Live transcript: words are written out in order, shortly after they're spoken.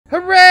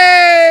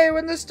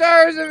the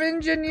stars of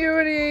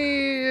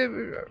ingenuity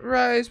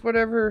rise,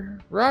 whatever.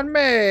 Run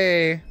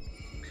May.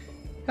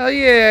 Hell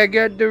yeah, I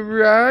got the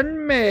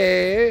Run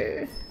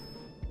May.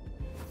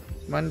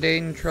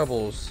 Mundane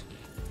troubles.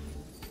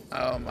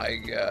 Oh my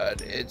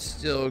god, it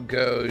still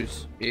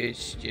goes. It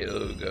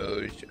still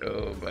goes.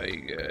 Oh my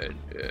god.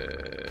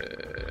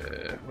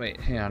 Wait,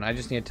 hang on. I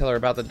just need to tell her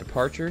about the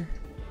departure.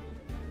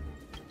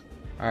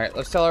 Alright,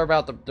 let's tell her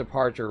about the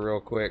departure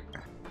real quick.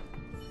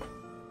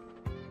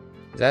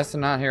 Is Asta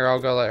not here? I'll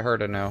go let her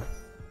to know.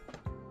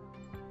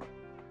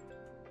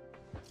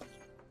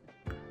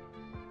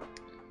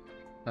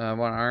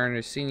 Want Iron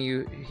has seen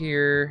you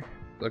here.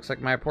 Looks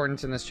like my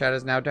importance in this chat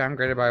is now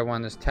downgraded by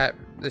 1. This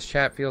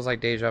chat feels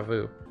like deja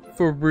vu.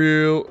 For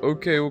real?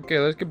 Okay,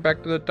 let's get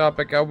back to the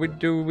topic. How we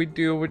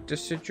deal with the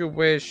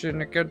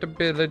situation.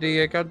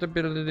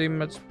 Accountability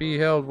must be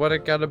held. What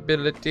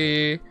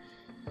accountability?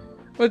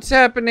 What's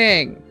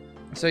happening?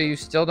 So you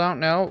still don't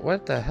know?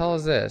 What the hell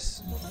is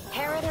this?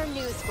 Harrider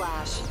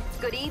Newsflash.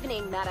 Good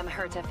evening, Madame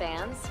Herta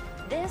fans.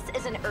 This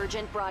is an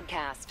urgent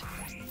broadcast.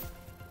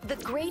 The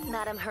great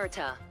Madame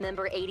Herta,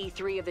 member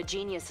 83 of the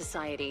Genius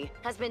Society,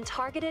 has been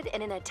targeted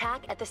in an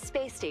attack at the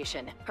space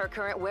station. Her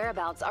current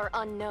whereabouts are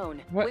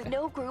unknown, with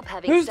no group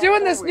having Who's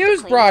doing this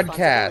news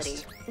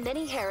broadcast?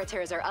 Many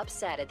Heritors are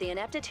upset at the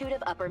ineptitude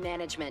of upper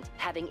management,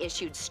 having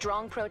issued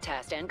strong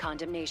protest and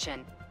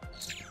condemnation.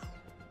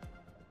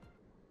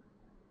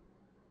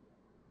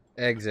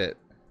 Exit.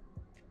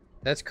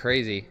 That's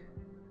crazy.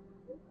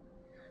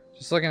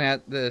 Just looking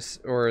at this,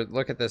 or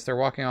look at this, they're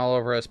walking all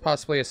over us,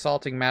 possibly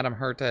assaulting Madame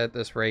Herta at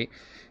this rate.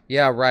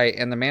 Yeah, right,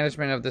 and the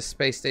management of this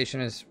space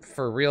station is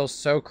for real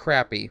so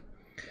crappy.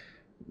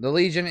 The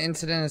Legion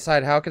incident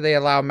aside, how could they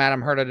allow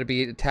Madame Herta to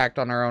be attacked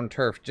on her own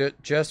turf?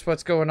 Just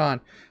what's going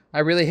on? I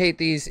really hate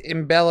these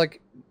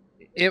imbecilic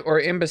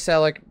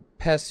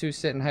pests who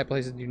sit in high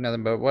places and do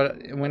nothing but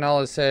when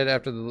all is said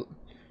after the...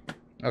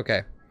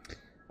 Okay.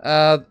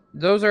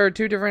 Those are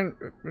two different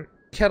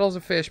kettles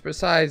of fish.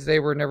 Besides, they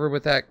were never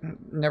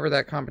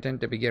that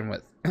competent to begin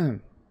with.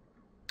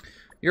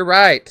 You're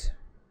right.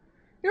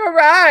 You're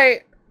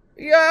right.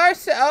 You're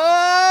so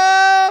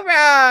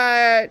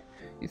right.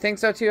 You think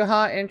so too,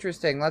 huh?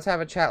 Interesting. Let's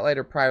have a chat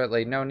later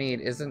privately. No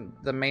need.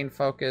 Isn't the main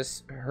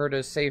focus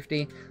Herta's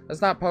safety?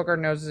 Let's not poke our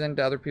noses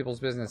into other people's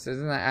business.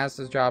 Isn't that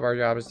Asta's job? Our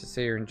job is to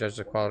sit here and judge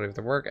the quality of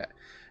the work.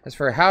 As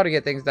for how to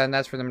get things done,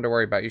 that's for them to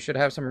worry about. You should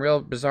have some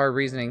real bizarre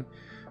reasoning.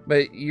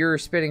 But you're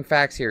spitting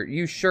facts here.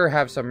 You sure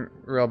have some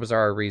real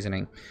bizarre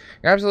reasoning.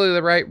 You're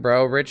absolutely right,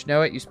 bro. Rich,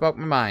 know it. You spoke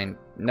my mind.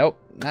 Nope.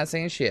 Not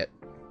saying shit.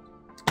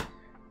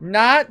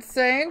 Not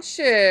saying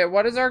shit.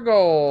 What is our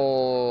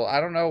goal?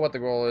 I don't know what the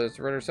goal is.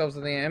 Rid ourselves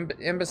of the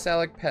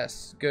imbecilic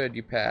pests. Good,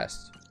 you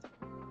passed.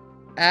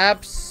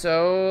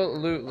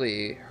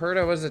 Absolutely.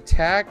 Herta was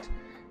attacked.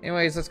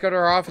 Anyways, let's go to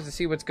our office to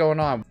see what's going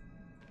on.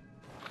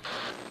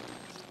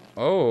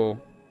 Oh.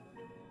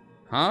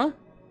 Huh?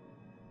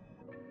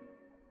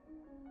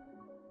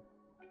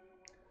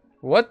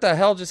 What the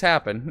hell just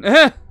happened?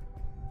 Mr.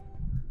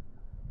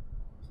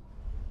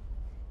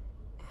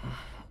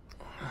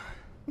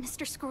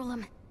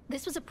 Scrollum,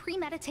 this was a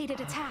premeditated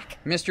attack.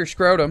 Mr.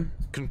 Scrotum.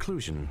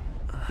 Conclusion.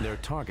 Their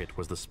target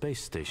was the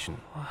space station.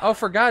 Oh,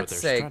 for God's sake.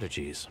 sake. Their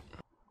strategies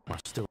are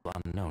still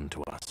unknown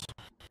to us.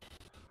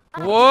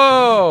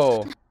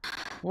 Whoa.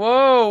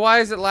 Whoa,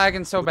 why is it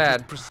lagging so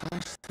bad?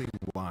 Precisely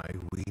why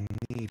we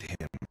need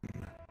him.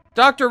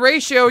 Dr.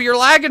 Ratio, you're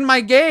lagging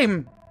my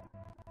game.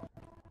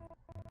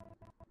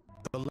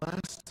 The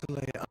last to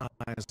lay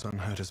eyes on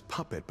Herta's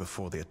puppet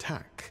before the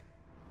attack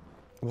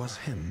was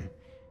him.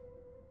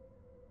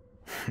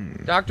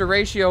 Dr.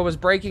 Ratio was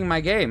breaking my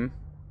game.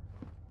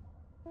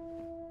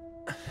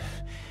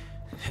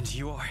 And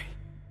you are?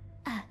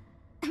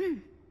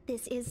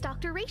 This is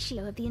Dr.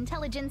 Ratio of the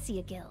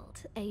Intelligentsia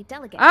Guild, a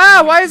delegate.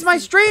 Ah, why is my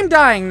stream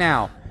dying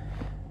now?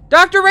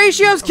 Dr.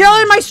 Ratio's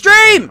killing my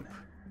stream!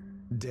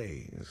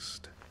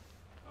 Dazed.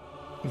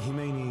 He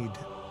may need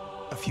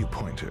a few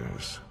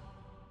pointers.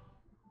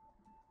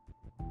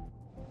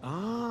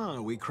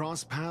 Ah, we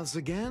cross paths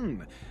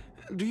again.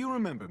 Do you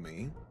remember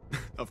me?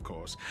 Of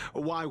course.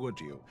 Why would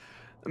you?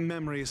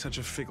 Memory is such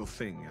a fickle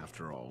thing,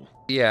 after all.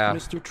 Yeah.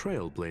 Mr.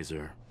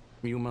 Trailblazer,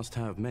 you must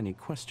have many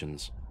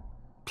questions.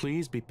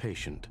 Please be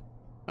patient.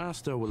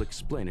 Asta will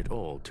explain it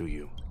all to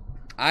you.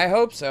 I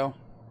hope so.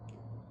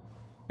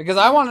 Because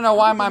I want to know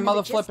why my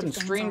mother flipping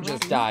stream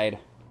just died.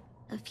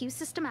 A few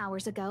system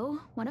hours ago,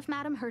 one of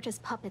Madame Herta's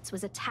puppets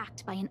was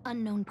attacked by an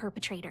unknown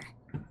perpetrator.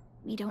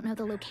 We don't know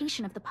the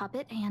location of the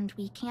puppet, and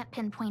we can't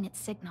pinpoint its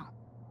signal.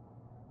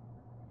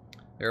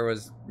 There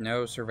was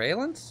no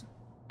surveillance?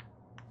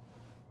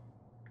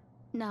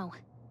 No.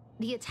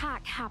 The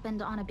attack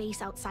happened on a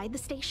base outside the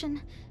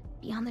station,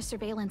 beyond the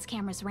surveillance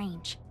camera's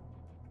range.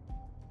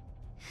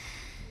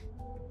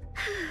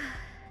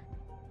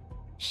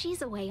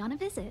 She's away on a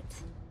visit.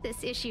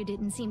 This issue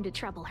didn't seem to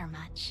trouble her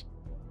much.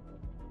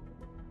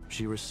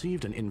 She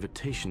received an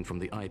invitation from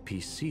the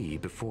IPC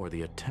before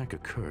the attack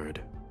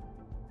occurred.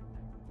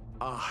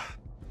 Ah,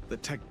 the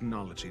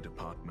technology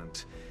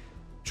department.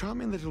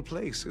 Charming little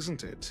place,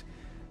 isn't it?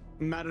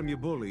 Madame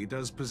Yabuli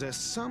does possess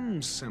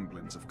some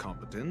semblance of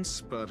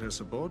competence, but her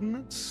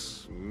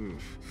subordinates?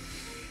 Oof.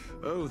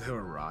 Oh, they're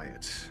a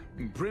riot.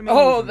 Brimming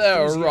with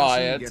they're a enthusiasm,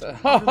 riot. yet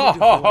utterly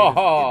devoid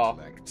of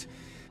intellect.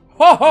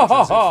 It's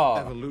as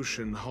if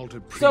evolution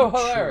halted So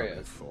prematurely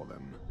hilarious. for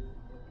them.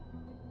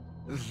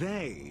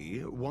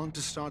 They want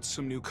to start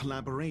some new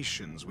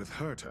collaborations with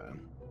Herta,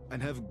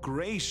 and have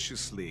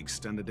graciously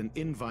extended an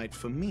invite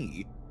for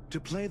me to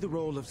play the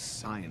role of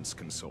science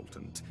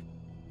consultant.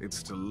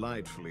 It's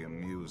delightfully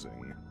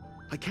amusing.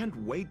 I can't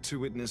wait to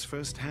witness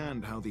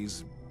firsthand how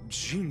these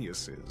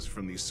geniuses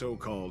from the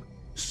so-called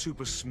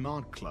Super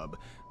Smart Club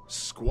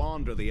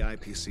squander the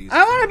IPC's...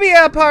 I want to be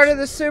a part of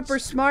the Super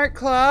Smart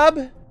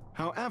Club.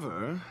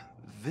 However,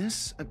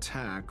 this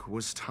attack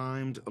was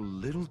timed a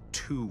little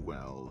too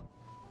well.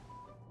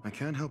 I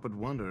can't help but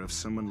wonder if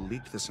someone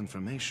leaked this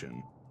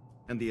information,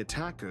 and the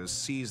attackers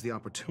seized the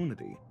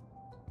opportunity.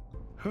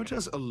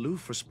 Herta's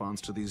aloof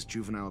response to these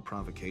juvenile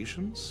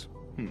provocations?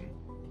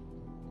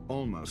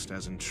 Almost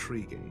as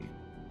intriguing.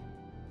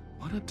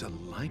 What a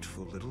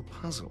delightful little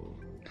puzzle.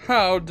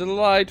 How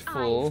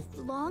delightful. I've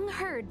long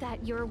heard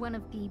that you're one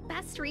of the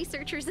best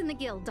researchers in the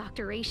guild,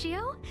 Dr.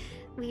 Ratio.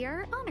 We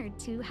are honored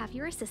to have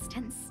your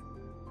assistance.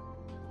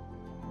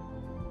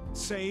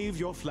 Save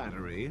your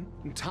flattery.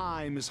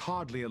 Time is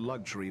hardly a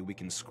luxury we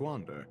can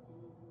squander.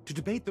 To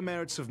debate the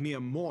merits of mere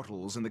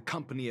mortals in the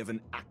company of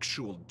an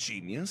actual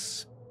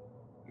genius?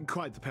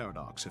 Quite the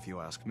paradox, if you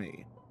ask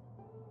me.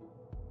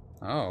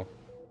 Oh.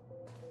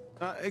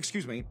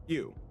 Excuse me,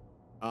 you.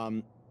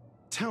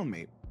 Tell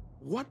me,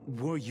 what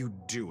were you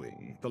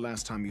doing the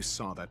last time you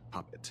saw that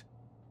puppet?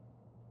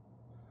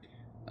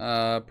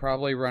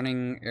 Probably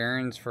running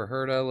errands for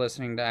Herta,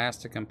 listening to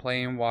Asta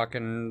complain,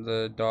 walking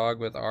the dog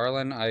with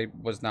Arlen. I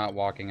was not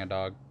walking a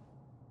dog.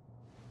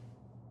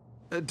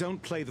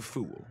 Don't play the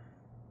fool.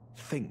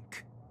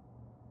 Think.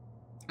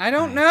 I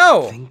don't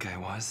know. I think I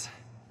was.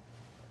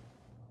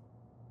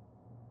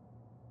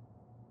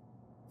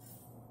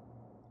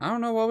 I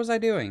don't know. What was I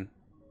doing?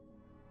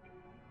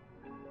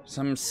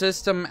 Some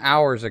system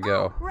hours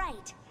ago. Oh,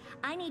 right.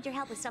 I need your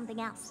help with something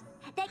else.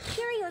 That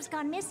curio's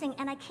gone missing,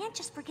 and I can't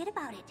just forget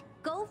about it.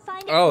 Go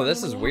find it. Oh, for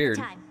this me is when you have weird.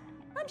 the time.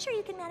 I'm sure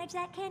you can manage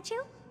that, can't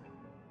you?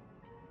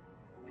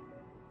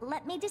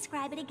 Let me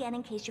describe it again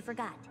in case you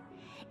forgot.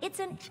 It's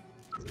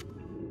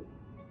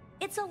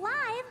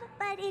alive,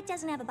 but it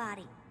doesn't have a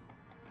body.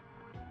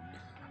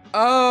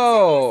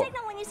 Oh. Send me a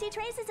signal when you see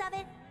traces of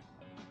it.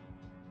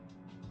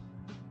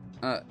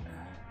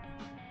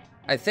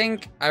 I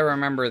think I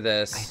remember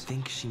this. I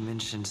think she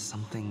mentioned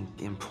something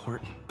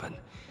important, but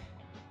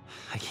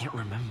I can't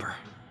remember.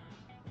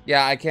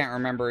 Yeah, I can't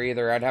remember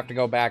either. I'd have to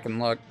go back and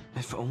look.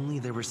 If only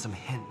there were some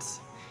hints,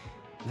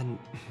 then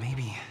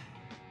maybe...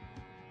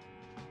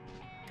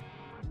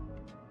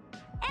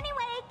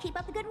 Anyway, keep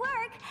up the good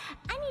work.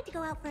 I need to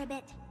go out for a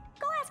bit.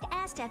 Go ask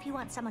Asta if you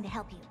want someone to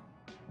help you.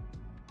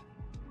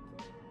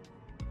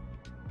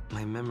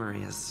 My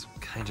memory is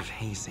kind of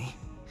hazy.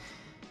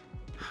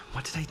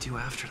 What did I do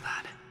after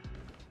that?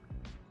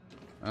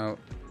 Oh,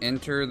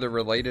 enter the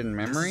related This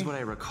memory? is what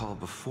I recall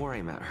before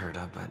I met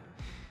Herta, but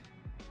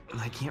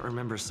I can't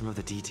remember some of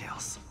the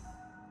details.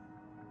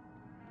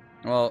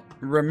 Well,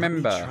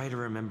 remember. Let me try to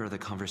remember the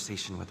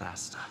conversation with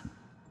Asta.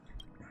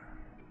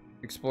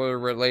 Explore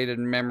related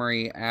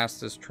memory,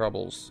 Asta's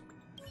troubles.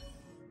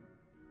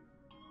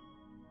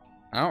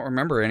 I don't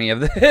remember any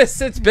of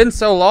this. It's been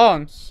so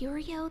long.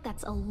 Curio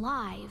that's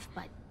alive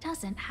but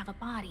doesn't have a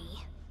body.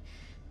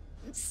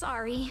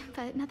 Sorry,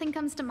 but nothing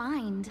comes to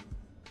mind.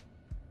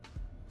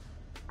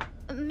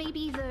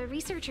 Maybe the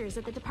researchers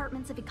at the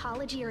Departments of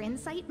Ecology or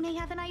Insight may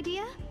have an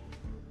idea?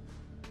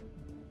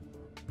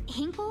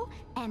 Hinkle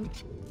and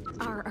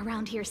are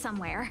around here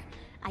somewhere.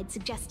 I'd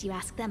suggest you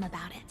ask them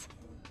about it.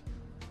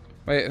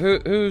 Wait,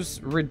 who's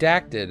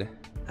redacted?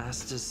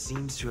 Asta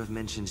seems to have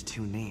mentioned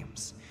two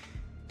names.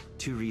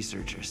 Two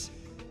researchers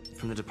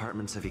from the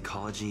Departments of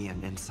Ecology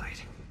and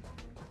Insight.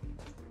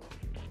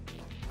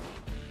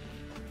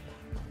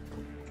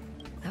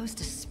 Those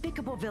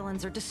despicable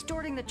villains are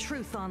distorting the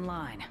truth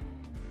online.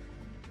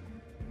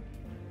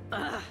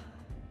 Ugh.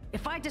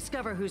 If I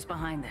discover who's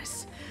behind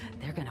this,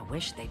 they're gonna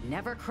wish they'd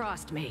never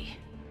crossed me.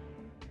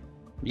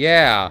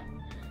 Yeah.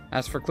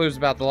 Ask for clues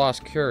about the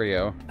lost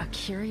curio. A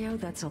curio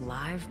that's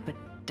alive but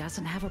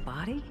doesn't have a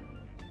body?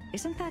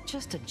 Isn't that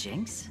just a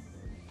jinx?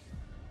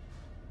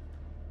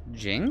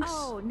 Jinx?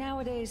 Oh,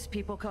 nowadays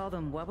people call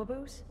them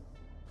wubbaboos?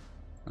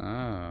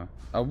 Oh.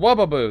 A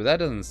wubbaboo. That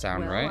doesn't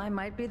sound Well, right. I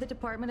might be the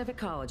Department of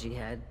Ecology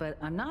head, but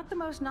I'm not the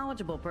most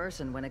knowledgeable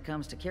person when it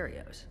comes to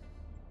curios.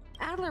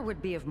 Adler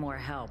would be of more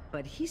help,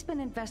 but he's been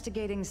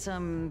investigating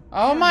some...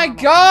 Oh my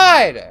paranormal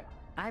god! phenomena.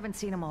 I haven't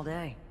seen him all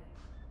day.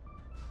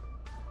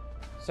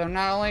 So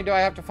not only do I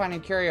have to find a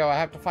curio, I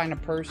have to find a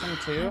person I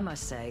too?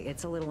 must say,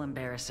 it's a little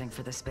embarrassing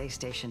for the space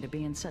station to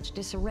be in such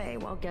disarray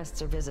while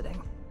guests are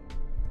visiting.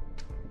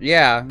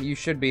 Yeah, you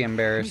should be We've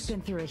embarrassed.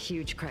 been through a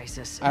huge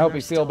crisis. I and hope we're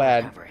you feel still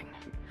bad. recovering.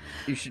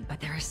 You should... But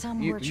there are some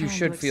who You- are you trying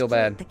should to feel exploit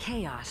bad. the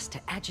chaos to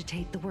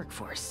agitate the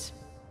workforce.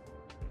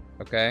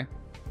 Okay.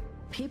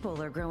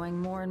 People are growing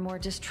more and more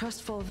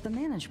distrustful of the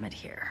management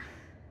here.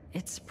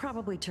 It's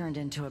probably turned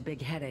into a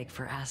big headache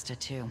for Asta,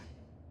 too.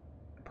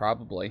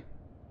 Probably.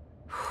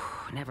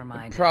 Never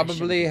mind. Probably I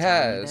shouldn't be telling you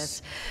has.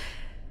 this.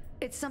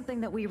 It's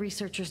something that we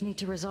researchers need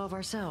to resolve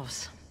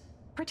ourselves.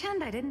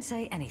 Pretend I didn't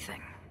say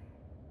anything.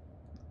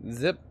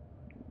 Zip.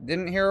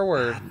 Didn't hear a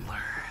word. Adler.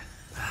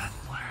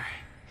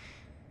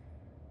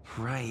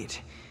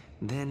 Right.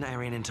 Then I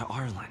ran into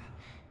Arlen.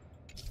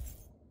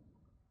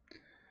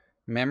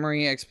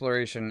 Memory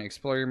exploration.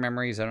 Explore your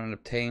memories and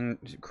obtain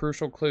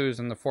crucial clues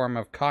in the form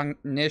of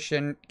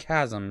cognition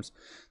chasms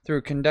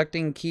through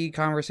conducting key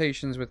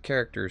conversations with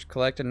characters.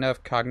 Collect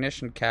enough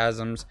cognition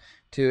chasms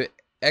to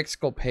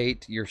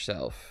exculpate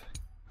yourself.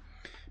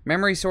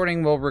 Memory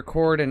sorting will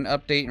record and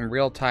update in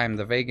real time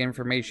the vague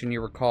information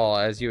you recall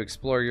as you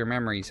explore your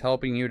memories,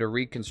 helping you to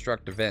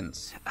reconstruct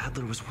events.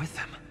 Adler was with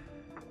him.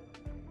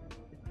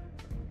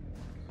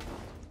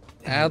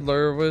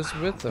 Adler was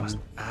with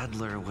them.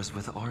 Adler was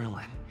with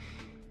Arlen.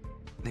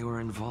 They were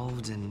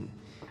involved in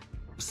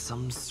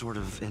some sort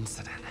of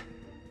incident.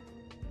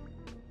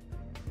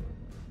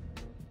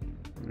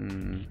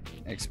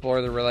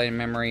 Explore the related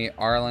memory,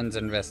 Arlen's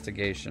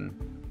investigation.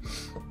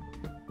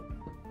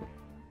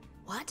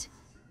 What?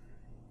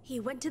 He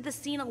went to the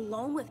scene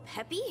alone with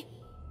Peppy?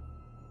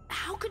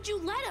 How could you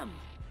let him?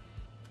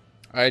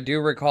 I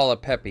do recall a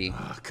Peppy.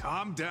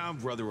 Calm down,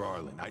 Brother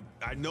Arlen.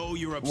 I know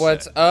you're upset.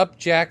 What's up,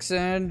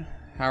 Jackson?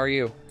 How are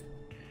you?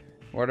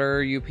 What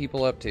are you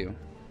people up to?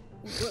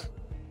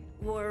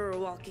 We're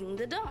walking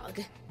the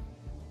dog.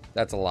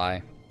 That's a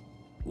lie.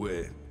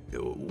 We're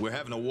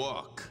having a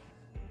walk.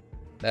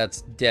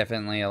 That's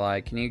definitely a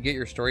lie. Can you get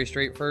your story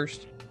straight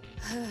first?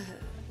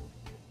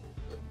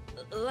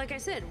 Like I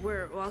said,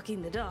 we're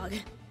walking the dog.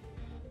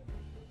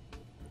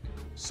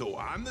 So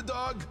I'm the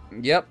dog?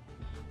 Yep.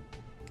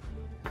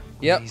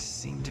 Yep. They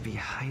seem to be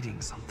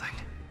hiding something.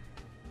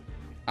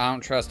 I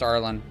don't trust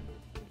Arlen.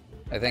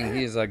 I think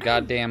he's a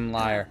goddamn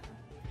liar.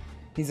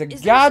 He's a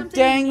Is there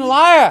goddamn something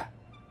liar!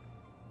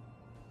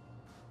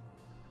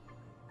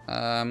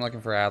 I'm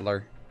looking for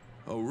Adler.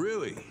 Oh,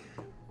 really?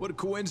 What a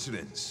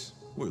coincidence.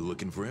 We're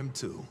looking for him,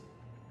 too.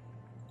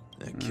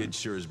 That kid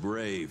sure is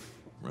brave,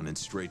 running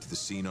straight to the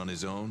scene on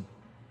his own.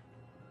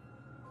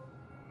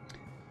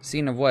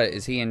 Scene of what?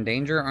 Is he in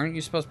danger? Aren't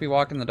you supposed to be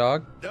walking the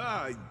dog?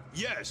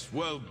 Yes.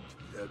 Well,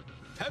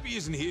 Peppy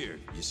isn't here,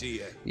 you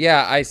see.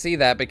 Yeah, I see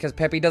that because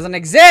Peppy doesn't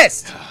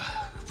exist!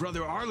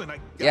 Brother Arlen,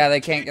 Yeah,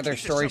 they can't get their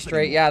story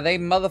straight. Yeah, they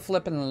mother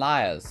flipping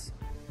liars.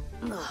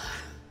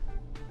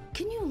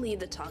 Can you leave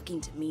the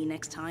talking to me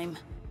next time?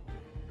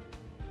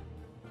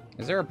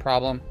 Is there a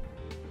problem?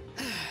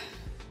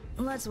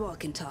 Let's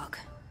walk and talk.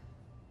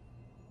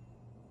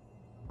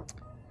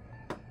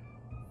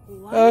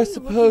 Why are I you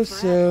suppose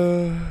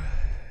looking for so.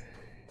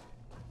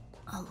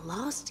 a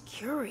lost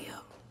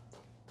curio.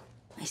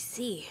 I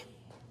see.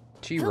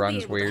 She He'll be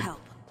runs able to weird. help.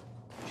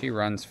 She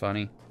runs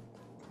funny.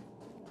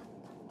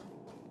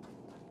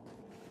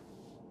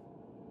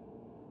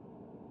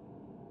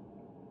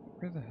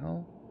 Where the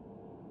hell?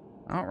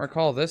 I don't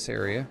recall this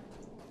area.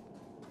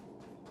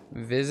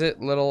 Visit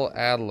Little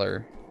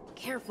Adler.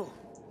 Careful.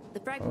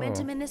 The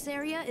fragmentum in this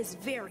area is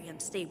very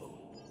unstable.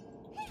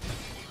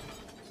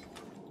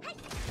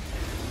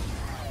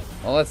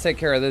 Well, let's take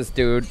care of this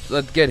dude.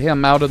 Let's get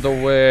him out of the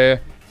way.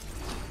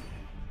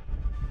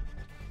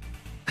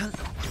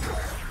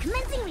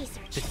 Commencing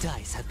research. The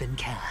dice have been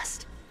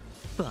cast.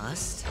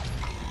 Bust.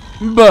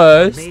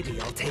 Bust.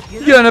 Maybe I'll take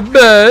it. Gonna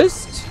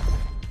bust.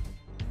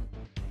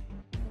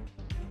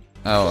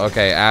 Oh,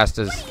 okay.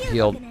 Asta's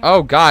healed.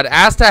 Oh, God.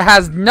 Asta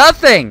has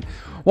nothing.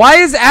 Why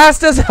is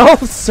Asta's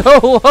health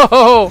so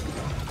low?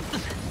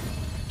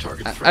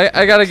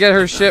 I gotta get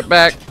her shit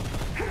back.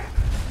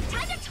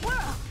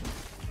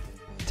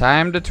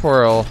 Time to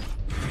twirl.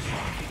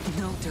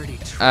 No dirty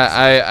tricks.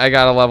 I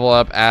gotta level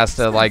up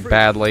Asta like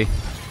badly.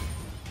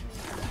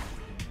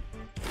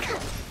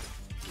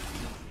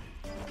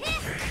 I'm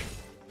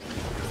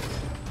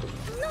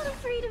not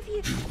afraid of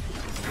you.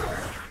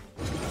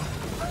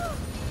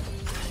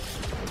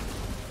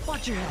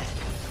 Watch your head.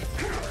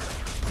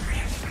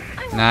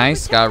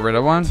 Nice, got rid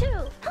of one.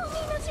 Help me,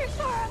 Mr.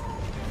 Sparrow.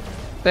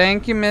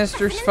 Thank you,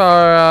 Mr.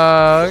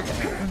 Sparrow.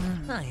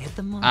 I hit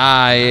the mark.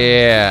 Ah,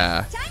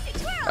 yeah. Time to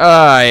twirl.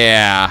 Oh,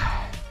 yeah.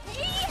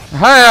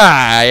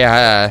 Hi,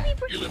 yeah.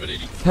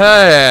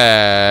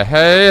 Hey,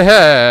 hey,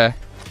 hey.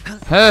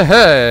 Hey,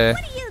 hey.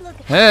 What are you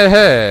looking for? Hey,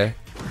 hey.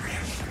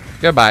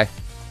 Goodbye.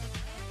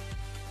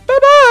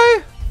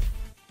 Bye-bye.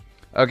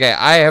 Okay,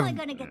 I have... Am I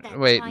gonna get that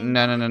Wait, time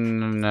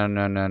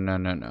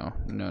no.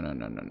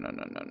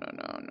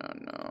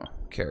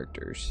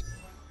 Characters.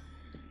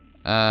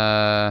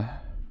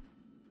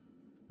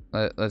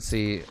 Let's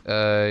see.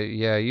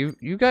 Yeah,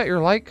 you got your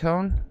light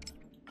cone.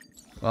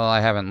 Well, I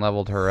haven't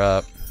leveled her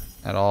up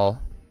at all.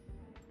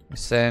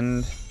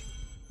 Send.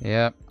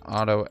 Yep.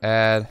 Auto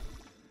add.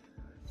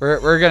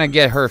 We're gonna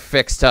get her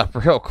fixed up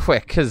real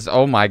quick, cause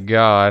oh my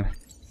god,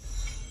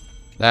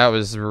 that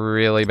was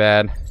really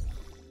bad.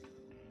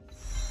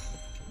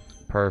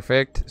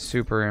 Perfect.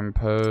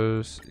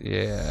 Superimpose.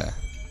 Yeah.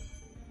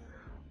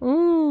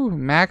 Ooh,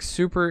 max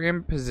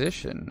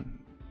superimposition.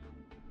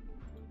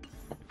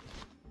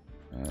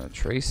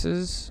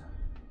 Traces.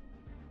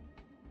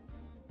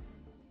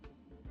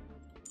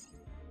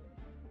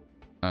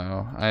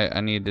 Oh, I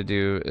need to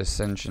do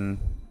ascension.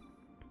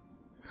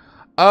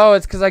 Oh,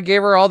 it's because I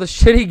gave her all the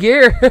shitty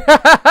gear.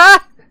 I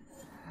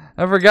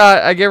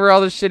forgot. I gave her all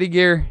the shitty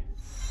gear.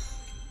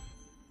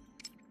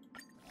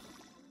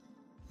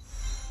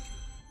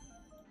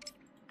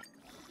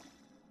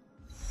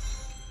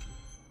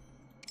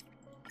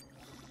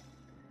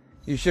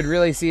 You should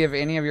really see if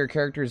any of your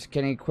characters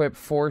can equip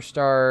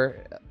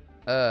 4-star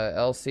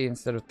LC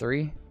instead of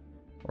 3.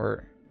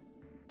 Or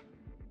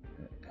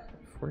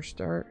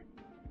 4-star.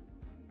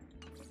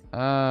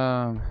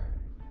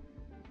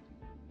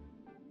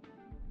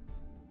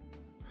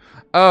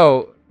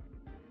 Oh.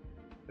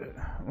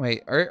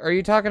 Wait, are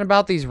you talking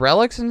about these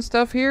relics and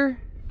stuff here?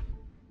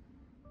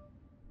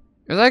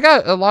 Because I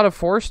got a lot of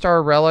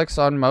 4-star relics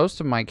on most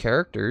of my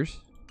characters.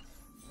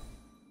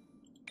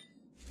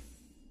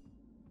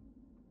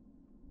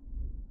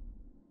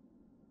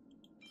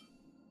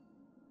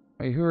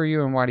 Wait, who are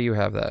you and why do you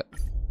have that?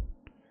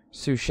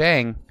 Su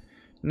Shang?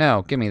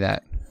 No, give me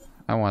that.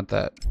 I want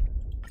that.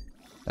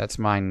 That's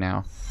mine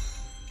now.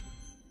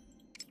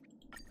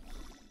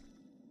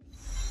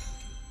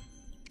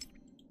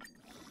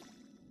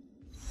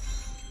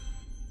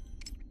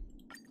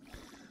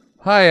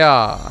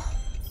 Hiya!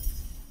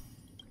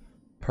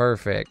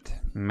 Perfect.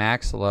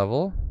 Max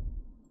level.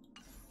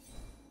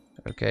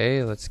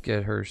 Okay, let's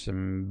get her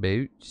some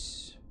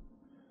boots.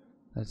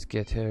 Let's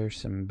get her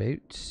some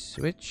boots.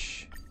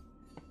 Switch.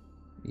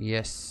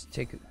 Yes,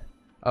 take it.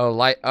 Oh,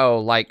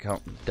 light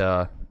cone.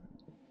 Duh.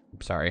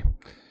 Sorry.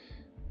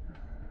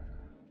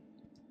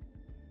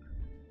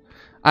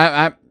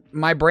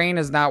 My brain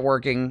is not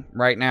working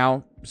right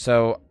now,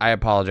 so I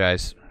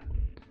apologize.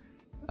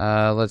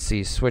 Let's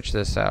see. Switch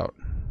this out.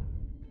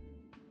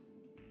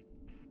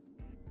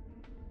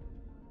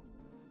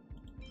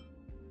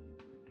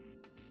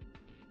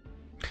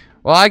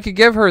 Well, I could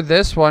give her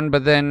this one,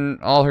 but then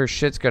all her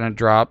shit's gonna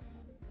drop.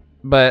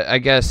 But I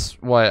guess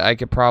what I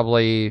could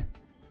probably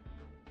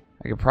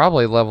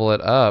level it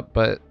up,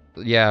 but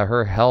yeah,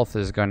 her health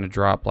is going to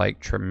drop like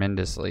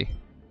tremendously.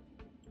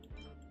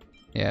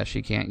 Yeah,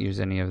 she can't use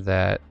any of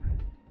that.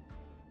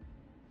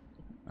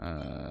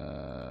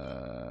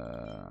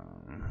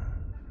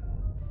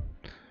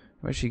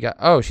 What she got?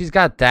 Oh, she's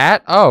got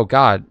that? Oh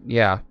god,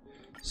 yeah.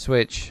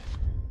 Switch.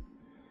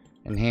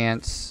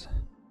 Enhance.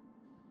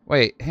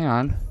 Wait, hang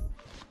on.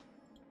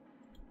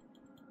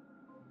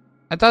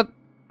 I thought...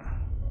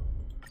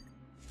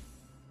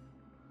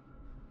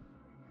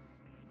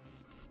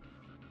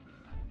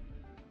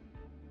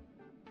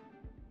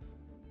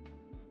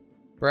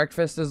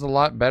 Breakfast is a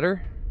lot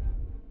better?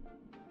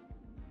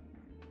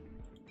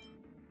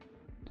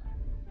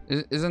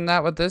 Isn't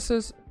that what this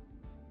is?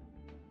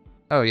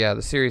 Oh yeah,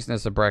 the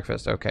seriousness of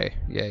breakfast. Okay,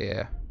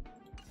 yeah.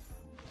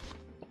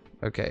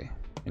 Okay,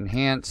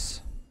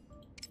 enhance.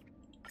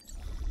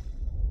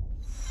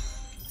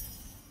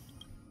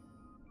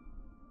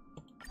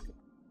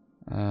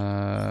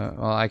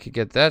 Well, I could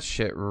get that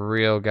shit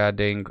real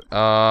goddamn.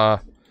 I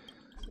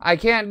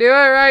can't do it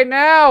right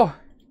now.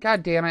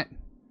 God damn it.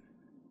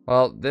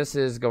 Well, this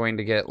is going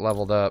to get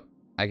leveled up.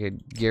 I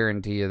could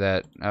guarantee you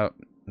that. Oh,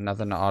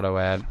 nothing to auto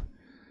add.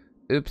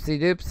 Oopsie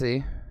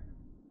doopsie.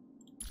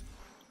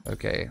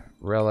 Okay,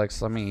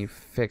 relics. Let me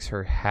fix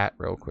her hat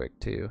real quick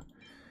too.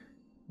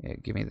 Yeah,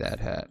 give me that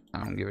hat.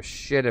 I don't give a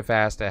shit if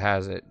Asta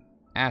has it.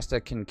 Asta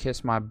can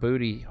kiss my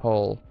booty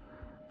hole.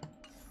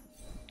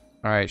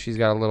 Alright, she's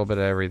got a little bit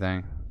of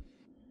everything.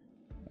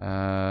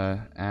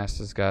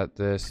 Asta's got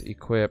this.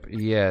 Equip.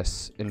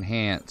 Yes.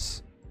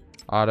 Enhance.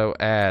 Auto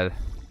add.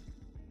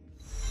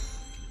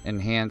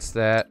 Enhance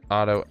that.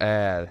 Auto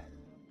add.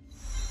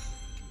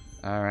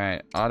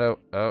 Alright. Auto.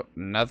 Oh,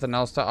 nothing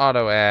else to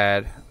auto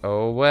add.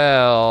 Oh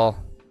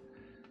well.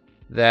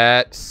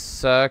 That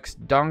sucks.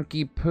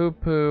 Donkey poo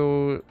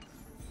poo.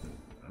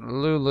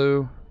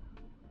 Lulu.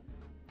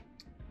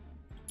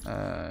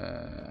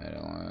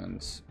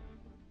 Idolons.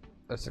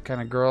 That's the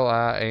kind of girl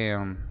I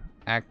am.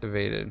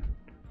 Activated.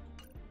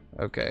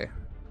 Okay.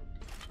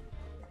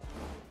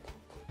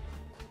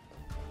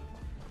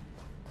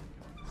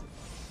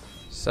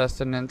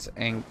 Sustenance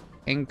and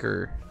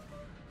anchor.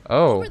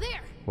 Oh. Over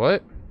there.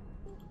 What?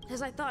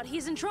 As I thought,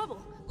 he's in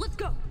trouble. Let's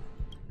go.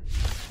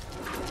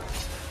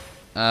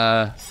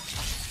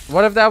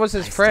 What if that was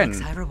his friend?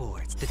 High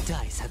rewards. The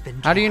dice have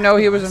been. How do you know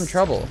he was in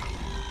trouble?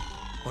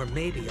 Or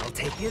maybe I'll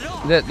take it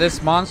all.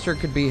 This monster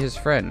could be his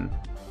friend.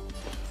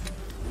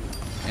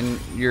 And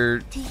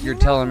you're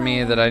telling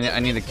me that I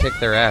need to kick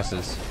their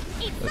asses.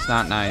 That's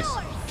not nice.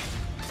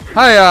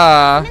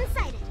 Hiya!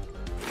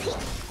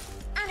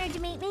 Honored to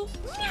meet me.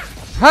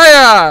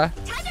 Hiya!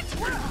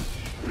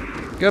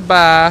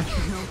 Goodbye.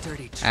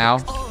 Ow.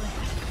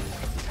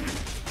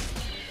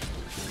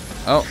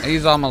 Oh,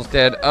 he's almost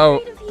dead.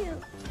 Oh.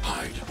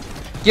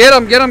 Get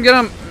him, get him, get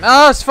him.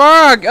 Oh,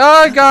 Svarog.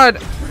 Oh,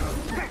 God.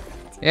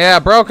 Yeah,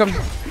 broke him.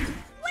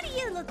 What are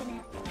you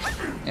looking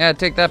at? Yeah,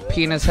 take that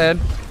penis head.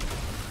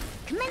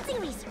 Commence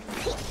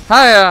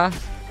Hiya!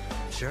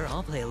 Sure,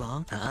 I'll play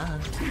along.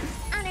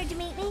 Honored to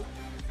meet me.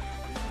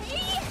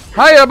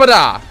 Hiya,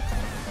 bada!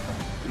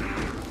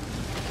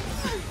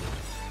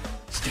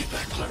 Stay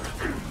back, Clara.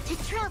 To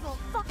travel.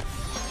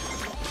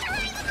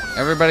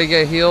 Everybody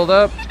get healed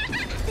up.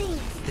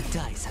 The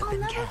dice have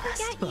been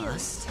cast.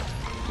 Bust.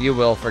 You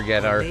will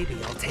forget her. Maybe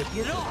I'll take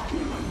it all.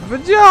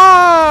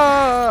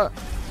 Vajah!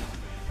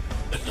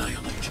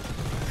 Annihilate.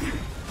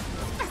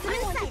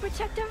 I want to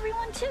protect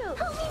everyone too. Help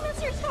me,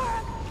 Mr.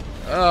 Sparrow.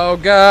 Oh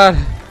god.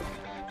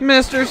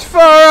 Mr.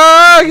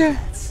 Sparrow!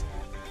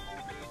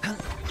 Time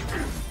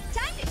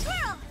to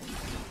twirl.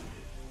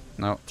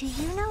 No. Do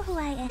you know who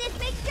I am? This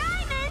big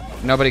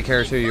diamond. Nobody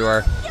cares who you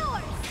are.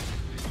 Yours.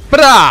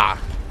 Bada!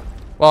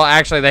 Well,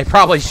 actually, they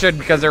probably should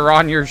because they're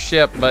on your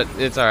ship, but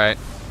it's alright.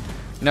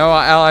 No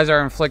allies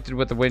are inflicted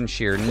with the wind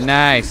shear.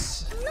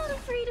 Nice. I'm not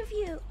afraid of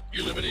you.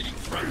 Eliminating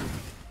threat.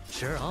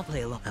 Sure, I'll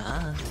play along.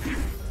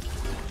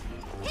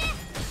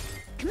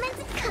 Commence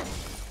and cut.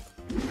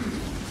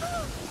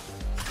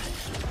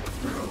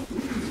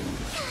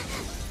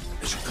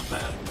 Mission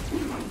command.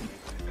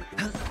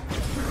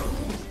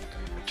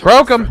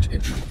 Broke him.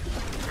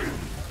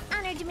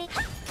 Honored to meet.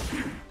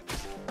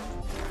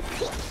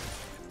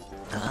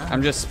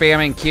 I'm just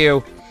spamming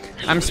Q.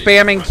 I'm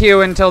spamming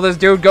Q until this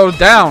dude goes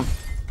down.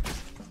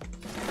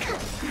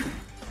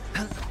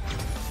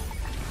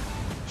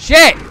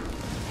 Shit!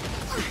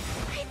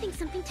 I think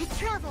something to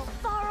travel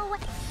far away.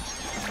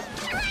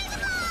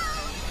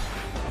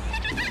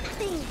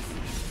 Things.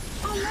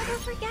 I'll never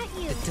forget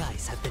you. The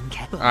dice have been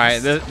cast.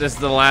 Alright, this is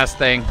the last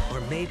thing. Or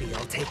maybe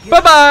I'll take it.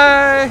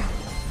 Bye-bye!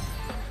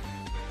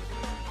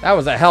 That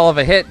was a hell of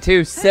a hit, too.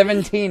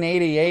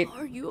 1788.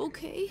 Are you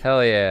okay?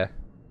 Hell yeah.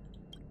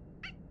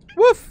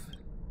 Woof!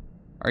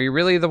 Are you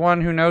really the one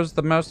who knows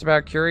the most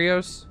about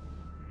curios?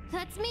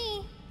 That's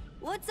me.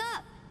 What's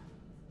up?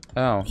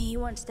 Oh. He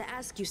wants to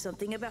ask you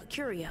something about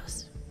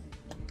curios.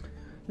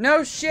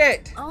 No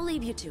shit! I'll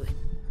leave you to it.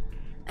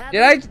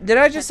 Did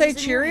I just say Check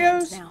these in your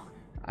hands Cheerios? now.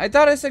 I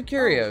thought I said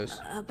Curios.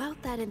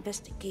 About that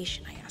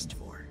investigation I asked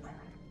for.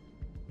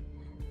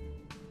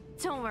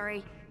 Don't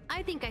worry.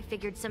 I think I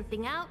figured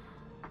something out.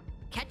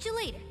 Catch you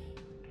later.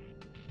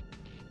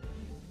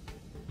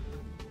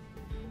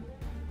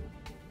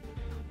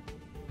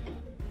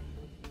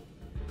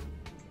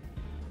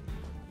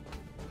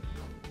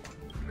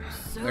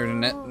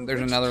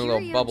 There's another little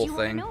Curio bubble do you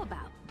wanna thing. know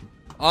about?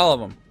 All of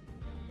them.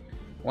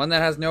 One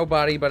that has no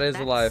body but is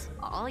That's alive.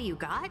 all you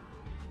got?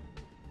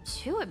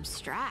 Too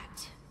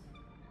abstract.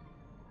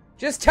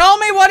 Just tell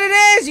me what it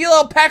is, you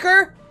little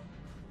pecker!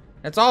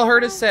 That's all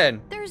Hurt has said.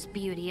 There's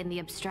beauty in the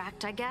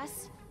abstract, I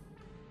guess.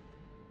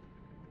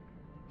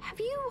 Have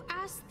you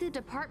asked the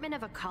Department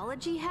of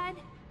Ecology head?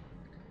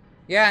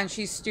 Yeah, and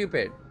she's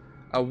stupid.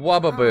 A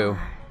wubbaboo.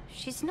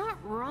 She's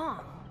not wrong.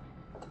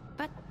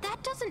 But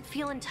that doesn't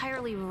feel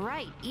entirely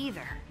right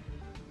either.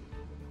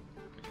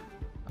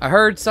 I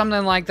heard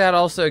something like that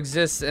also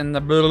exists in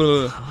the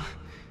blah.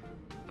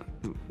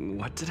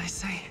 What did I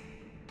say?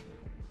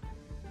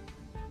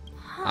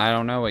 I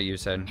don't know what you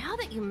said. Now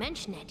that you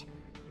mention it,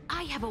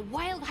 I have a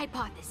wild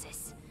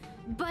hypothesis,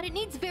 but it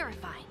needs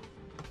verifying.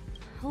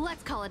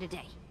 Let's call it a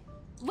day.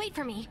 Wait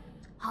for me.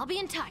 I'll be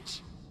in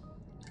touch.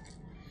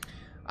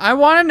 I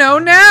want to know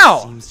now!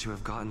 Seems to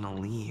have gotten a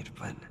lead,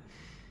 but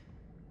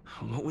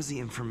what was the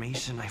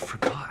information I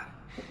forgot?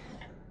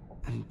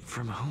 And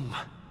from whom?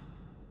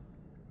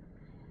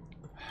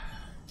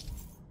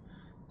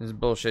 This is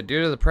bullshit.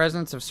 Due to the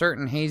presence of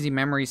certain hazy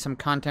memories, some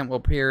content will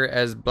appear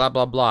as blah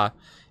blah blah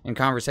in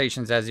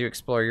conversations as you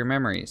explore your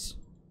memories.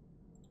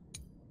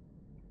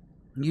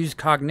 Using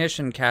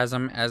cognition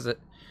chasm has a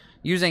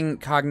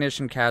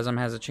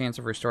chance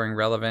of restoring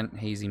relevant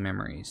hazy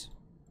memories.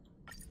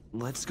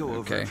 Let's go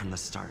over it from the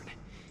start.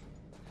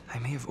 I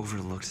may have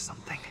overlooked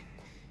something.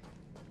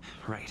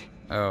 Right.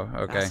 Oh,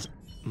 okay.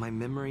 My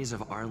memories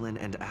of Arlen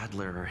and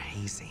Adler are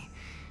hazy.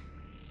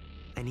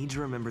 I need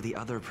to remember the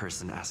other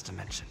person Asta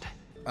mentioned.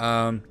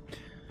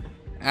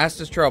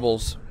 Asta's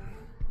troubles.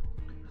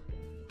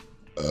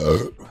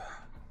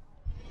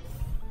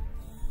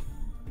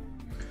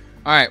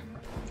 Alright.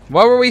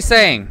 What were we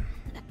saying?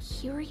 A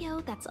curio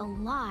that's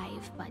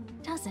alive but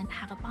doesn't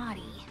have a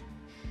body.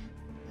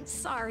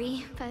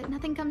 Sorry, but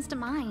nothing comes to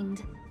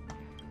mind.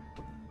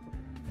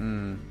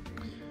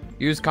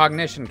 Use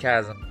cognition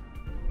chasm.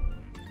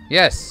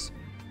 Yes.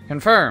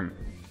 Confirm.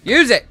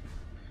 Use it!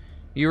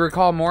 You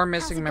recall more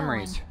missing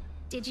memories. Going?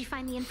 Did you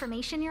find the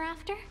information you're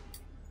after?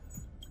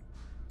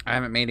 I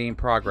haven't made any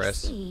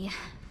progress. I see.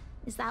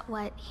 Is that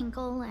what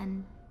Hinkle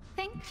and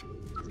think?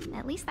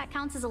 At least that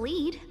counts as a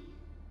lead.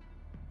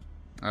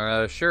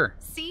 Sure.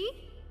 See?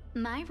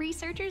 My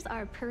researchers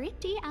are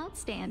pretty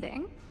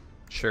outstanding.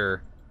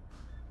 Sure.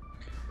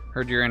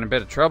 Heard you're in a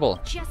bit of trouble.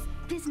 Just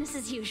business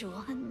as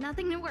usual.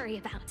 Nothing to worry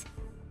about.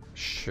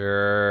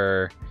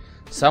 Sure.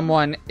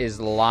 Someone is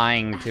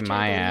lying to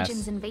my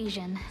ass.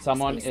 Invasion,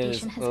 Someone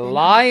is has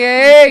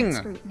lying!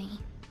 Scrutiny.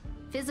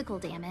 Physical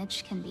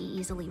damage can be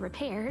easily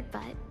repaired,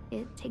 but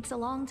it takes a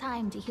long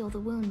time to heal the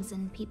wounds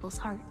in people's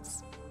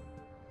hearts.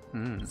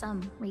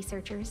 Some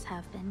researchers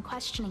have been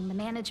questioning the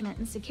management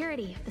and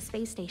security of the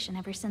space station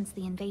ever since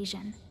the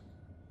invasion.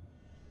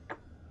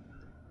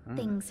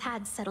 Things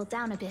had settled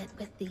down a bit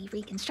with the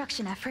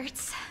reconstruction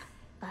efforts,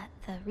 but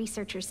the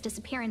researchers'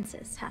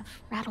 disappearances have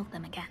rattled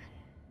them again.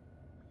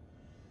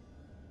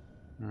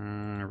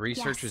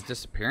 Researchers'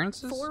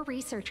 disappearances? 4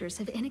 researchers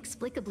have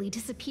inexplicably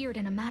disappeared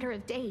in a matter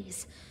of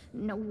days.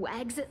 No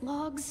exit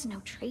logs,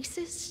 no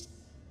traces.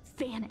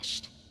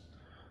 Vanished.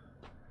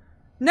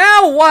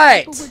 Now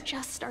what? People were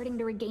just starting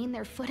to regain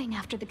their footing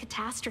after the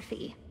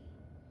catastrophe.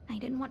 I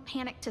didn't want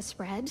panic to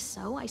spread,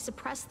 so I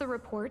suppressed the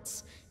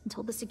reports and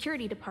told the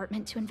security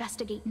department to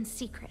investigate in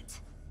secret.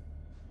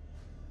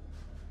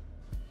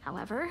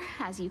 However,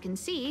 as you can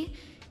see,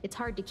 it's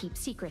hard to keep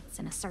secrets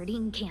in a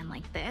sardine can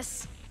like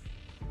this.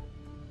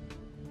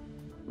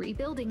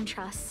 Rebuilding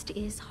trust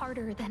is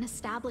harder than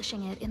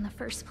establishing it in the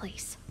first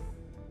place.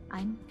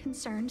 I'm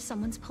concerned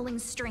someone's pulling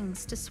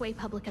strings to sway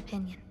public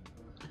opinion.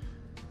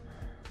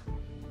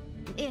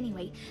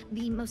 Anyway,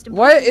 the most important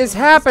What is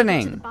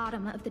happening? to the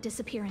bottom of the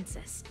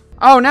disappearances.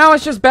 Oh, now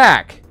it's just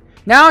back.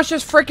 Now it's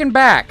just freaking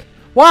back.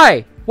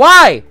 Why?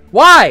 Why?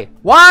 Why?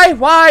 Why?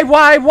 Why?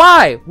 Why?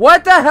 Why?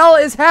 What the hell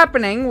is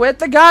happening with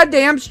the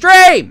goddamn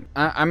stream?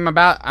 I'm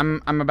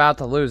about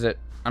to lose it.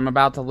 I'm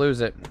about to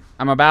lose it.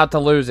 I'm about to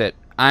lose it.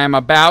 I am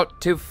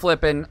about to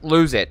flippin'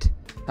 lose it.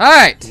 All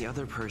right. The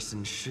other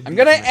person should I'm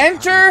gonna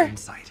enter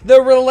the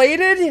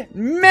related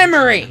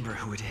memory. Remember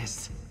who it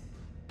is.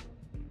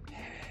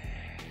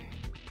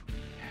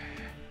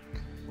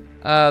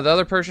 The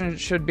other person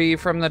should be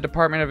from the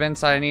Department of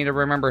Insight. I need to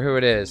remember who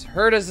it is.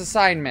 Herta's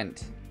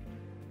assignment.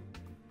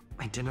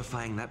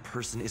 Identifying that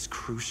person is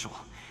crucial.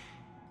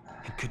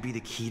 It could be the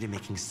key to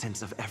making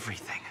sense of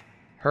everything.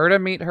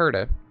 Herta, meet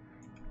Herta.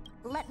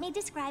 Let me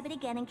describe it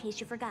again in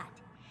case you forgot.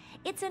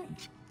 It's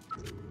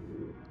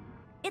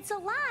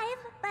alive,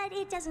 but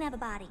it doesn't have a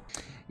body.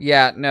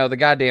 Yeah, no, the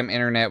goddamn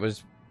internet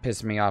was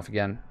pissing me off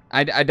again.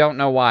 I don't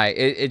know why.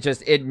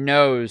 It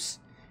knows.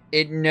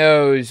 It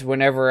knows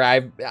whenever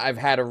I've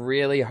had a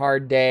really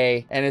hard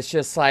day, and it's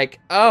just like,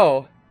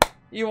 oh,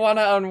 you want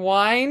to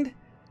unwind?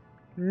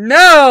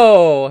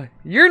 No,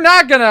 you're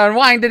not gonna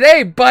unwind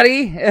today,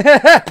 buddy.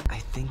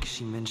 I think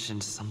she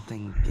mentioned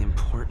something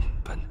important,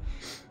 but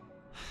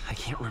I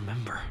can't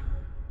remember.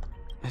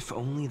 If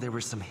only there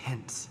were some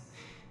hints,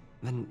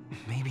 then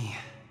maybe.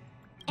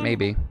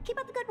 Maybe. Keep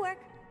up the good work.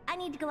 I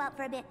need to go out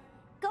for a bit.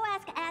 Go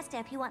ask Asta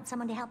if you want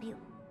someone to help you.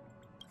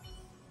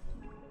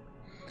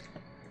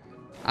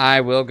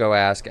 I will go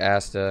ask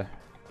Asta.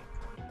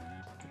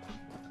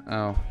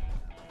 Oh.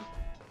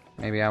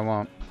 Maybe I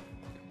won't.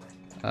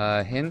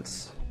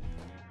 Hints?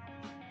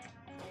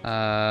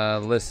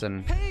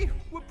 Listen. Hey,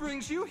 what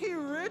brings you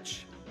here,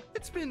 Rich?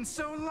 It's been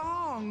so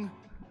long.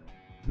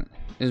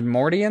 Is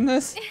Morty in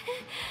this?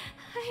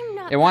 I'm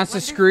not It wants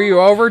to screw you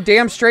over?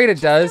 Damn straight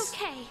it does.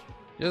 okay.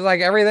 Just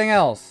like everything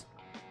else.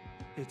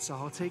 It's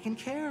all taken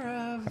care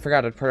of. I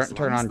forgot to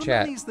turn on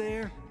chat. Money's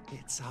there.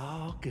 It's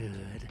all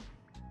good.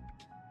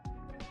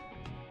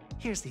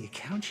 Here's the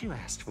account you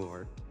asked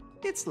for.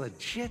 It's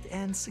legit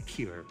and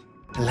secure,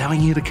 allowing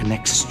you to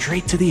connect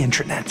straight to the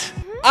intranet.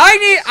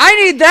 I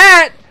need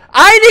that!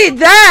 I need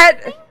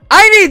that!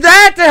 I need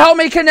that to help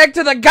me connect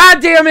to the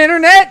goddamn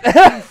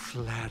internet!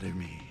 Flatter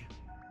me.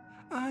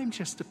 I'm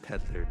just a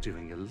peddler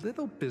doing a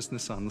little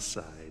business on the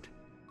side.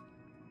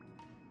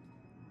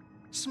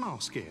 Small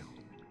scale.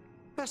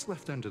 Best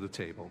left under the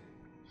table.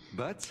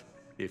 But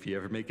if you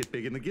ever make it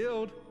big in the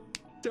guild,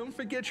 don't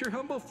forget your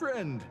humble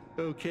friend,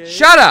 okay?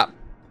 Shut up!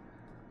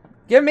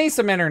 Give me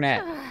some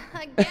internet.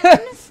 Again?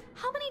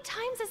 How many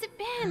times has it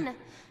been?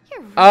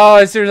 You're really Oh,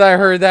 as soon as I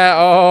heard that,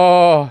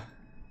 oh.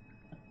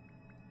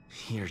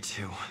 Here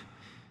too.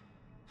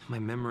 My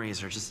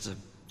memories are just a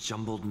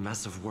jumbled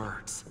mess of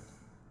words.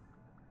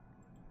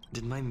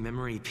 Did my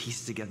memory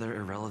piece together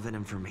irrelevant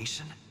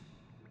information?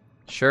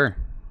 Sure.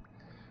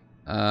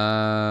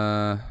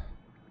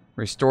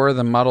 Restore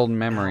the muddled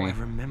memory. Now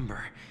I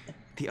remember.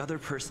 The other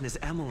person is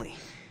Emily.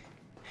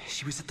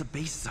 She was at the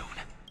base zone.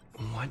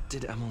 What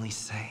did Emily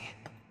say?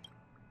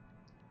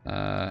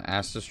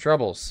 Asta's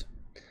troubles.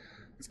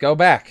 Let's go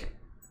back.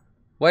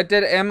 What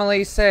did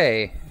Emily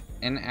say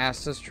in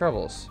Asta's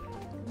troubles?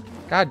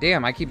 God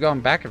damn, I keep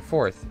going back and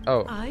forth.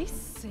 Oh. I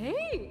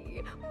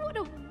say, what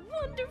a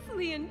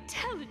wonderfully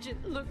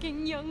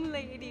intelligent-looking young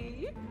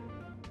lady.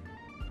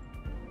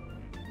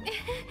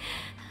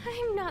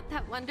 I'm not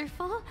that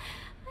wonderful.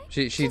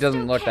 She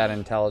doesn't look that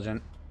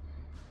intelligent.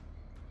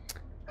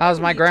 How's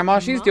my grandma?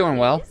 She's doing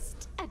well.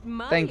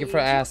 Thank you for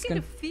asking.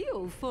 You get a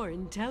feel for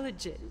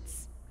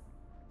intelligence.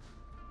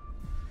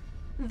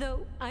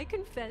 Though I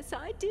confess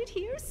I did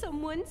hear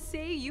someone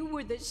say you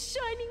were the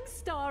shining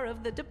star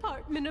of the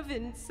Department of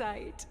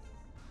Insight.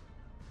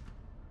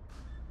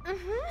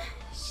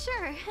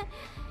 Sure.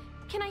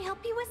 Can I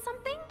help you with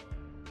something?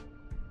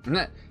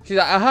 She's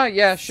like,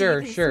 yeah,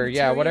 sure,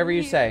 yeah, whatever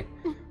you say.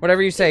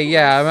 Whatever you say,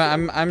 yeah,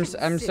 I'm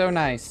so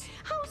nice.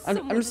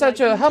 I'm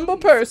such a humble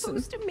person.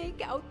 Supposed to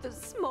make out the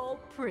small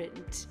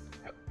print.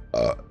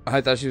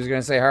 I thought she was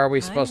gonna say, how are we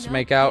supposed to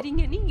make out? I'm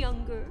not getting any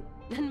younger,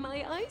 and my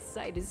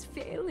eyesight is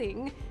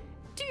failing.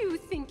 Do you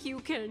think you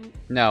can...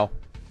 No.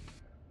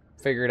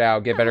 Figure it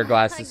out. Get better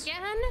glasses. Again?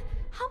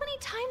 How many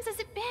times has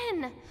it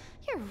been?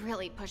 You're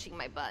really pushing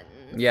my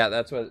buttons. Yeah,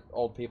 that's what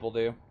old people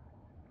do.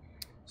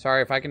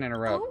 Sorry if I can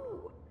interrupt.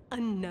 Oh,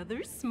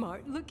 another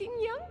smart-looking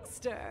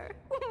youngster.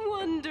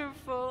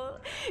 Wonderful.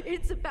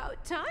 It's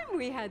about time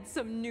we had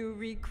some new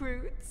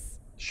recruits.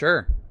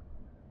 Sure.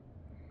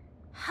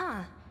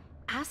 Huh.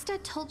 Asta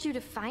told you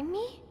to find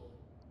me?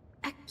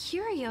 A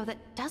curio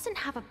that doesn't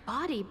have a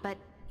body but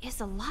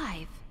is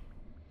alive.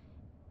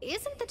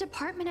 Isn't the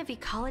Department of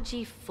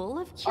Ecology full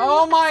of curio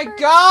Oh my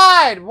experts?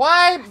 God!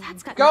 Why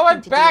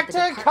going back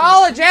to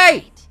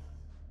ecology?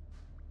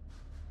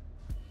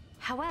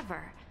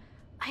 However,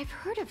 I've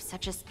heard of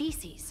such a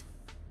species.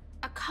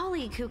 A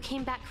colleague who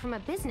came back from a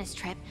business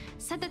trip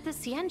said that the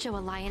Cienjo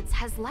Alliance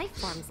has life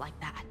forms like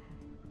that.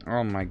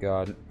 Oh my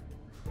God.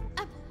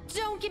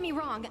 Don't get me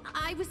wrong,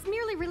 I was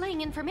merely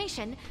relaying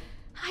information.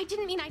 I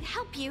didn't mean I'd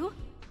help you.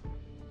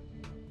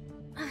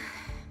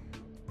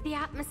 The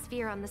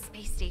atmosphere on the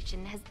space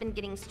station has been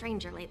getting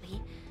stranger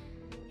lately.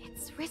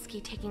 It's risky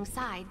taking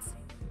sides.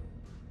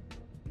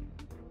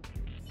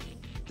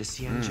 The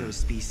Cienjo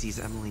species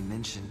Emily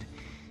mentioned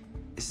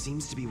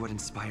seems to be what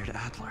inspired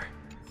Adler.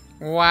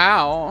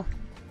 Wow.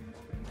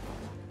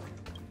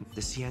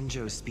 The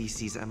Cienjo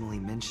species Emily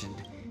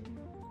mentioned.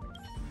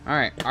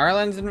 Alright,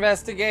 Arlen's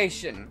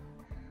investigation.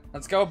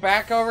 Let's go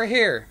back over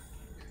here.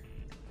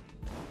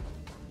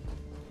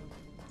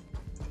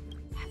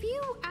 Have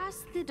you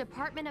asked the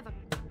Department of...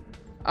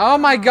 Oh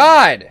my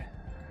God!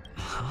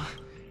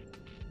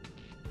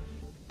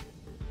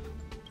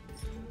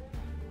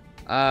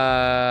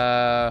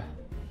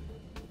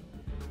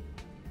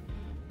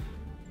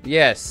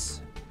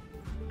 Yes.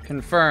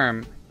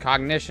 Confirm.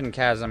 Cognition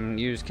chasm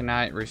used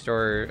cannot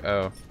restore...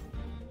 Oh.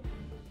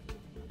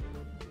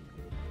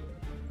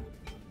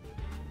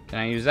 Can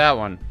I use that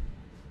one?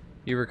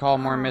 You recall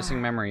more missing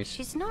memories.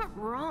 She's not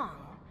wrong.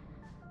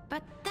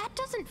 But that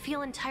doesn't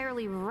feel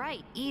entirely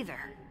right either.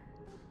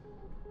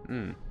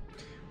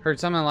 Heard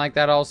something like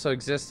that also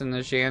exists in the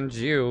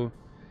Zanju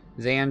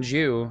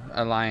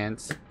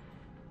Alliance.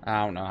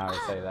 I don't know how to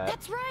say that.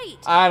 That's right.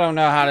 I don't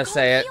know how to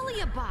say it.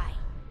 Heliobi.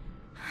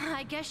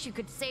 I guess you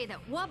could say that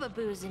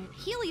Wubbaboos and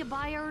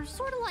Heliobi are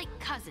sort of like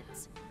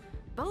cousins.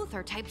 Both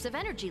are types of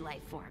energy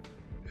life form.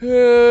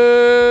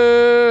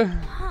 Huh.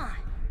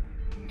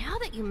 Now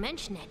that you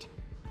mention it,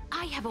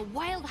 I have a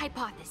wild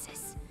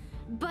hypothesis,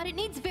 but it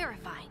needs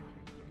verifying.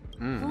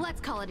 Let's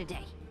call it a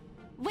day.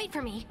 Wait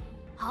for me.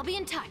 I'll be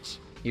in touch.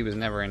 He was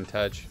never in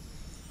touch.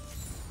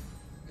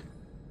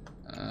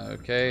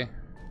 Okay.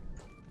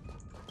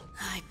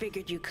 I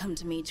figured you'd come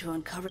to me to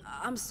uncover...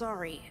 I'm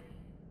sorry.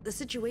 The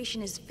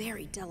situation is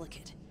very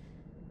delicate.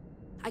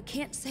 I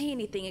can't say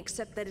anything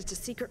except that it's a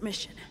secret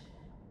mission.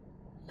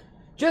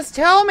 Just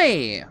tell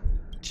me!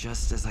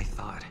 Just as I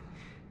thought.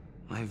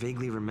 I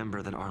vaguely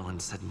remember that Arlen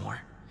said more.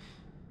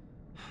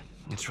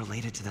 It's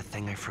related to the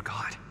thing I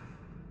forgot.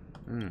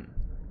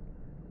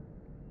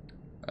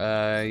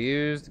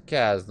 Use the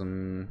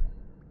chasm.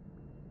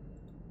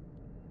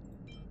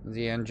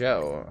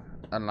 Cienjo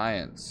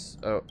Alliance.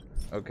 Oh,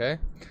 okay.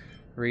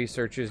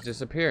 Researcher's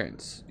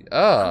disappearance.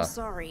 I'm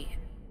sorry.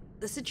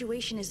 The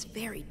situation is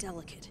very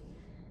delicate.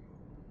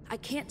 I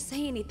can't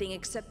say anything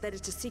except that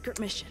it's a secret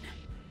mission.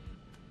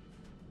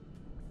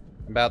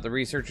 About the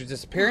researcher's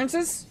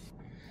disappearances?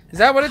 Is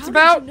that what it's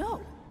about? Did you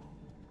know?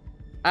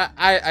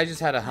 I just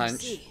had a hunch. I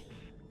see.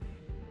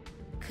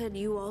 Could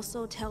you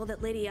also tell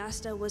that Lady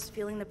Asta was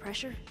feeling the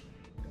pressure?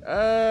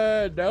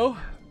 No.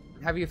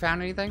 Have you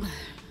found anything?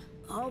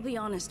 I'll be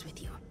honest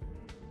with you.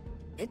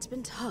 It's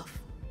been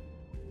tough.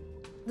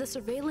 The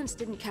surveillance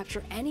didn't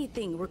capture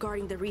anything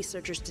regarding the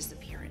researcher's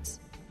disappearance.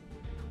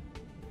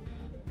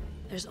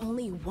 There's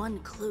only one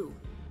clue.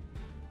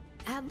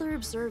 Adler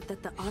observed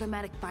that the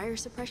automatic fire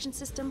suppression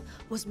system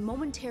was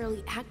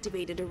momentarily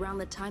activated around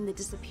the time the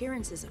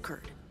disappearances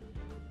occurred.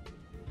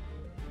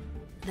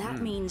 That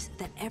means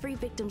that every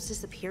victim's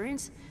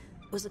disappearance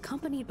was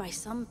accompanied by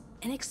some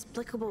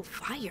inexplicable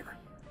fire.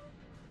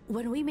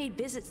 When we made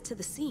visits to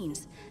the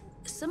scenes,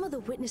 some of the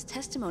witness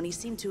testimony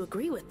seemed to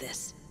agree with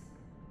this.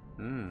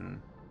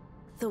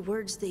 The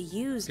words they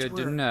used were...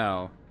 Good to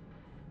know.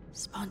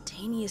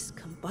 Spontaneous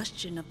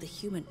combustion of the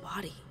human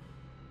body.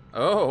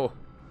 Oh.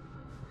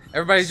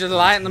 Everybody's just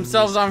lighting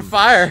themselves on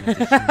fire.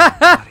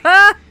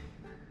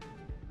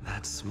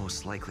 That's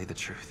most likely the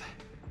truth.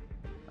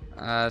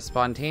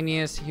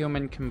 Spontaneous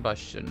human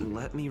combustion.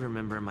 Let me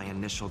remember my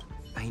initial...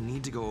 I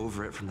need to go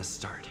over it from the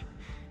start.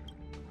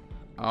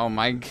 Oh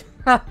my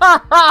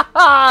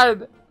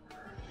God!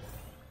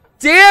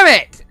 Damn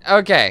it!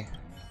 Okay.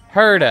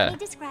 Herta. Let me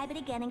describe it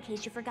again in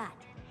case you forgot.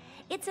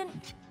 It's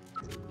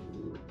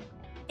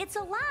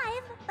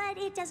alive, but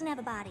it doesn't have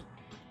a body.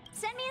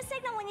 Send me a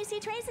signal when you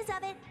see traces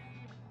of it.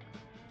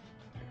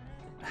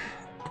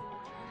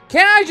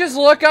 Can't I just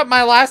look up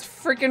my last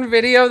freaking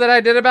video that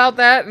I did about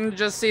that and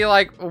just see,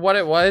 like, what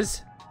it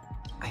was?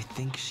 I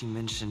think she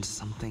mentioned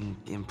something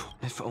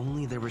important. If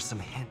only there were some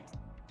hint.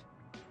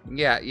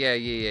 Yeah.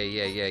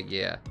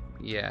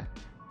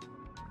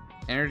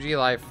 Energy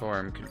life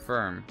form.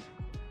 Confirm.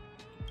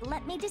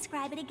 Let me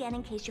describe it again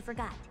in case you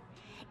forgot.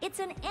 It's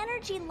an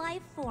energy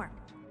life form.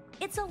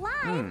 It's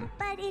alive,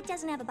 but it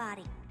doesn't have a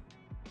body.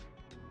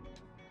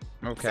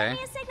 Okay. Send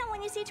me a signal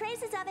when you see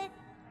traces of it.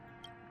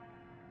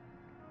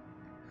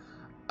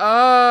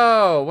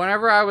 Oh,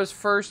 whenever I was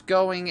first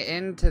going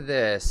into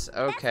this.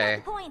 Okay. That's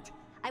not the point.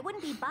 I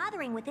wouldn't be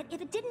bothering with it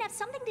if it didn't have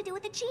something to do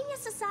with the Genius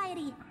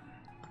Society.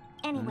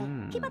 Anyway,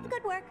 keep up the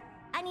good work.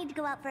 I need to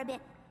go out for a bit.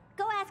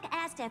 Go ask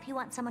Asta if you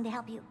want someone to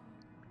help you.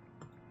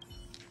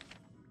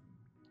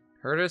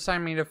 Herta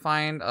assigned me to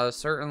find a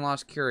certain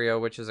lost curio,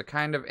 which is a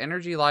kind of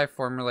energy life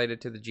form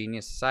related to the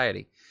Genius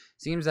Society.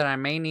 Seems that I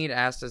may need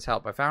Asta's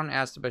help. I found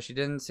Asta, but she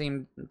didn't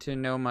seem to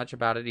know much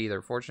about it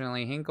either.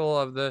 Fortunately, Hinkle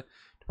of the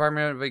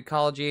Department of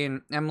Ecology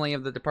and Emily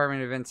of the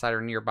Department of Insight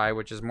are nearby,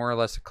 which is more or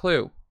less a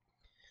clue.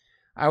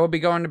 I will be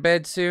going to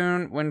bed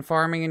soon. When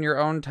farming in your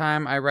own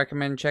time, I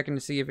recommend checking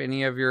to see if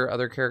any of your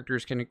other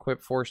characters can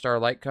equip 4-star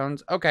light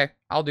cones. Okay,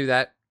 I'll do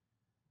that.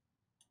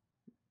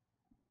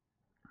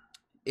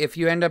 If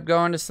you end up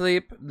going to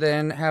sleep,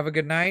 then have a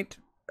good night.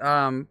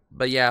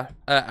 But yeah,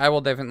 I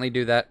will definitely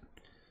do that.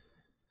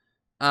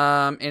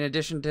 In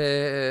addition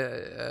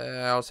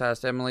to, I also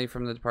asked Emily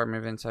from the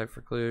Department of Insight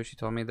for clues. She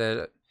told me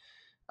that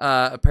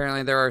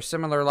apparently there are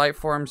similar light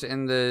forms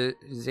in the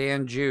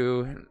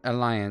Zanju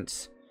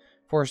Alliance.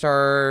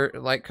 4-star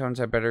light cones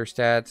have better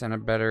stats and a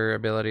better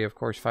ability. Of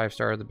course,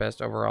 5-star are the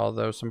best overall,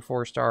 though some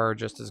 4-star are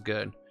just as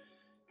good.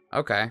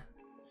 Okay.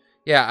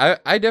 Yeah,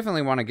 I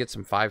definitely want to get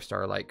some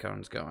 5-star light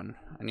cones going.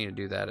 I need to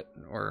do that,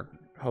 or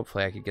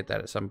hopefully I could get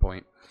that at some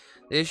point.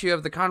 The issue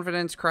of the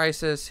confidence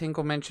crisis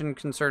Hinkle mentioned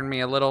concerned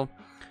me a little.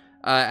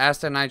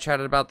 Asta and I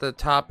chatted about the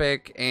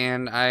topic,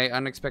 and I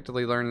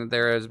unexpectedly learned that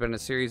there has been a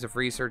series of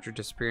researcher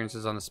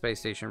disappearances on the space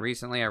station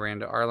recently. I ran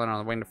to Arlen on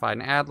the way to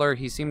find Adler.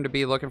 He seemed to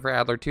be looking for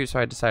Adler too, so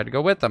I decided to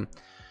go with him.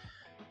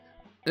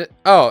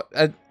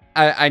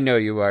 I know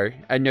you are.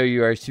 I know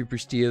you are, Super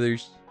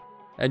Steelers.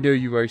 I know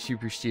you are,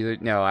 Super Steelers.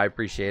 No, I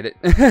appreciate it.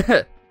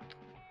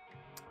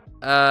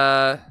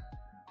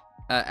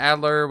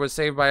 Adler was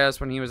saved by us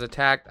when he was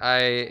attacked. I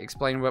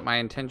explained what my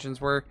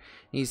intentions were.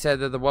 He said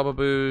that the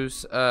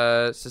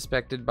Wubbaboos,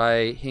 suspected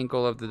by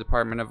Hinkle of the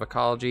Department of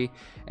Ecology,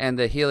 and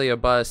the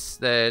heliobus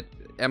that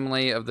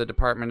Emily of the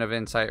Department of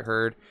Insight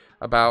heard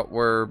about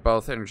were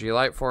both energy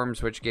light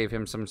forms, which gave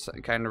him some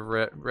kind of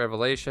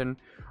revelation.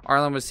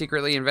 Arlen was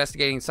secretly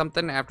investigating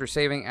something. After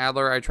saving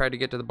Adler, I tried to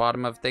get to the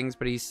bottom of things,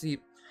 but he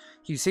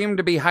seemed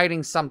to be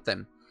hiding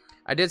something.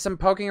 I did some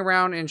poking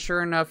around, and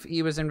sure enough,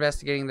 he was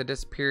investigating the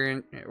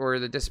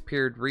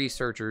disappeared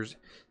researchers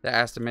that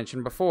Asta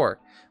mentioned before.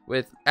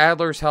 With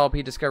Adler's help,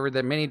 he discovered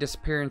that many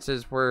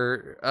disappearances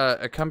were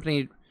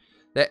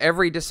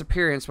every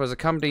disappearance was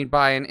accompanied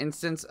by an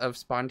instance of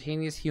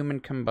spontaneous human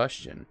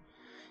combustion.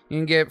 You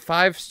can get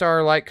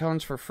 5-star light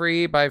cones for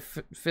free by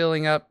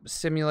filling up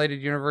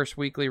Simulated Universe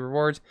weekly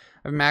rewards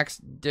of max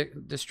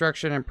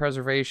destruction and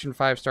preservation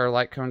 5-star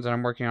light cones, and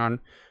I'm working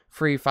on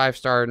free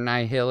 5-star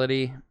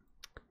nihility.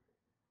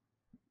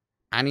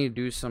 I need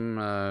to do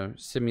some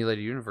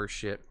Simulated Universe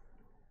shit.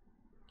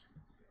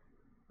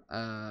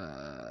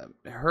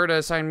 Herta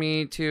assigned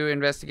me to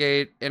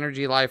investigate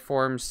energy life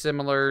forms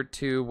similar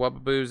to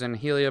Wubbaboos and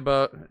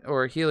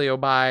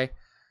Heliobi.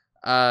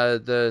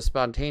 The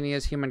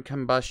spontaneous human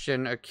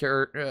combustion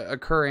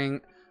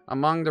occurring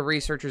among the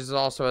researchers is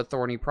also a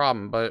thorny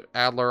problem, but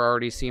Adler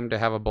already seemed to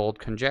have a bold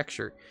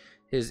conjecture.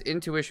 His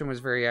intuition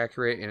was very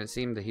accurate, and it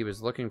seemed that he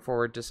was looking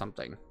forward to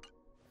something.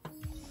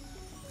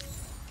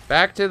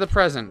 Back to the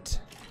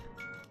present.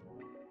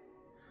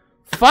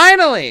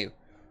 Finally!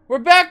 We're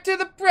back to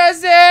the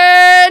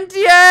present!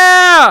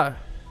 Yeah!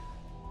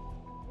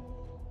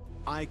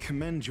 I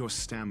commend your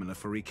stamina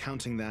for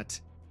recounting that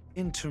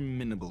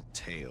interminable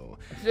tale.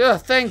 Yeah,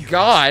 thank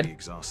God.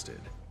 Exhausted.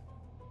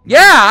 Yeah,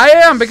 I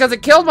am, because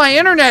it killed my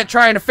internet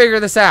trying to figure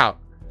this out.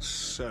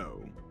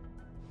 So,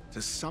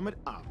 to sum it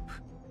up,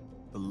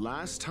 the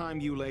last time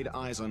you laid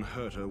eyes on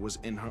Herta was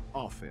in her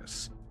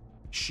office.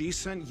 She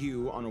sent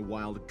you on a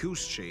wild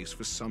goose chase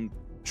for some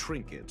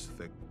trinket,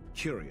 the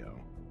curio.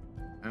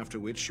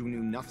 After which you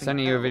knew nothing.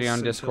 Sending you a video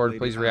on Discord.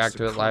 Please react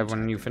to it live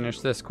when you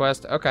finish this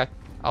quest. Okay,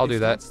 I'll do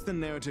that. If that's the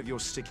narrative you're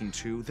sticking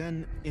to,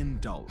 then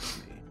indulge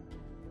me.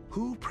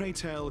 Who, pray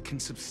tell, can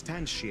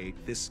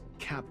substantiate this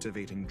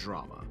captivating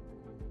drama?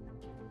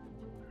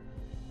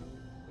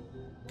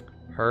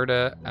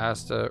 Herta,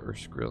 Asta, or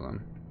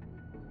Skrillum?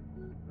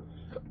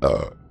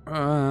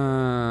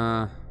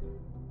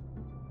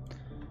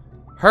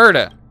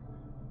 Herta.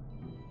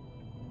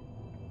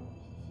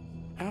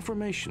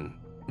 Affirmation.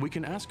 We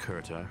can ask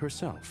Herta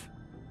herself.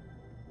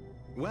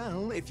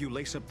 Well, if you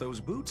lace up those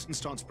boots and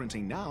start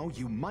sprinting now,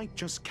 you might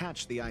just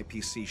catch the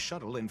IPC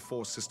shuttle in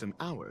 4 system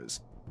hours.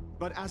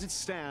 But as it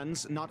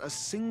stands, not a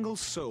single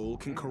soul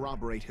can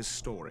corroborate his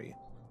story.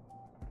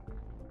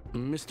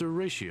 Mr.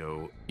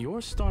 Ratio,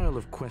 your style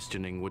of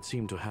questioning would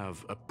seem to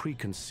have a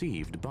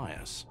preconceived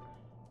bias.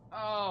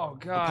 Oh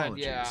God,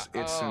 Apologies. yeah.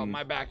 It's an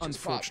my back just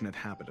unfortunate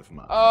habit of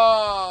mine.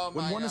 Oh,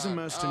 when my one is God.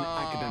 immersed in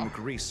academic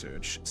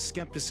research,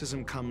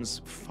 skepticism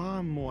comes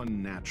far more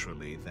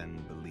naturally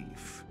than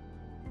belief.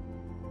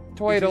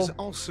 Toidle. It is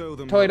also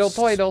the Toidle, most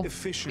toidle.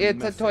 efficient It's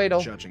a method,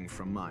 toidle. judging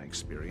from my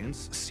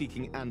experience.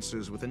 Seeking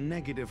answers with a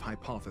negative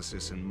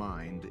hypothesis in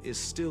mind is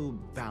still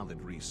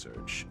valid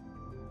research.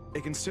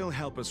 It can still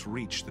help us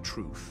reach the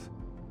truth.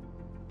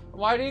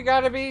 Why do you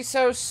gotta be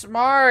so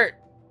smart?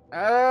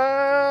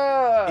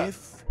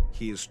 If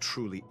he is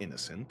truly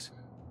innocent,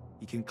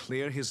 he can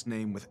clear his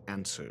name with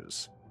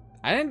answers.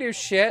 I didn't do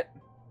shit.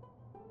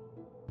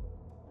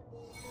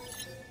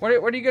 What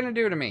are you gonna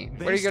do to me?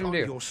 What are you gonna do?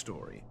 Based on your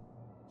story,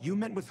 you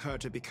met with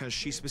Herta because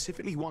she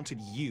specifically wanted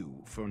you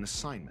for an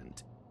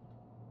assignment.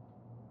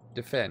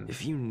 Defend.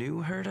 If you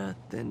knew Herta,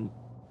 then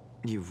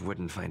you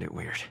wouldn't find it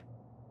weird.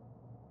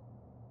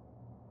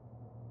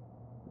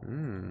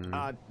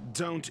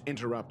 Don't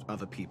interrupt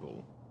other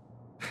people.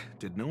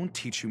 Did no one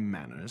teach you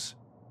manners?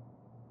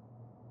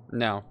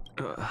 No.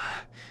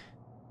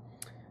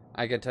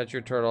 I can touch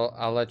your turtle.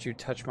 I'll let you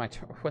touch my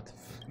turtle. What the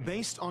f—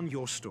 Based on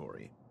your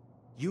story,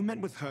 you met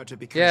with Herta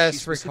because Yes, she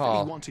specifically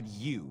recall. wanted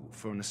you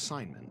for an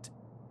assignment.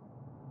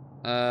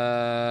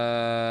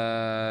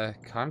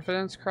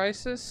 Confidence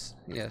crisis?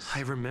 Yes.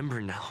 I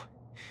remember now.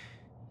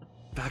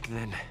 Back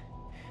then.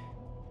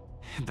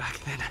 Back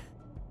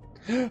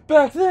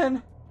then.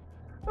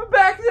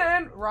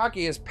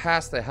 Rocky is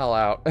passed the hell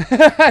out.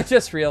 I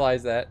just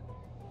realized that.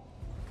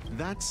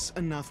 That's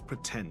enough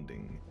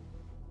pretending.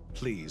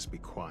 Please be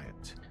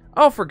quiet.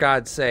 Oh, for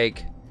God's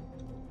sake.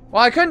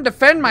 Well, I couldn't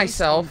defend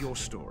myself. Based on your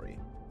story,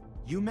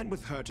 you met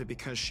with Herta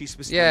because she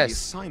specifically Yes. the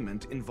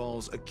assignment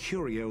involves a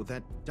curio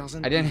that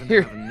doesn't I didn't even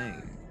hear. have a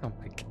name. Oh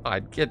my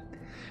God, get.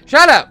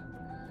 Shut up!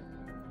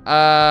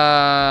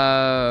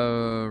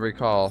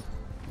 Recall.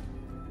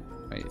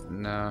 Wait,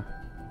 no.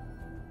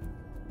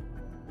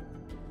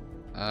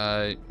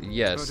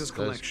 Yes, Herta's that's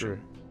collection. true.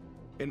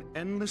 An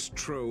endless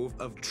trove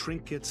of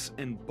trinkets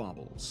and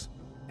baubles.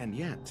 And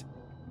yet,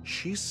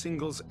 she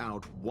singles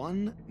out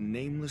one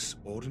nameless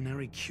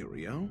ordinary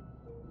curio?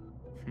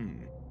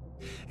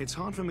 It's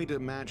hard for me to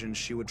imagine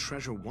she would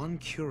treasure one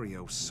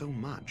curio so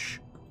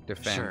much.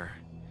 Defend. Sure.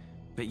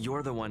 But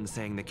you're the one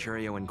saying the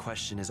curio in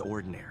question is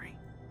ordinary.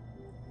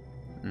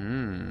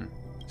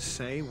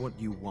 Say what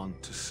you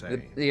want to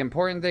say. The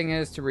important thing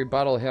is to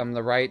rebuttal him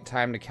the right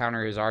time to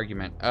counter his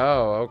argument.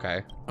 Oh,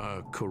 okay.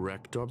 A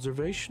correct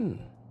observation,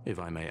 if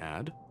I may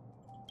add.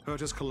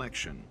 Herta's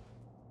collection.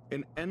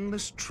 An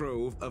endless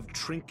trove of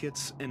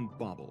trinkets and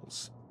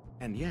baubles.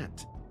 And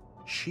yet,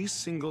 she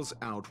singles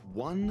out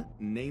one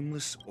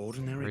nameless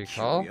ordinary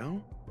Recall?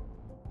 curio?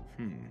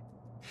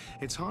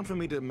 It's hard for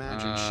me to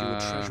imagine she would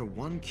treasure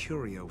one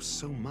curio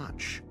so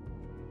much.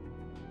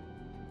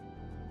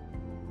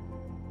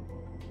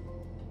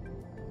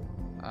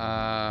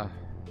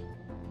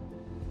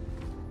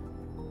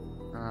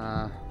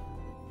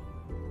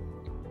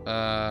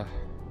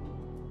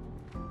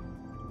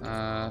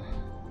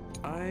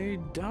 I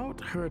doubt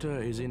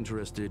Herta is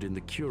interested in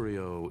the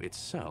curio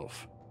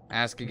itself.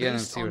 Ask again and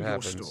Based see what on your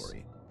happens.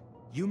 story,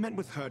 you met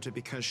with Herta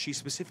because she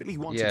specifically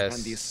wanted, Yes.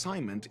 and the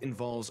assignment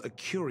involves a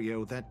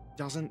curio that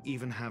doesn't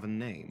even have a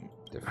name.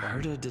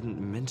 Herta didn't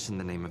mention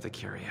the name of the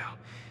curio.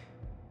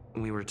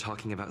 We were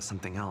talking about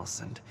something else,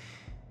 and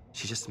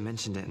she just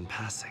mentioned it in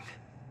passing.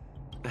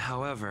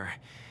 However,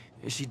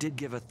 she did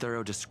give a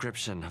thorough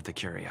description of the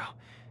curio.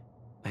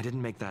 I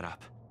didn't make that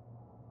up.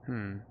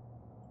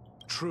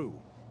 True.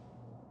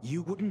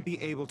 You wouldn't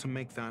be able to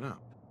make that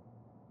up.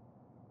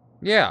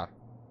 Yeah.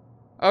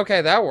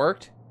 Okay, that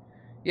worked.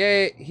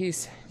 Yay,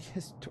 he's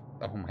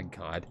oh my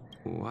God.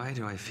 Why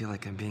do I feel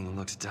like I'm being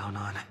looked down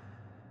on?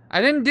 I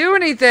didn't do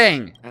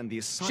anything. And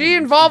the She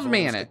involved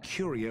me in involves it. a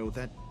curio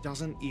that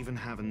doesn't even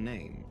have a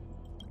name.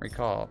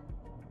 Recall.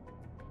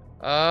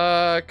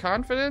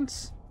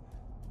 Confidence?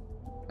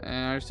 And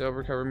I'm still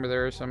recovering, but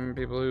there are some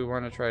people who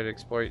want to try to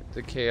exploit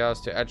the chaos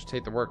to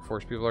agitate the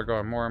workforce. People are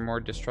growing more and more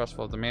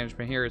distrustful of the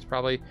management here. It's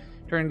probably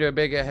turning into a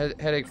big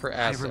headache for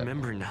Asta. I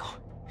remember now.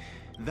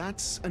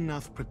 That's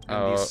enough. And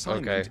Oh, the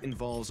assignment okay.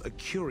 involves a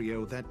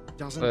curio that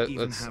doesn't even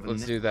Let's have a name.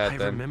 do that I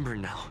then. remember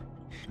now.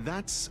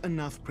 That's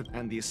enough.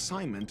 And the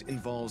assignment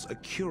involves a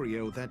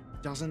curio that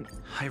doesn't.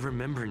 I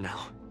remember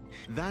now.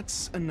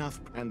 That's enough.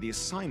 And the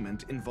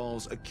assignment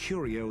involves a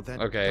curio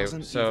that Okay,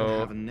 doesn't so- even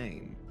have a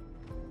name.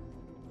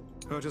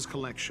 Herta's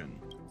collection.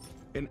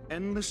 An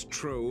endless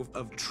trove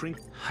of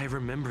I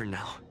remember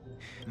now.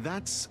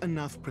 That's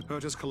enough.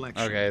 Herta's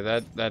collection. Okay,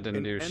 that didn't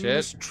An do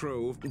endless shit.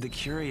 trove. The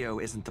curio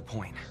isn't the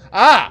point.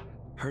 Ah!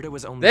 Herta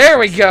was only There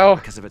we interested go.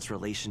 because of its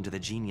relation to the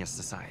Genius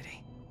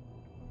Society.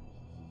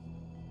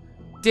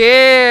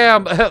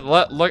 Damn!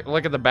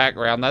 look at the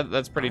background.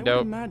 That's pretty I would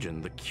dope.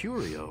 imagine the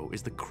curio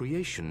is the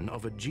creation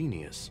of a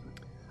genius.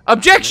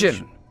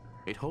 Objection!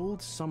 It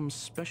holds some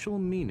special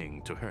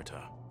meaning to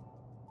Herta.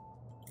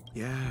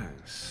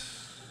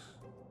 Yes.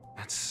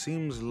 That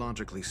seems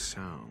logically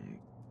sound.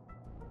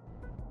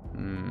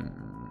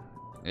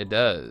 It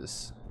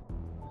does.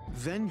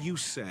 Then you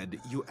said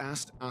you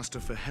asked Asta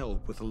for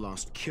help with the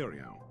lost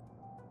curio.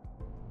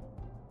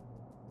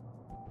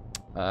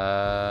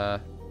 No,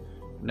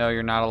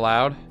 you're not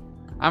allowed.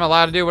 I'm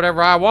allowed to do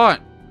whatever I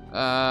want.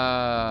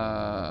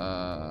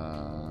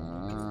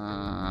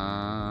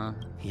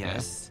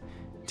 Yes,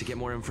 to get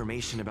more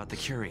information about the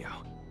curio.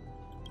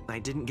 I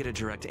didn't get a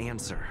direct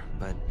answer,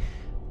 but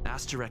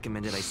Asta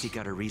recommended I seek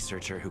out a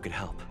researcher who could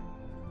help.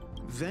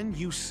 Then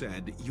you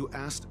said you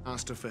asked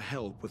Asta for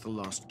help with the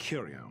lost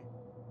curio.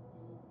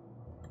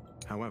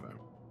 However,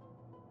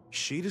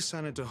 she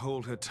decided to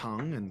hold her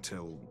tongue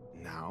until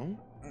now?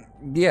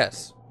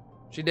 Yes,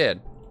 she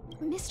did.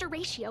 Mr.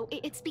 Ratio,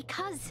 it's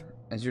because...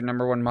 As your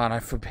 #1 mod, I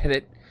forbid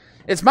it.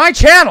 It's my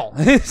channel!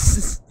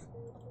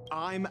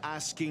 I'm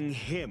asking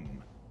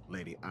him,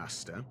 Lady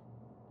Asta.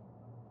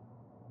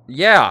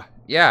 Yeah.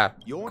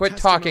 Your Quit testimony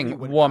talking,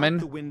 went woman. out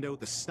the window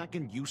the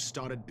second you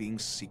started being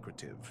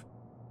secretive.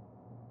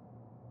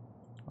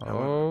 Oh.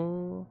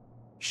 However,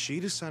 she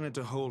decided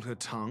to hold her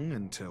tongue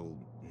until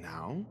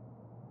now?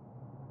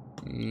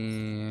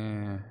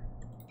 Yeah.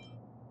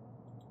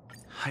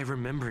 I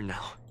remember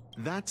now.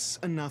 That's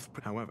enough.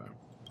 However,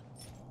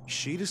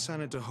 she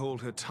decided to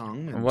hold her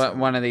tongue until What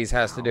one of these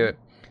has to do it?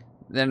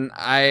 Then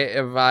I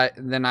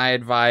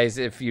advise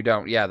if you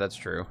don't. Yeah, that's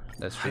true.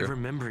 That's true. I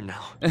remember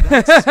now.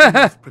 That's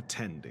enough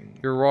pretending.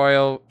 Your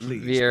royal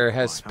Please veer be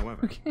has quiet.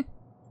 However,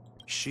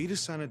 she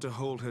decided to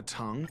hold her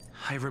tongue.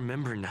 I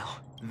remember now.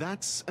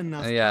 That's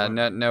enough. Yeah,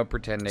 however. no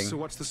pretending. So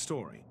what's the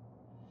story?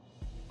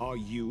 Are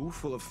you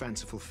full of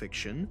fanciful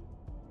fiction?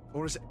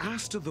 Or is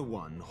Asta the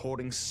one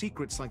hoarding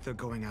secrets like they're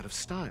going out of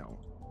style?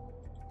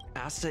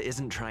 Asta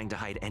isn't trying to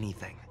hide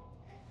anything.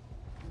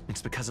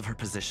 It's because of her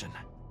position.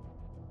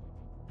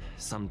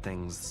 Some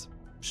things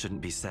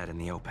shouldn't be said in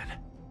the open.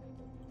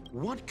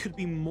 What could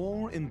be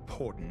more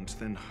important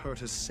than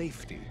Herta's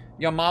safety?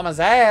 Your mama's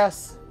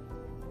ass.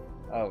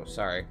 Oh,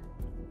 sorry.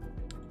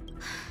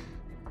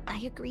 I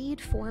agreed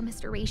for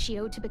Mr.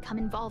 Ratio to become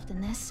involved in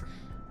this.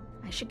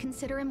 I should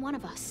consider him one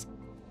of us.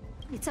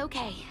 It's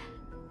okay.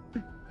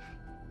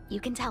 You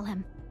can tell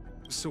him.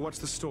 So what's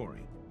the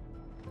story?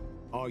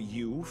 Are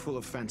you full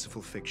of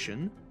fanciful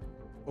fiction?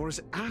 Or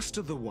is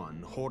Asta the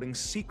one hoarding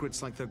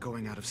secrets like they're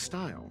going out of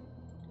style?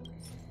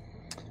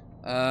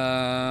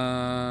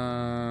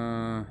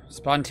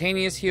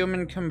 Spontaneous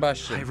human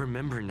combustion. I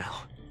remember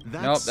now.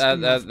 Nope,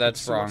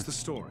 that's wrong. What's the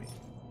story?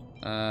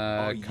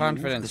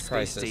 Confidence the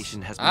crisis. Space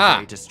Station has been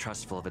very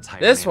distrustful of its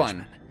higher this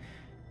management. one.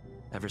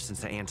 Ever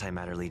since the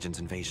Antimatter Legion's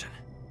invasion.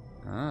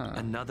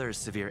 Another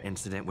severe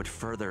incident would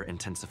further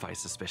intensify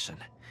suspicion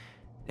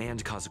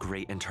and cause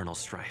great internal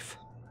strife.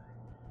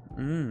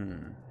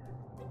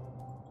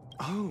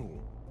 Oh.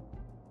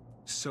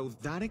 So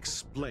that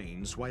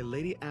explains why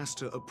Lady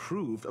Asta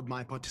approved of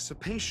my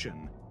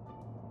participation.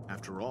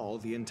 After all,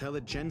 the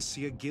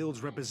Intelligentsia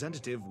Guild's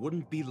representative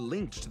wouldn't be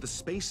linked to the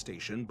space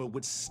station, but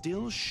would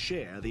still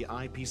share the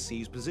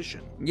IPC's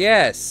position.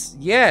 Yes,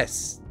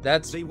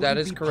 that is They correct.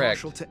 wouldn't be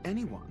partial to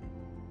anyone,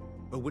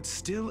 but would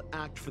still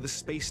act for the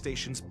space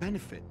station's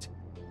benefit.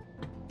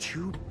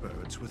 Two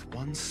birds with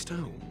one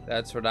stone.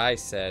 That's what I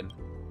said.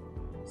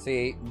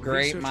 See,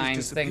 great Researchers'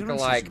 minds think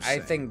disappearances, alike. you I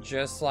say? think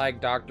just like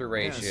Dr.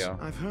 Ratio. Yes,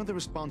 I've heard the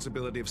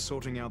responsibility of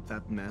sorting out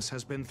that mess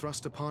has been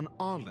thrust upon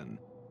Arlen,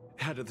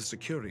 head of the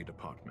security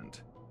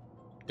department.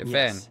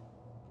 Defend. Yes.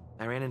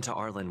 I ran into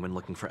Arlen when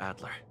looking for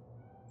Adler.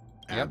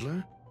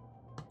 Adler?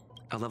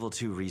 A level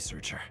 2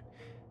 researcher.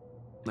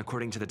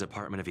 According to the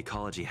Department of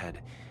Ecology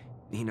head,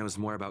 he knows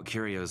more about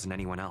curios than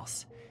anyone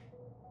else.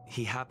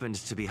 He happened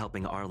to be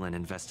helping Arlen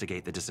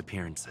investigate the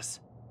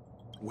disappearances.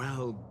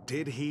 Well,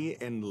 did he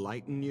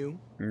enlighten you?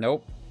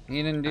 Nope.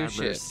 He didn't do Adler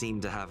shit.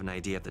 seemed to have an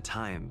idea at the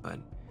time, but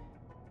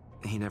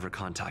he never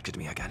contacted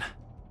me again.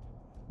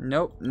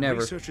 Nope,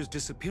 never. Researchers'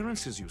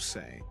 disappearances, you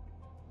say?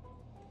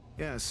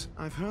 Yes,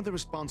 I've heard the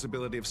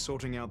responsibility of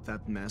sorting out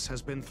that mess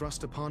has been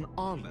thrust upon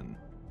Arlen,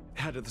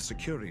 head of the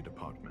security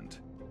department.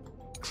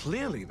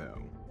 Clearly,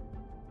 though,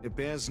 it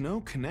bears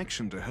no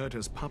connection to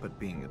Herta's puppet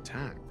being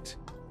attacked.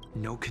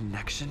 No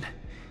connection?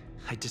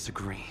 I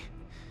disagree.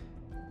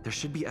 There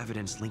should be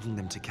evidence linking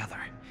them together.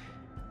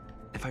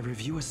 If I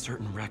review a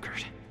certain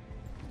record...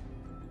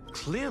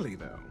 Clearly,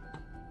 though,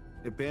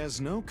 it bears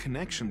no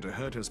connection to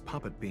Herta's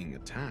puppet being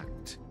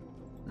attacked.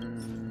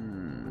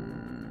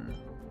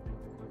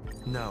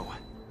 No.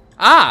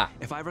 Ah!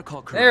 If I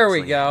recall correctly, there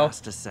we go.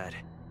 Asta said,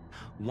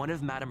 one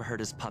of Madame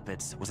Herta's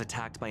puppets was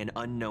attacked by an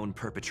unknown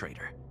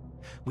perpetrator.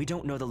 We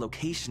don't know the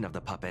location of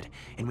the puppet,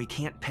 and we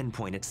can't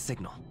pinpoint its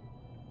signal.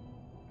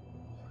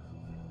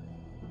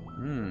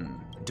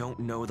 Don't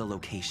know the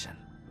location.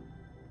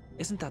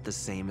 Isn't that the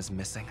same as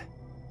missing?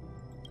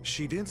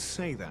 She did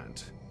say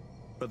that,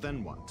 but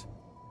then what?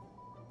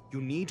 You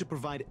need to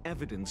provide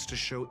evidence to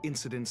show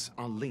incidents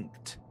are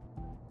linked.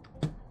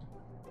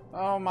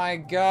 Oh my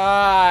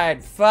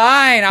god.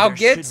 Fine, I'll There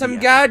get should some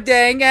be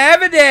goddamn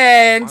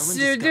evidence.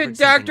 Arlen discovered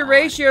Dr. something odd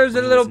Ratio's a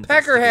when he little was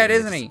peckerhead, investigating the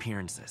isn't he?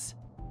 disappearances.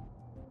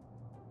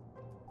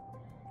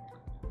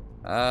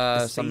 The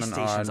space something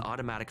station's odd.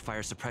 automatic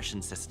fire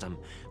suppression system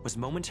was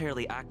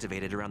momentarily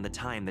activated around the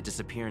time the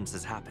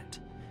disappearances happened.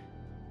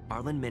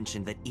 Arlen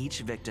mentioned that each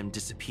victim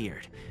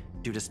disappeared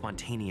due to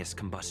spontaneous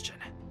combustion.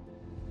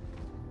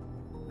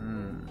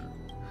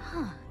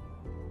 Huh.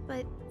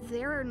 But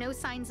there are no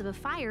signs of a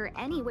fire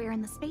anywhere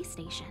in the space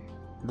station.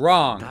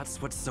 Wrong.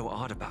 That's what's so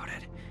odd about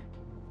it.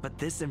 But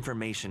this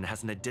information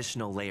has an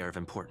additional layer of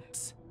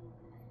importance.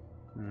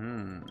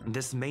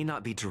 This may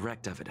not be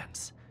direct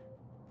evidence,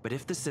 but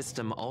if the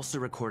system also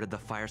recorded the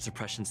fire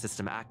suppression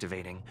system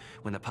activating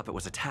when the puppet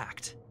was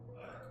attacked,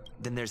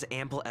 then there's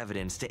ample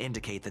evidence to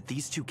indicate that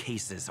these two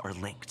cases are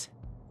linked.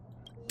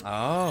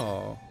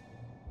 Oh.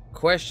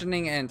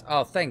 Questioning and...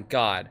 Oh, thank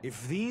God.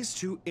 If these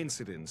two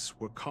incidents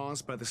were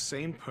caused by the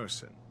same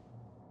person...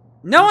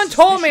 No one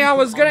told me I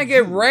was gonna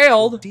get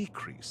railed.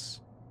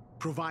 Decrease,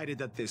 provided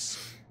that this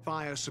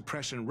fire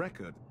suppression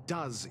record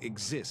does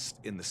exist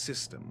in the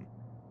system.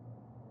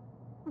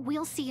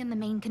 We'll see in the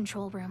main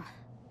control room.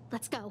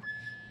 Let's go.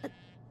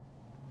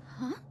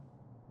 Huh?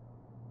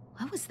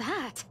 What was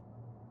that?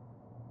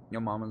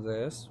 Your mama's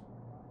ass.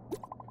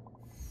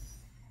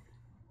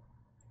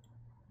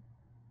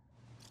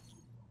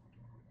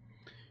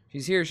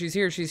 She's here, she's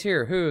here, she's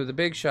here. Who? The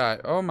big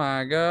shot. Oh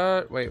my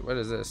God. Wait, what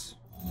is this?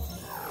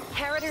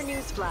 Harrider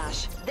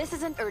Newsflash. This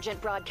is an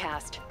urgent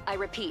broadcast. I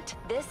repeat,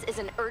 this is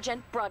an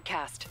urgent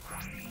broadcast.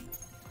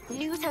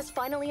 News has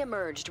finally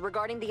emerged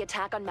regarding the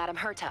attack on Madame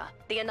Herta.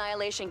 The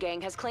Annihilation Gang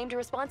has claimed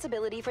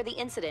responsibility for the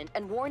incident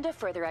and warned of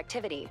further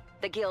activity.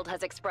 The Guild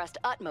has expressed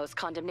utmost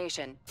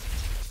condemnation.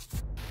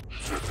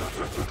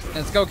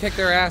 Let's go kick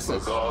their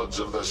asses. The gods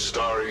of the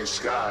starry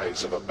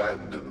skies have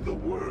abandoned the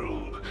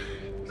world.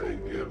 They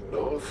give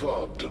no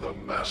thought to the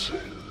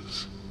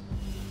masses.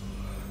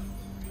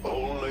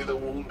 Only the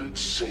wounded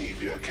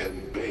savior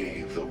can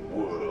bathe the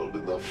world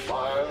in the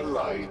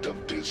firelight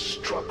of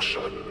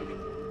destruction.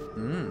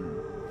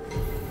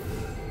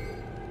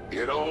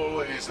 Yet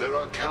always there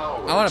are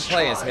cowards I want to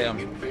play as him.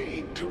 in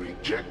vain to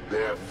reject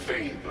their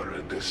favor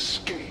and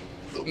escape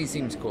the He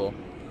seems cool.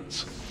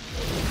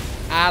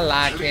 I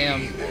like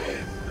him.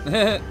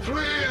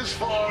 Flee as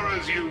far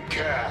as you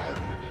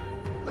can.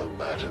 No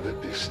matter the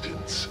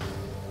distance,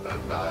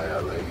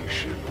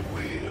 annihilation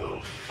will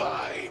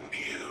find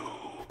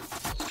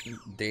you.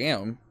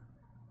 Damn.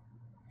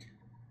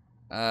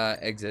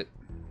 Exit.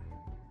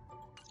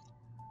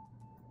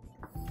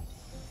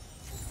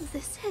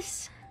 This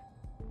is...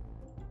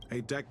 A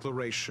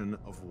declaration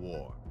of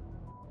war,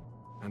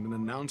 and an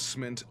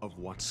announcement of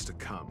what's to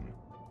come.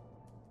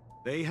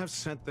 They have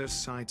set their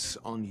sights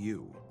on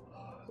you.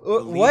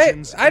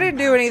 What? I didn't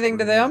do anything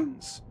to them.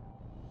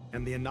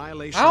 And the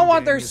Annihilation I don't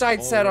want their Gang is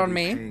sights set on already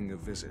me. paying a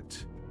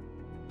visit.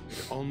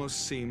 It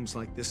almost seems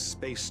like this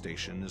space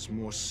station is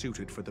more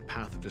suited for the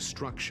path of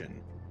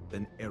destruction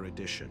than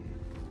erudition.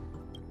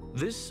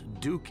 This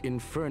Duke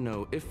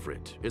Inferno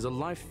Ifrit is a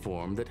life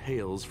form that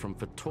hails from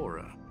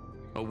Fatora,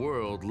 a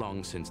world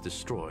long since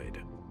destroyed.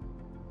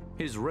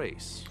 His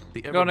race,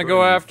 the Gonna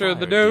go after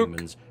the Duke.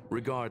 demons,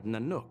 regard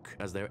Nanook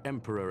as their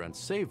emperor and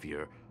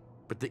savior,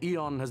 but the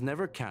Eon has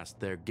never cast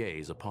their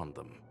gaze upon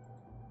them.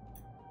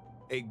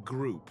 A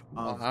group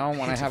of I don't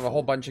want to have a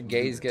whole bunch of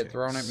gays lunatics. get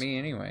thrown at me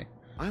anyway.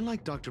 I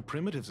like Dr.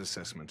 Primitive's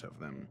assessment of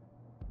them.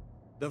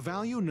 The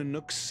value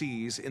Nanook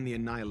sees in the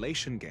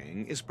Annihilation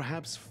Gang is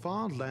perhaps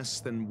far less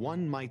than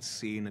one might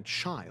see in a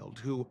child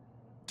who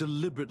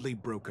deliberately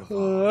broke a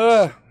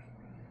vase.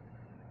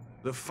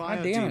 The fire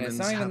God damn it, it's demons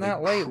not even have that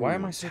a late. Why cruel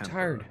am I so temper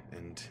tired?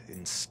 And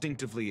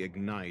instinctively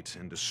ignite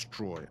and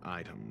destroy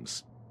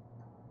items.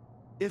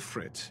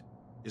 Ifrit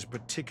is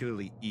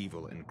particularly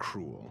evil and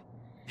cruel,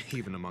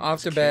 even among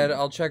Off his to bed. kin.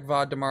 I'll check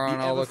VOD tomorrow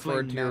and The I'll look Everflame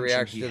forward to your mansion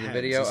reaction he to the has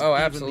video. is Oh, even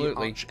the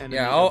absolutely. arch-enemy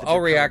Yeah, of the I'll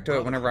Japella react to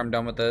it whenever Brotherhood. I'm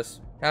done with this.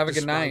 Have a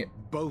good night.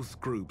 Despite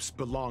both groups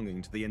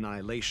belonging to the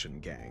Annihilation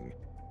Gang.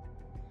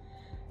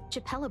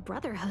 Japella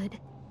Brotherhood.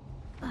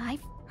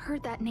 I've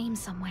heard that name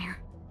somewhere.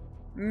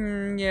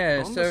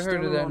 Yes, On I've the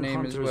heard of that Stellaron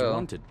name as Hunters well.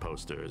 wanted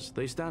posters,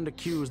 they stand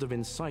accused of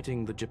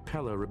inciting the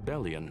Japella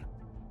Rebellion,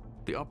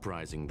 the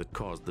uprising that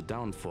caused the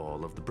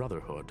downfall of the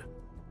Brotherhood.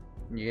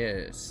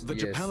 Yes, The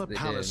yes, Japella they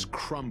Palace did.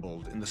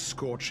 crumbled in the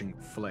scorching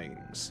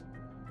flames,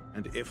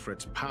 and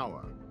Ifrit's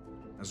power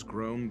has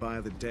grown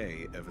by the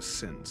day ever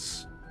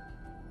since.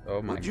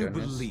 Oh my Would you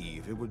goodness.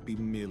 believe it would be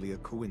merely a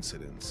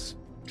coincidence?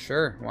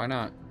 Sure, why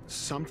not?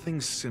 Something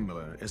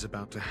similar is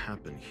about to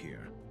happen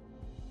here.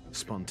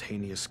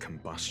 Spontaneous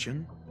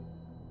combustion?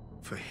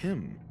 For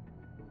him,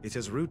 it's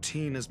as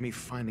routine as me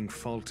finding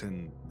fault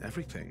in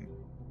everything.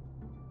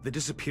 The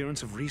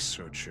disappearance of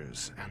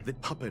researchers and the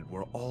puppet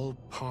were all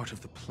part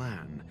of the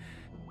plan.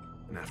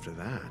 And after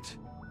that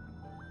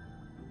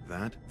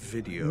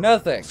video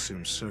Nothing. will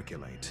soon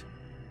circulate.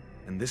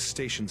 And this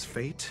station's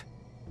fate?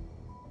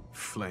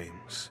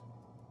 Flames.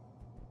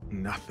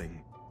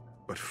 Nothing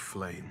but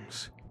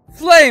flames.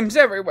 Flames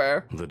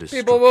everywhere! The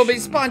People will be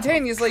destruction of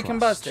spontaneously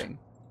trust. combusting.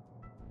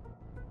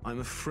 I'm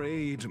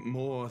afraid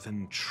more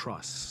than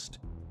trust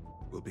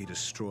will be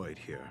destroyed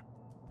here.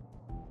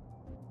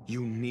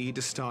 You need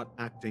to start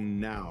acting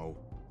now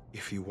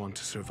if you want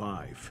to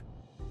survive.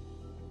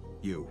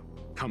 You,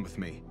 come with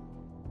me.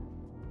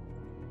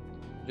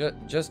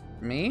 Just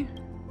me?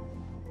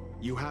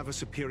 You have a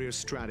superior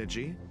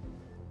strategy?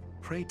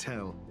 Pray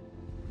tell,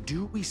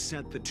 do we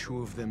set the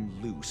two of them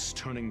loose,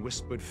 turning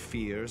whispered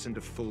fears into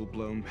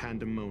full-blown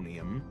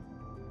pandemonium?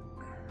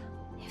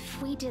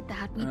 If we did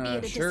that, we'd be at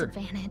a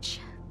disadvantage.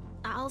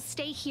 I'll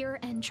stay here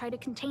and try to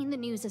contain the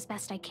news as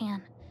best I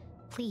can.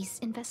 Please,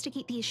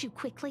 investigate the issue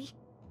quickly.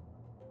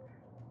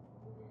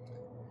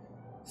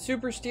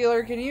 Super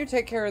Stealer, can you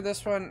take care of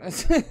this one?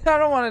 I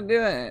don't want to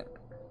do it.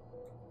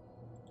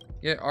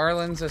 Get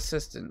Arlen's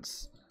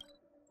assistance.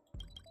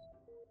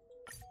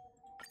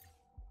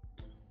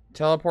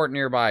 Teleport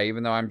nearby,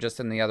 even though I'm just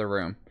in the other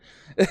room.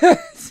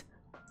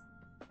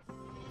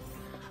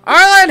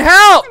 Arlen,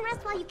 help!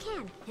 Rest while you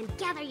can, and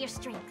gather your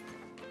strength.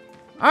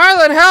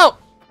 Arlen,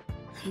 help!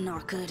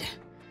 Not good.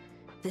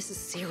 This is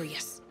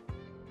serious.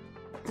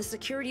 The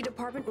security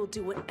department will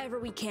do whatever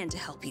we can to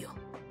help you.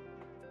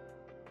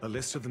 A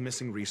list of the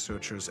missing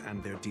researchers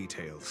and their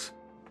details.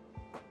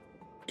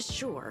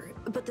 Sure,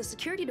 but the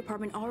security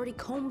department already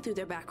combed through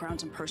their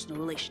backgrounds and personal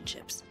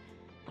relationships.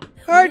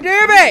 Oh,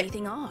 damn it!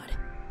 Anything odd?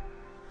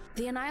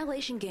 The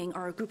Annihilation Gang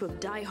are a group of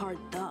die-hard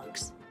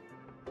thugs.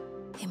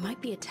 They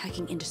might be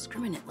attacking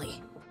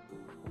indiscriminately.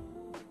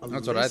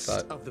 That's what I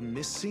thought. Of the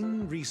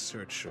missing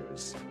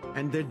researchers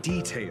and their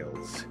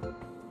details.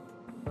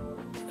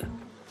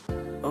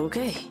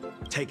 Okay.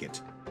 Take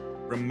it.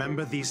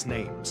 Remember these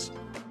names.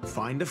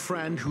 Find a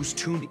friend who's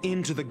tuned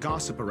into the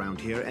gossip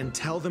around here and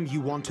tell them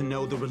you want to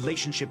know the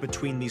relationship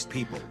between these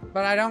people.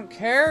 But I don't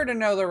care to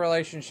know the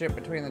relationship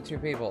between the two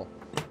people.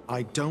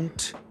 I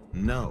don't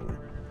know.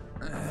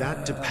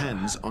 That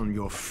depends on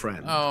your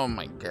friend. Oh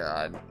my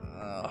god.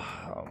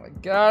 Oh my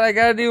god, I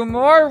gotta do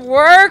more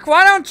work!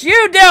 Why don't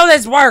you do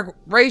this work,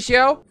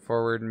 Ratio?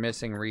 Forward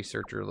missing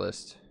researcher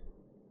list.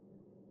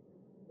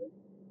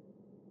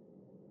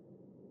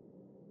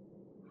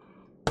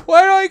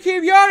 Why do I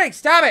keep yawning?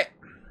 Stop it!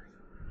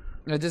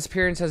 The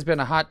disappearance has been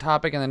a hot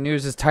topic and the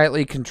news is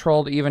tightly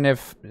controlled even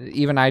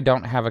I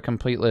don't have a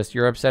complete list.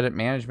 You're upset at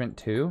management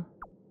too?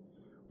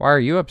 Why are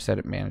you upset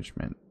at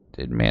management?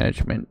 Did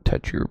management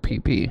touch your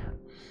PP?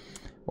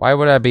 Why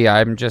would I be?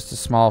 I'm just a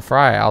small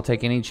fry. I'll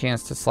take any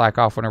chance to slack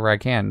off whenever I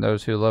can.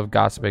 Those who love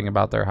gossiping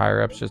about their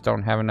higher-ups just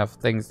don't have enough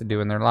things to do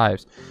in their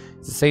lives.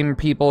 It's the same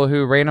people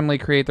who randomly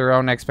create their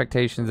own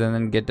expectations and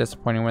then get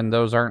disappointed when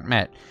those aren't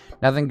met.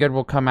 Nothing good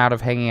will come out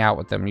of hanging out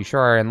with them. You sure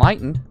are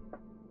enlightened.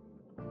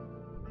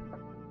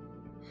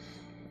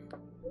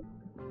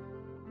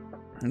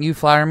 You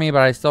flatter me,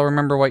 but I still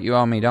remember what you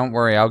owe me. Don't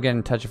worry, I'll get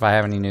in touch if I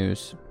have any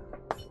news.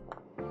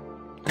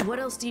 What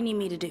else do you need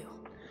me to do?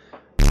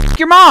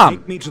 Your mom!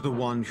 Take me to the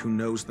one who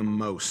knows the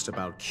most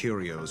about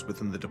curios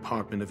within the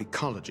Department of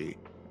Ecology,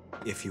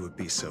 if you would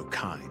be so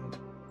kind.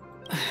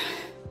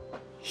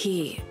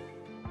 He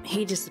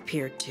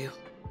disappeared too.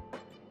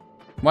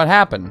 What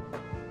happened?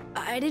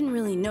 I didn't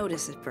really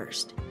notice at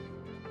first.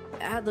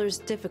 Adler's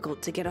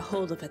difficult to get a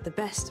hold of at the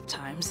best of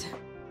times.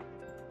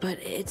 But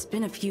it's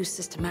been a few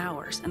system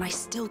hours, and I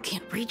still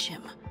can't reach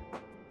him.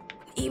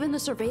 Even the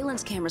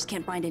surveillance cameras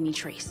can't find any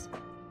trace.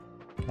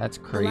 That's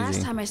crazy. The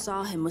last time I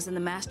saw him was in the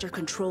Master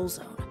Control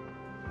Zone.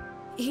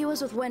 He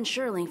was with Wen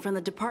Sherling from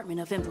the Department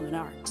of Implement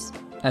Arts.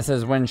 That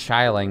says Wen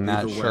Sherling,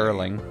 not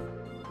Sherling.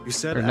 You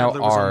said no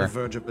Adler was R. on the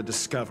verge of a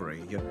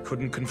discovery, yet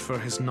couldn't confer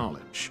his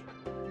knowledge.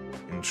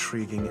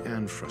 Intriguing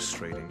and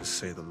frustrating, to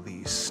say the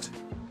least.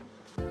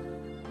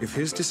 If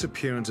his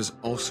disappearance is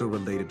also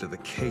related to the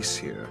case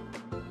here,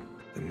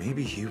 then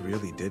maybe he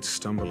really did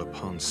stumble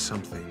upon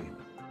something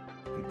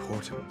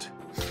important.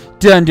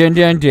 Dun dun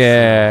dun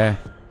dun.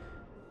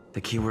 The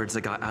keywords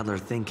that got Adler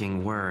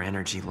thinking were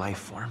energy life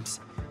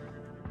forms.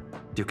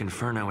 Duke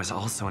Inferno is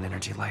also an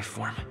energy life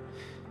form.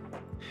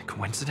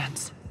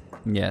 Coincidence?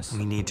 Yes.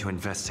 We need to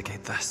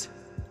investigate this.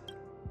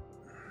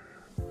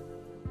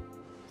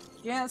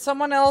 Can't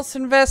someone else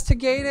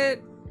investigate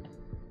it?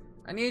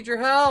 I need your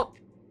help.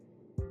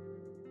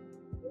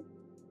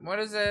 What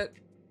is it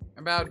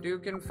about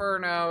Duke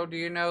Inferno? Do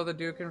you know the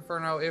Duke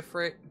Inferno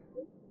Ifrit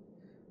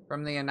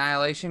from the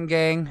Annihilation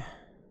Gang?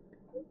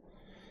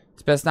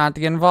 It's best not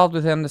to get involved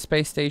with him. The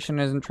space station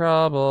is in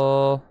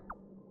trouble.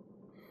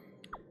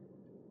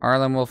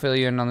 Arlen will fill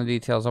you in on the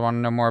details. I want to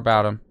know more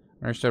about him.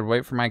 Understood.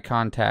 Wait for my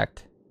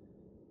contact.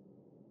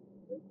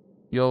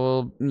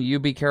 You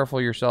be careful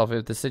yourself.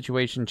 If the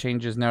situation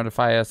changes,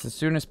 notify us as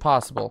soon as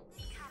possible.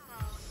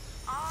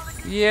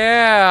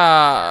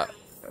 Yeah.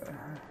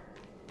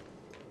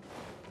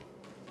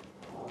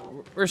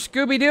 We're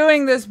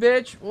Scooby-Dooing this,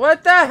 bitch.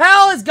 What the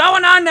hell is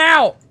going on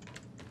now?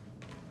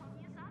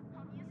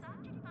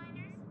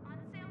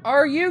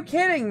 Are you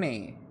kidding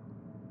me?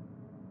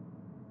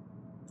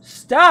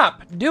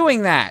 Stop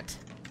doing that.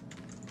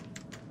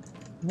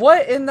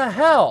 What in the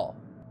hell?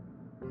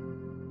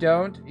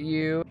 Don't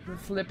you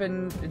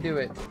flippin' do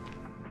it.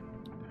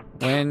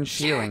 When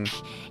shielding.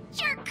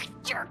 Jerk,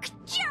 jerk,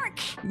 jerk!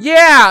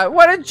 Yeah,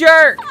 what a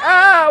jerk!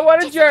 Ah,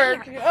 what a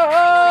jerk!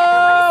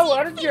 Oh,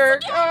 what a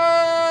jerk!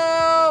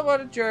 Oh,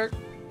 what a jerk!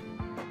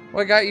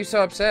 What got you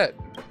so upset?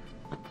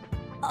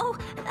 Oh,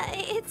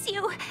 it's it's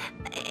you.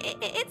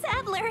 It's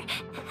Adler.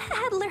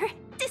 Adler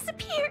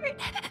disappeared.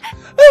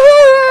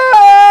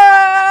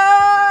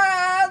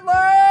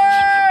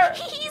 Adler!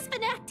 He's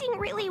been acting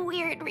really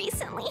weird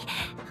recently.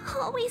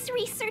 Always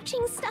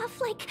researching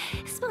stuff like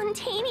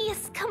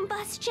spontaneous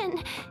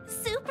combustion,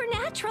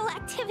 supernatural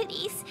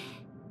activities.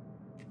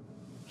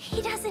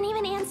 He doesn't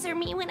even answer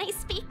me when I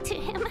speak to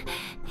him.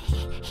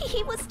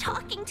 He was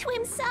talking to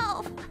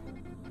himself.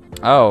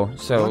 Oh,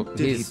 so What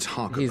did he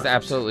talk he's about?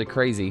 absolutely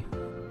crazy.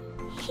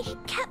 He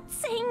kept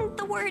saying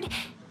the word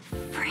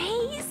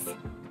phrase.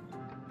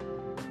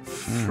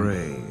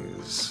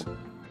 Phrase.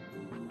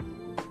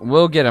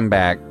 We'll get him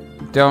back.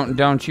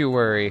 Don't you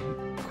worry.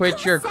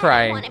 Quit your Who said I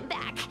crying. want him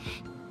back?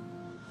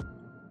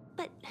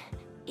 But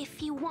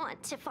if you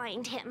want to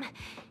find him,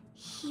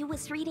 he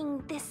was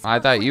reading this. I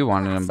thought you booklet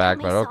wanted him last back,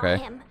 time but I saw okay.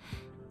 him.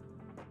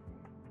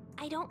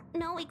 I don't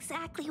know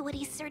exactly what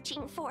he's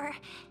searching for,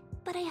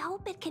 but I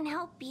hope it can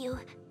help you.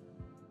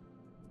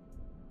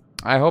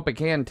 I hope it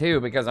can too,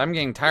 because I'm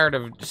getting tired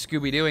of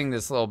Scooby-Dooing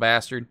this little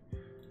bastard.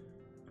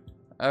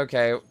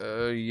 Okay,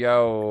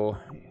 yo.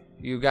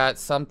 You got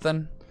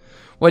something?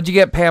 What'd you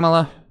get,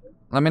 Pamela?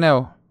 Let me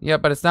know. Yeah,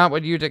 but it's not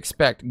what you'd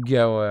expect.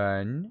 Go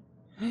on.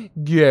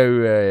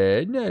 Go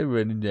on. I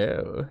wanna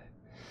know.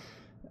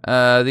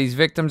 These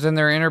victims and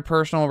their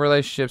interpersonal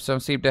relationships don't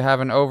seem to have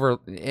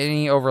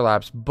any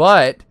overlaps,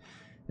 but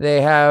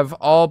they have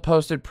all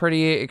posted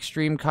pretty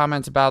extreme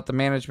comments about the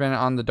management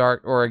on the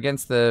dark, or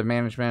against the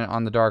management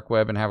on the dark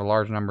web, and have a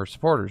large number of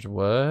supporters.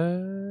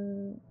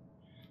 What?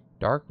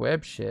 Dark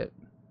web shit.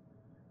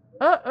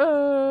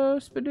 Uh-oh,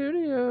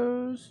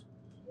 Spadudios.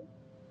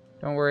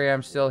 Don't worry,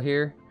 I'm still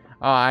here.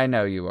 Oh, I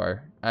know you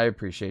are. I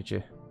appreciate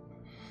you.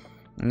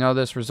 I know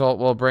this result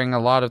will bring a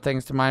lot of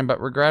things to mind, but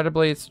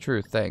regrettably, it's the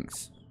truth.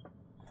 Thanks.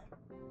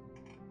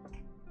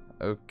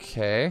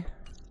 Okay.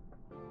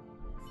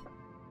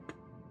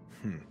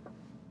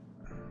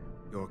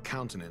 Your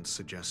countenance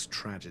suggests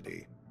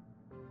tragedy.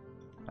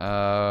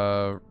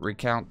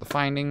 Recount the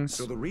findings.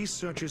 So the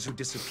researchers who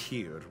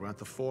disappeared were at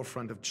the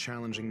forefront of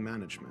challenging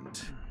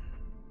management.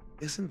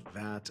 Isn't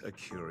that a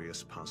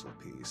curious puzzle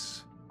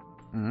piece?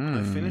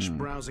 I finished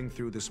browsing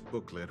through this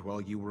booklet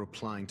while you were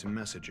replying to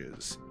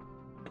messages.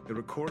 It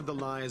recorded the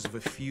lives of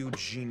a few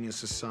Genius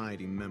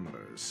Society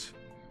members.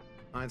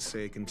 I'd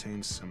say it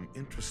contains some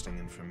interesting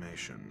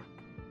information.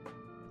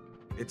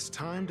 It's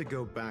time to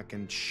go back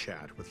and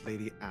chat with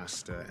Lady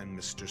Asta and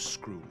Mr.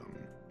 Screwlam.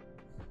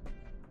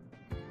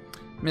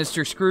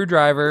 Mr.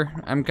 Screwdriver,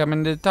 I'm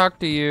coming to talk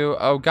to you.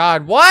 Oh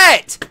god,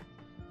 what?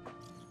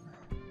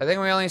 I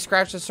think we only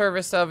scratched the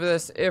surface of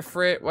this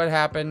Ifrit. What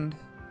happened?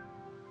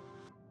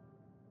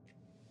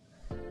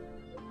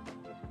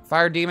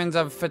 Fire demons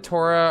of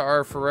Fatora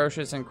are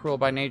ferocious and cruel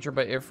by nature,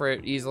 but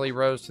Ifrit easily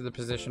rose to the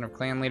position of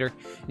clan leader.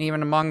 And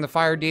even among the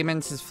fire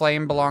demons, his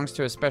flame belongs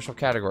to a special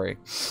category.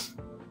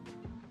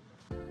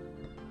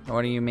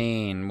 What do you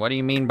mean? What do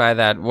you mean by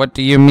that? What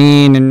do you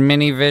mean? In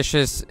many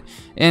vicious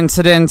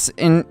incidents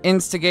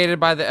instigated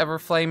by the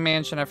Everflame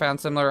Mansion, I found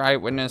similar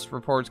eyewitness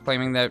reports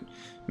claiming that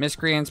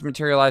miscreants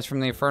materialized from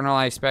the Infernal.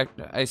 I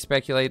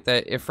speculate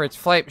that Ifrit's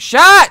flame—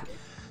 Shut!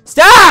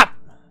 Stop!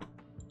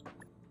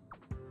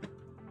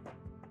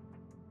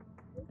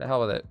 The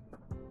hell with it.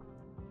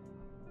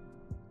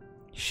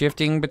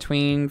 Shifting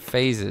between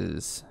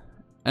phases.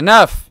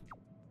 Enough!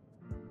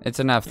 It's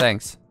enough,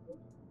 thanks.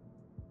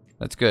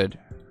 That's good.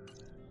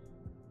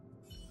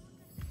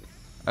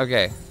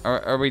 Okay,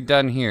 are we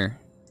done here?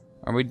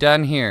 Are we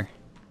done here?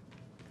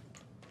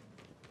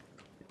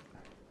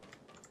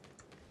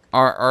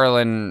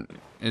 Arlen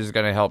is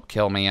gonna help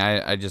kill me.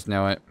 I just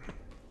know it.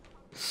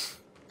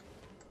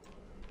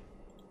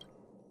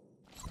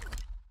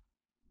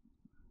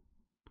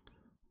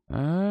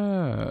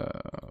 Oh,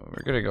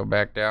 we're gonna go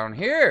back down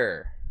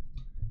here.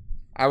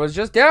 I was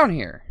just down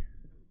here.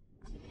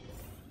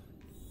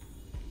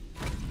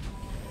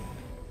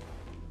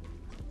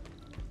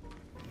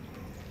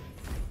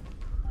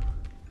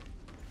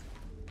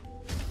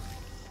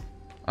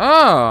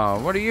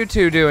 Oh, what are you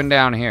two doing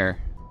down here?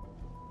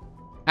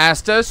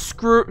 Asta,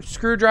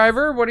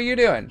 Screwdriver, what are you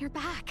doing? You're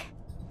back.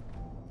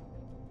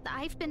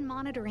 I've been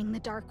monitoring the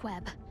dark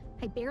web.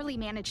 I barely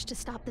managed to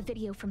stop the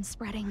video from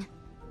spreading.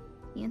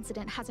 The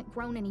incident hasn't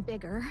grown any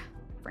bigger,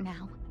 for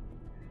now.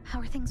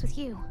 How are things with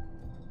you?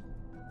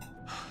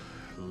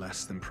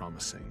 Less than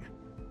promising.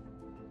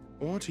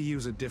 Or to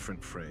use a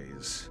different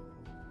phrase,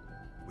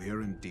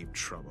 we're in deep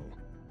trouble.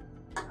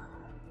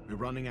 We're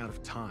running out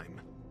of time.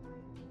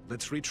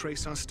 Let's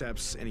retrace our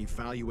steps and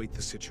evaluate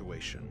the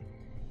situation.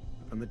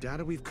 From the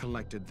data we've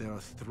collected, there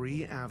are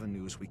 3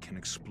 avenues we can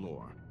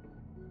explore.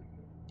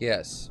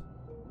 Yes.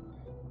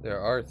 There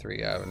are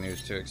 3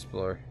 avenues to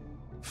explore.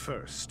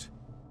 First,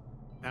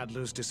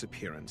 Adler's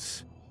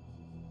disappearance.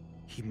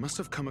 He must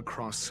have come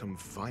across some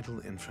vital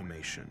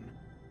information.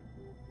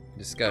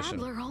 Discussion.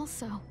 Adler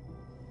also.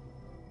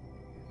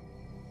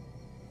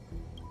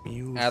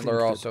 You Adler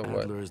think also that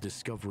what? Adler's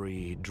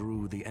discovery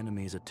drew the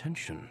enemy's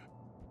attention?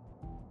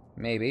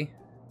 Maybe.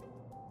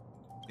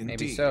 Indeed.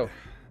 Maybe so.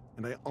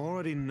 And I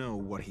already know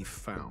what he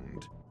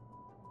found.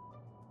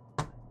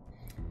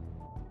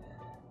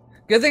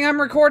 Good thing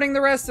I'm recording the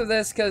rest of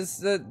this, because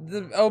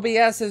the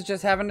OBS is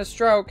just having a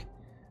stroke.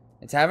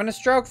 It's having a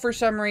stroke for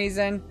some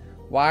reason.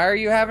 Why are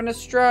you having a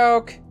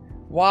stroke?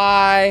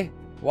 Why?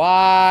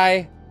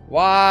 Why?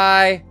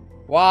 Why?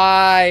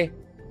 Why?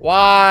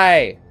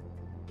 Why?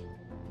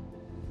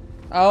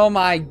 Oh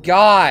my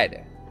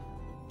god.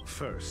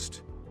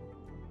 First,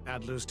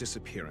 Adler's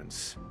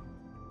disappearance.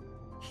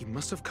 He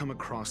must have come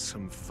across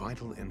some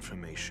vital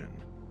information.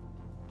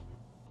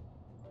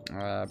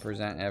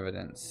 Present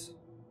evidence.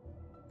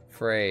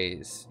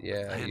 Phrase.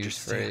 Yeah, I use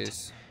understand.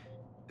 phrase.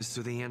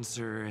 So the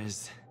answer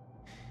is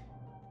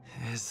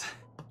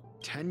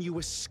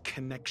tenuous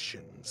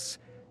connections.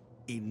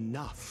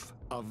 Enough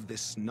of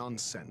this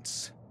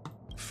nonsense.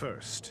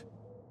 First,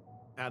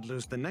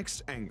 the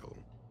next angle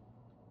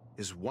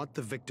is what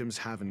the victims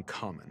have in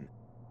common.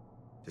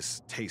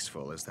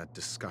 Distasteful as that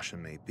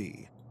discussion may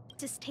be.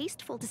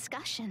 Distasteful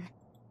discussion.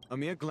 A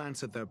mere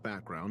glance at their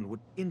background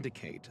would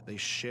indicate they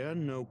share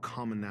no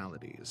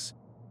commonalities.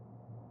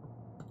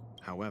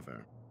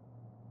 However,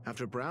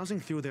 after browsing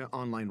through their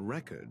online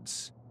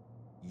records,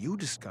 you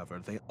discover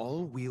they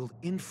all wield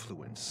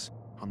influence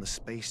on the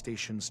space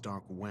station's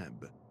dark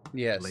web.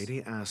 Yes.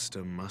 Lady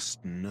Asta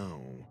must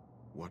know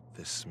what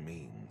this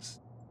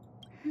means.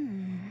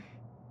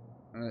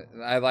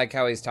 I like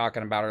how he's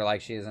talking about her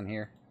like she isn't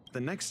here. The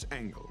next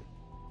angle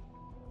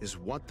is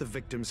what the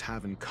victims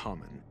have in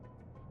common.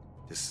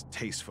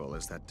 Distasteful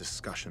as that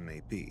discussion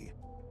may be.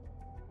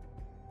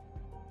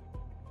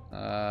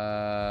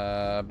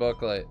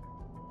 Booklet.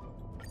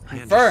 I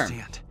Confirm.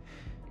 understand.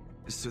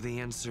 So the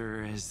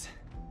answer is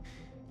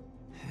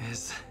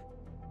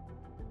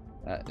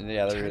yeah,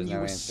 there is no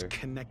tenuous answer.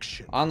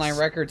 Connections. Online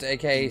records,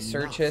 aka Enough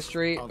search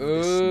history. of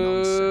this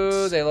Ooh,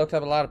 nonsense. they looked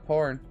up a lot of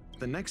porn.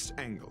 The next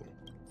angle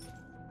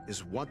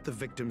is what the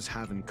victims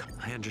have in common.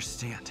 I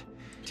understand.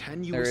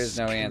 Tenuous There is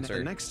no answer.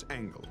 The next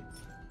angle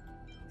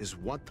is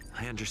what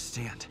I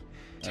understand.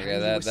 Okay,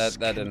 that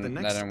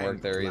didn't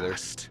work there either.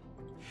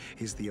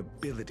 Is the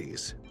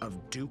abilities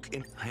of Duke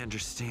in I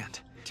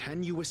understand.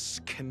 tenuous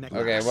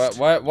connections. Okay,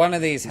 what one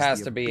of these is has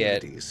the to be it.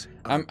 abilities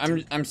of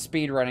I'm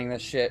speed running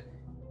this shit.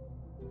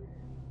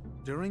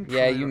 During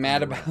Yeah, you prior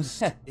mad about arrest,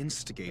 that?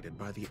 instigated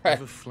by the Right.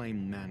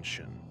 Everflame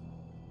Mansion,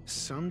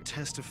 some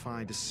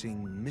testify to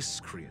seeing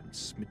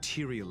miscreants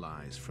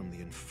materialize from the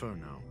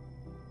Inferno.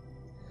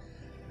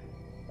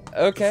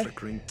 Okay. The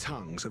flickering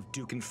tongues of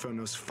Duke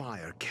Inferno's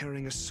fire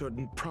carrying a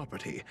certain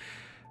property,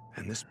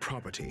 and this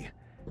property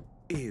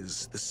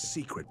is the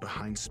secret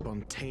behind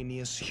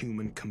spontaneous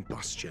human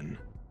combustion.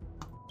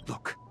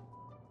 Look,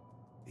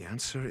 the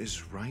answer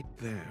is right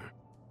there.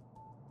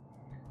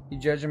 You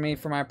judging me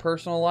for my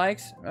personal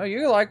likes? Oh,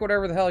 you like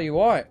whatever the hell you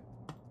want.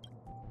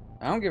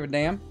 I don't give a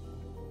damn.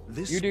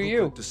 This You do booklet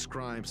you.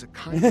 describes a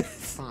kind of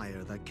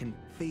fire that can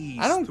phase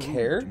I don't through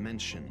care.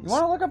 dimensions. You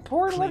want to look at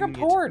porn? Look at claiming it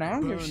porn. I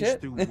don't give a burns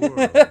shit. through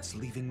worlds,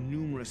 leaving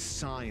numerous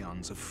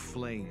scions of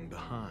flame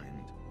behind.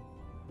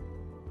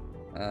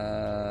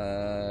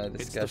 It's the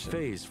Discussion.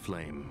 phase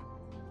flame.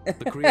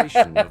 The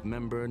creation of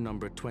member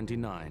number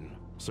 29,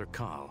 Sir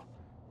Kal.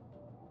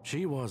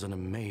 She was an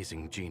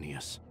amazing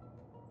genius.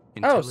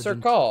 Oh, Sir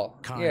Intelligent, Kal.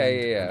 kind,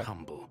 Yeah. and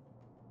humble.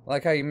 I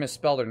like how you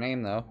misspelled her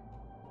name, though.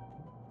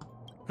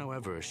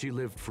 However, she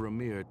lived for a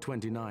mere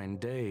 29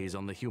 days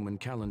on the human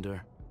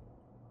calendar.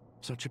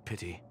 Such a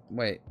pity.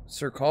 Wait,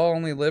 Sir Kal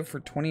only lived for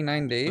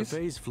 29 The days?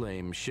 phase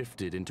flame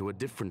shifted into a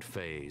different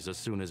phase as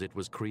soon as it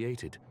was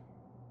created.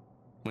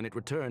 When it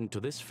returned to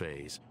this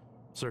phase,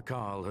 Sir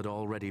Kal had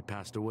already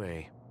passed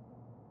away.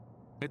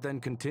 It then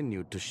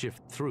continued to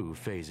shift through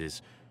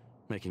phases,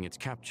 making its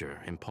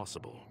capture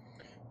impossible.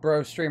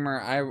 Bro,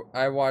 streamer,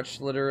 I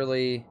watched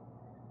literally...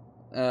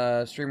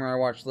 streamer I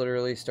watched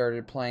literally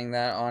started playing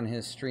that on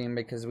his stream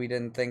because we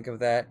didn't think of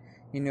that.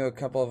 He knew a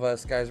couple of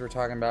us guys were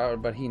talking about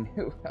it, but he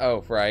knew...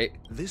 Oh, right.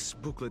 This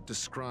booklet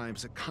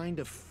describes a kind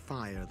of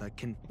fire that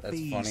can That's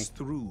phase funny.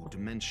 through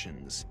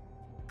dimensions,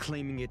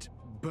 claiming it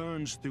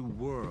burns through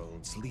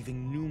worlds,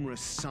 leaving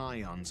numerous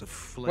scions of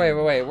flame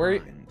Wait,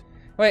 behind.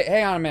 wait,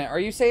 hang on a minute. Are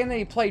you saying that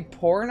he played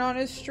porn on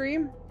his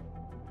stream?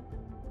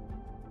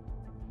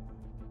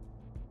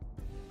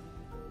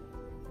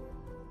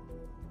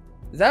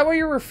 Is that what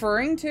you're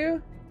referring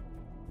to?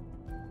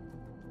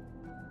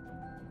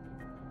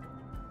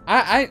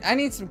 I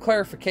need some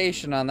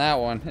clarification on that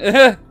one.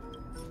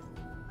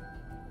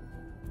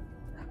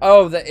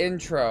 Oh, the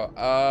intro.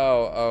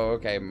 Oh,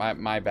 okay.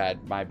 My bad.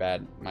 I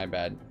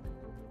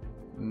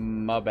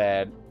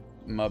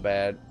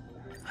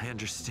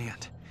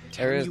understand.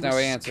 There is no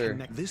Tenuous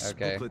answer. This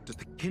Okay. booklet to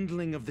the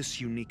kindling of this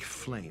unique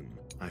flame.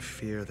 I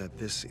fear that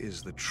this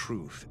is the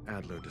truth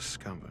Adler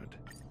discovered.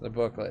 The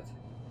booklet.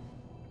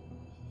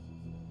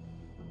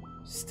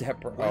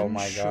 Oh When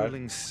my god.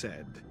 Schurling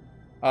said,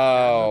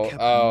 Oh, Adler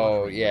kept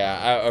muttering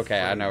yeah. about Okay,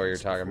 I know what you're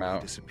phrase talking before he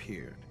about.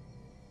 disappeared.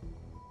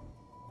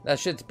 That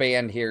shit's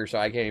banned here, so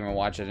I can't even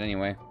watch it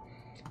anyway.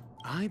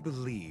 I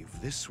believe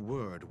this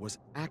word was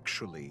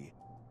actually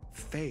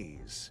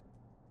phase.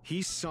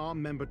 He saw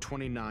member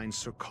 29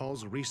 Sir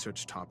Kal's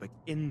research topic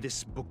in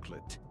this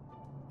booklet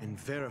and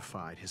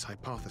verified his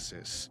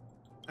hypothesis.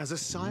 As a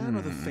scion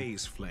of the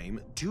Phase Flame,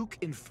 Duke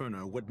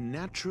Inferno would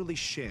naturally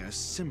share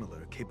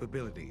similar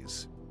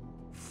capabilities.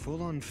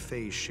 Full-on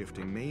phase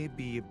shifting may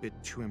be a bit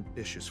too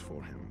ambitious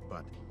for him,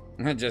 but...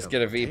 Just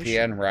get a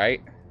VPN,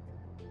 right?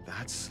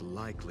 That's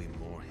likely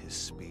more his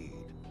speed.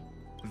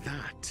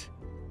 That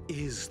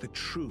is the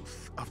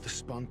truth of the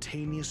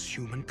spontaneous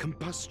human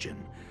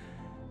combustion.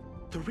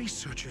 The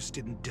researchers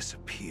didn't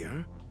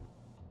disappear.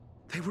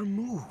 They were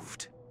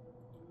moved.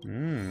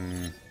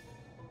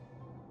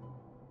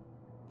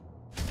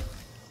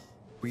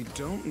 We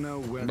don't know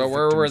where. But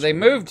where were they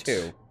moved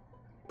to?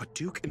 But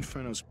Duke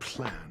Inferno's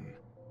plan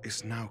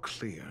is now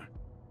clear.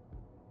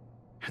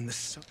 And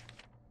the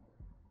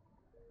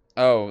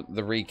Oh,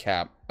 the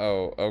recap.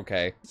 Oh,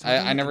 okay.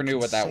 I never knew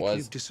what that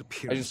was.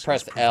 I just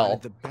pressed L.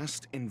 The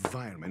best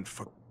environment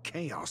for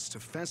chaos to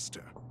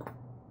fester.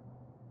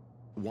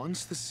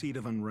 Once the seed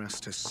of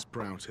unrest has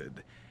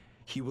sprouted,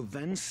 he will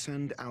then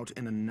send out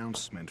an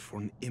announcement for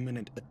an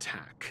imminent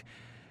attack.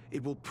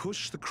 It will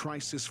push the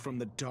crisis from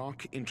the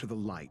dark into the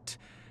light,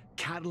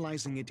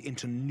 catalyzing it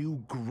into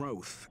new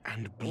growth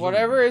and bloom.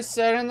 Whatever is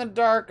said in the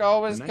dark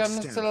always comes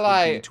to the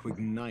light. To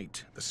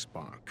ignite the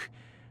spark.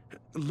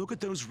 Look at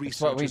those researchers.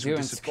 That's what we do who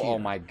in school. Oh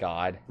my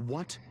god.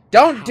 What?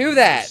 Don't do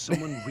that!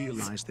 Someone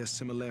realized their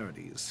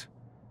similarities.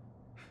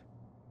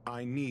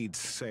 I need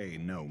say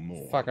no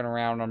more. Fucking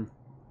around on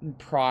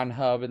Prawn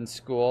Hub in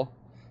school.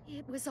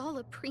 It was all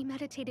a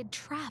premeditated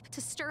trap to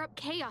stir up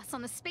chaos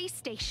on the space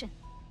station.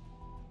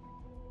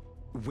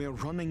 We're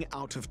running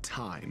out of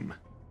time.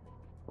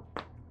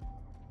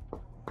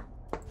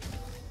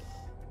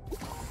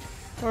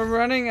 We're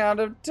running out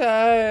of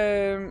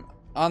time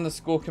on the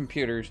school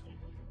computers.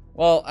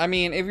 Well, I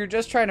mean, if you're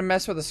just trying to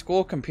mess with the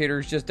school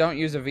computers, just don't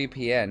use a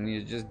VPN.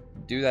 You just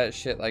do that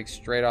shit like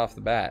straight off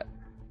the bat.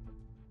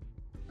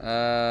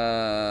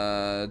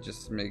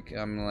 Just make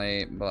I'm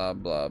late, blah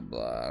blah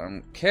blah. I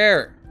don't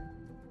care.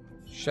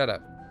 Shut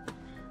up.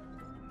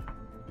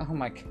 Oh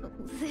my god.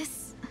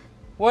 This.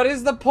 What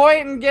is the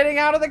point in getting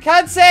out of the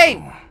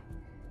cutscene?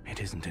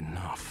 It isn't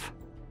enough.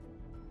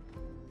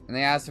 And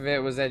they asked if it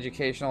was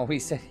educational. We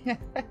said, yeah.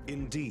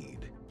 Indeed.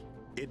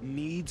 It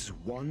needs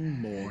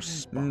one more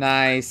spark.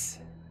 Nice.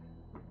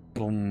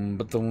 Boom,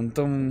 ba-dum,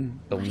 dum,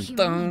 dum,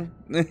 dum.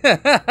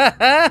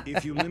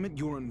 If you limit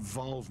your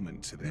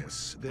involvement to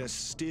this, there's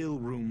still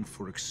room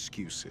for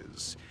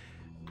excuses.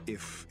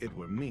 If it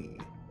were me,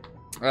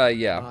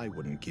 yeah. I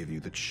wouldn't give you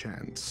the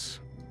chance.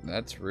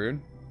 That's rude.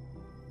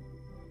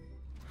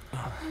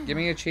 Give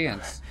me a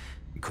chance.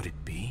 Could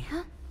it be?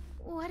 Huh?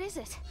 What is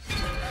it?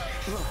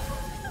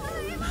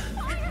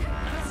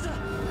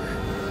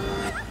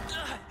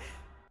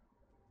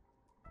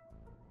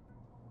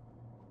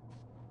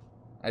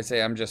 I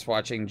say I'm just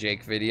watching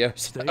Jake videos.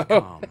 Stay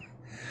calm.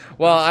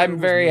 Well, I'm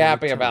very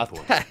happy about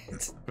that.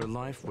 Her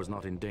life was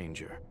not in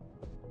danger.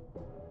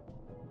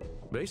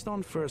 Based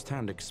on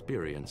first-hand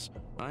experience,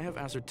 I have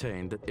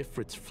ascertained that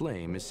Ifrit's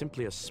flame is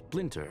simply a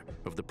splinter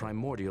of the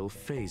primordial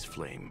phase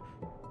flame,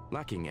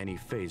 lacking any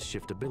phase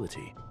shift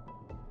ability.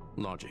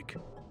 Logic.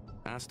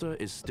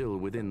 Asta is still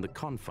within the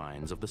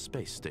confines of the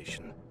space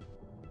station.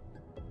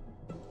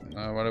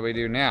 What do we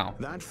do now?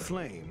 That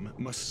flame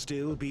must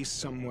still be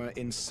somewhere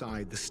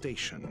inside the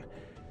station.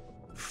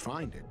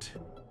 Find it,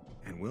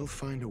 and we'll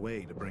find a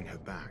way to bring her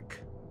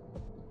back.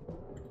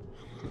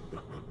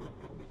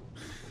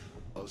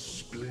 A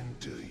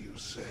splinter, you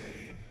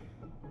say?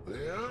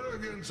 The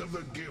arrogance of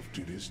the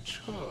gifted is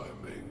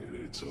charming in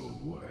its own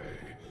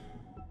way.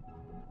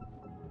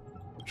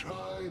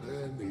 Try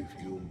then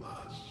if you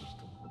must.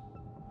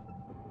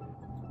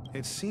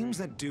 It seems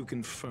that Duke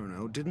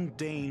Inferno didn't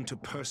deign to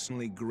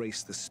personally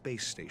grace the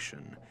space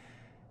station.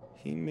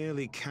 He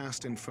merely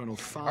cast infernal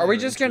fire. Are we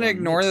just gonna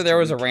ignore that there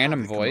was a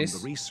random voice?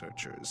 The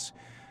researchers.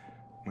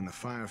 When the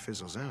fire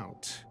fizzles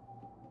out,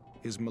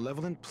 his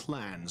malevolent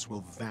plans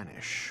will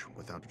vanish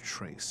without a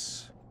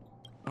trace.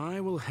 I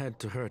will head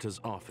to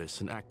Herta's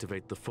office and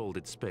activate the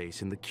folded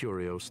space in the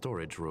curio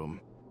storage room.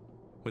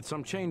 With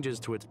some changes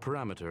to its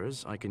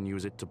parameters, I can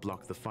use it to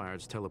block the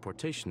fire's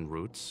teleportation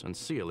routes and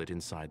seal it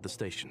inside the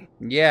station.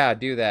 Yeah,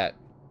 do that.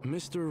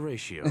 Mr.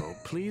 Ratio,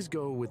 please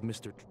go with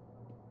Mr.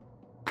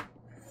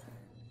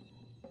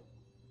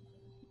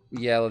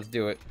 Yeah, let's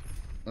do it.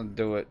 Let's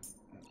do it.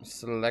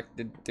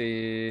 Selected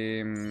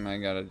team. I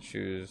gotta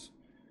choose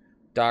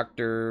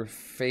Dr.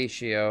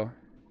 Ratio.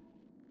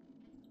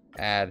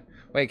 Add.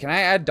 Wait, can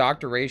I add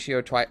Dr.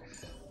 Ratio twice?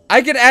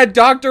 I can add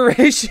Dr.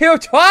 Ratio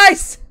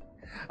twice!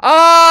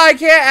 Oh, I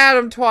can't add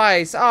him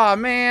twice. Oh,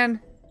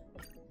 man.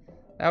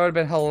 That would have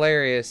been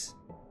hilarious.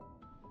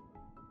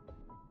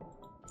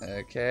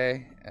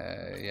 Okay.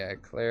 Yeah,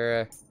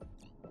 Clara.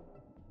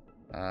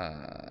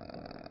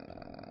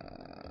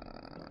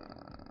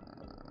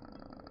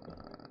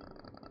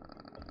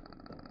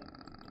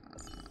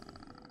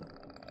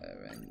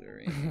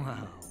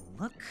 Wow,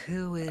 look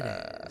who it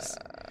is.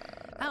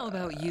 How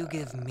about you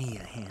give me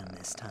a hand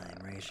this time,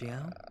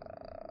 Ratio?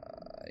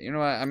 You know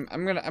what? I'm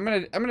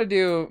gonna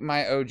do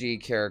my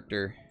OG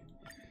character.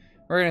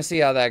 We're gonna see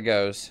how that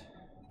goes.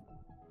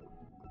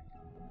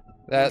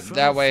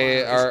 That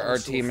way our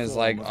team is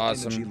like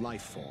awesome.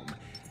 Life form.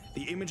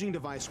 The imaging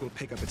device will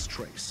pick up its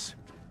trace.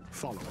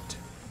 Follow it.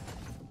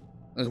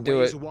 Let's the do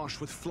way it. is awash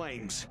with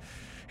flames.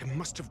 It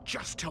must have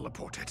just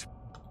teleported.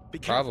 Be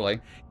careful. Probably.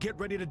 Get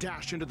ready to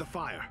dash into the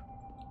fire.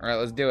 All right,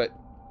 let's do it.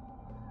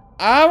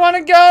 I want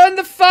to go in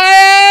the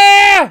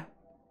fire.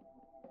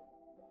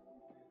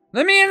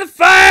 Let me in the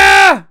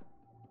fire.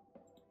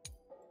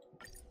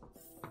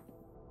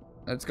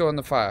 Let's go in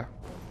the fire.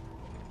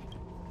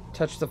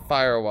 Touch the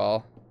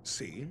firewall.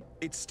 See?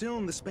 It's still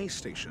in the space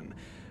station.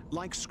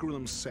 Like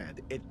Skrullum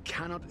said, it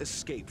cannot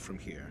escape from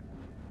here.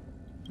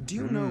 Do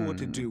you know what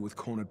to do with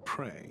cornered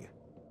prey?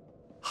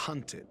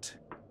 Hunt it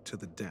to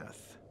the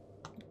death.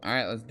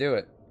 Alright, let's do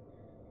it.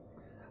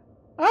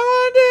 I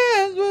wanna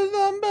dance with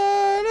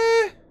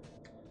somebody.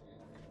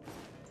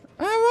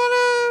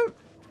 I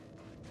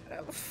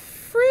wanna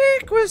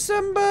freak with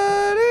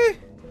somebody.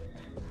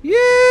 Yeah,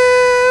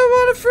 I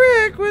wanna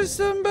freak with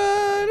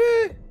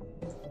somebody.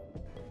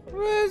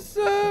 With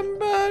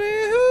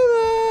somebody who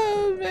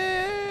loves me.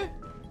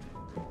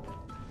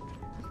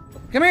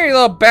 Come here, you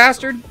little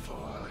bastard.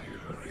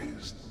 Fire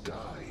is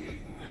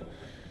dying.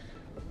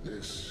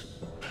 This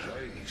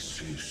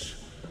place is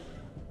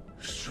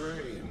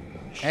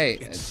strange. Hey,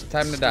 it's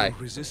time to die.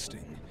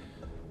 Resisting.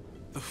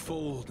 The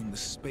fold in the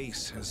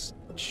space has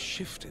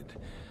shifted.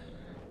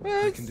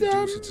 I can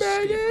deduce its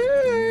escape with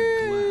a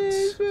mere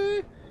glance.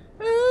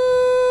 I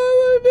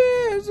wanna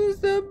dance with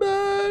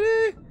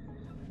somebody.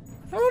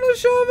 I wanna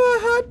shove a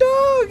hot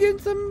dog in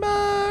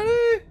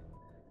somebody.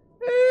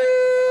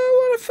 I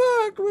wanna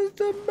fuck with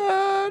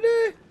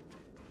somebody.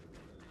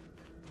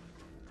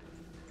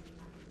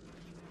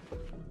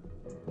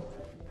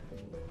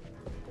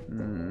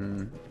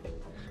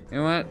 You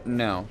know what?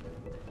 No.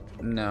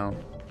 No.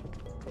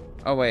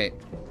 Oh wait.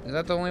 Is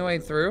that the only way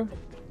through?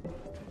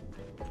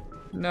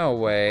 No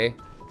way.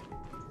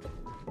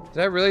 Is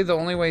that really the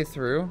only way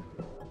through?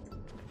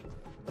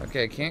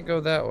 Okay, I can't go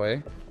that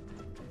way.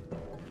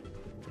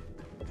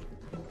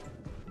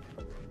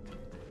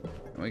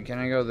 Wait, can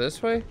I go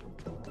this way?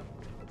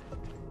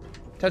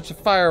 Touch the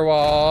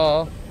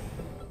firewall.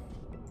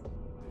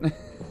 I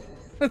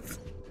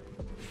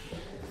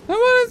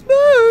wanna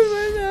smooth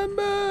with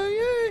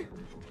somebody.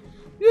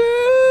 Yeah,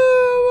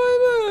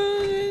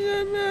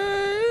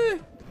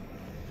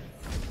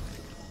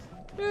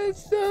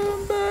 it's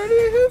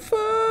somebody who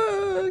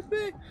fucks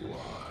me.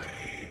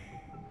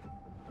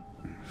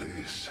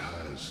 This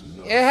has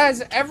It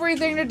has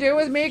everything to do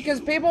with me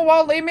because people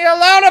won't leave me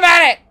alone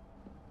about it.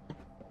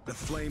 The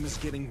flame is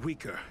getting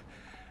weaker.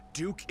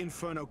 Duke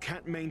Inferno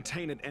can't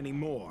maintain it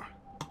anymore.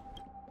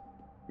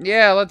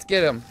 Yeah, let's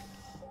get him.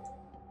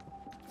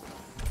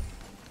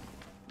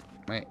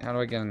 Wait, how do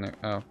I get in there?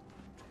 Oh.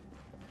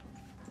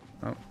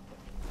 Oh.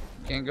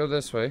 Can't go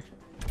this way.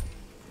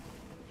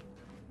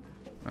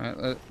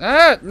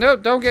 Alright, no,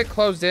 don't get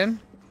closed in.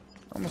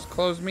 Almost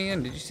closed me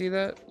in. Did you see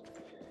that?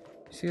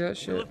 See that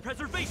shit?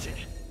 Preservation.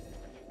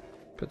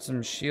 Put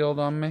some shield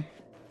on me.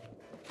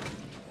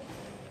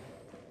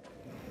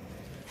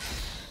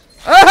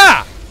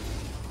 Aha!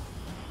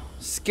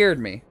 Scared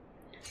me.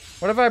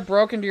 What if I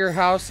broke into your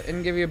house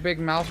and give you a big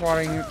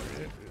mouth-watering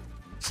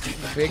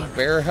big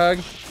bear hug?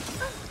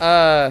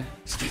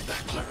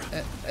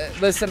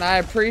 Listen, I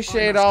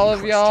appreciate all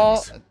of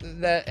y'all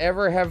that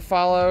ever have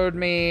followed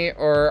me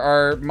or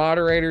are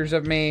moderators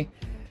of me.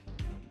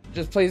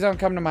 Just please don't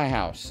come to my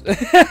house.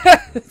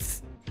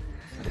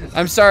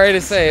 I'm sorry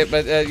to say it,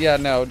 but yeah,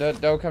 no,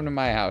 don't come to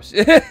my house.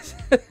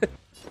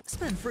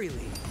 Spend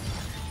freely.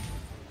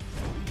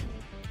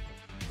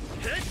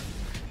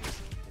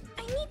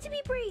 I need to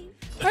be brave.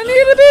 I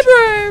need to be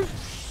brave.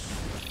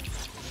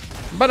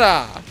 But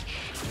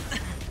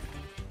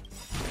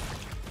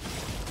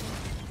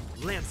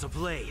Lance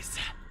ablaze.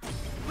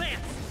 Lance!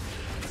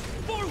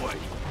 Forward!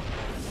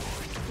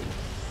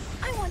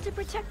 I want to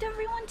protect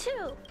everyone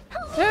too.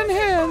 10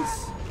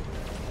 hands.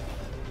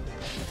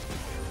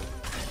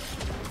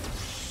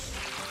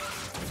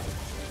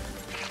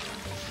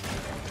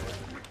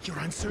 Your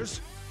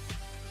answers?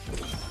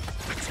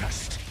 A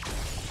test.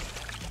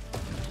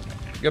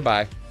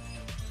 Goodbye.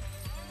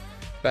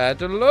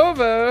 Battle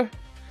over.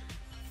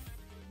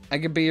 I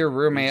could be your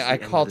roommate. I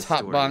call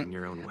top bunk.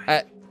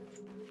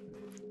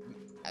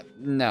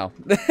 No.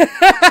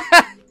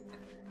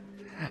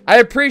 I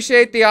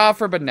appreciate the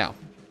offer, but no.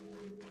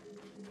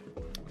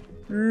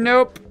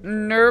 Nope.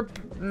 Nerp.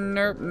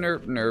 Nerp.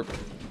 Nerp. Nerp.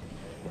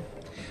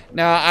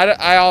 No,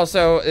 I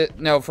also,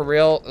 no, for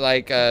real,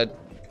 like,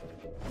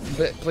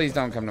 please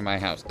don't come to my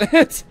house.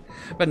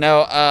 But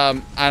no,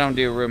 I don't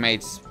do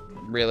roommates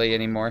really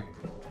anymore.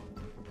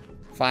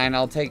 Fine,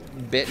 I'll take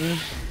bitten.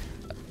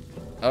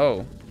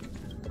 Oh.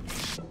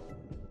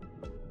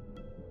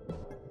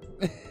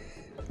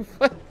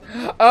 What?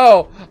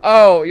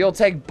 Oh, you'll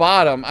take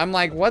bottom. I'm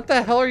like, what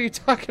the hell are you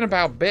talking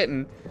about,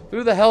 bitten?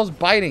 Who the hell's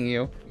biting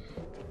you?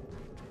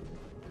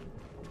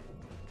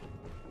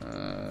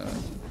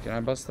 Can I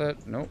bust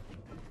that? Nope.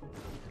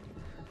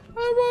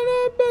 I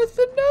wanna bust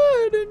a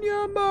nut in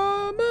your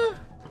mama.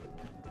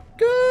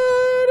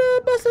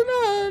 Gotta bust a missing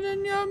out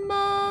on your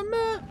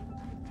mama.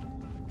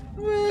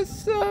 With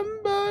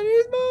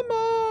somebody's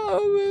mama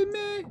with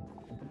me.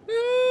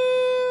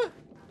 Yeah.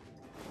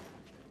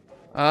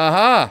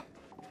 Uh-huh.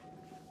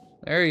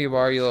 There you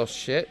are, you little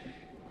shit.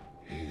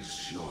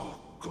 Is your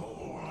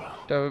goal.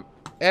 To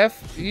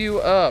F you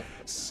up.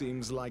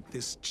 Seems like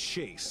this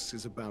chase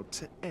is about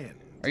to end.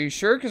 Are you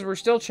sure? Because we're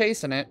still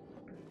chasing it.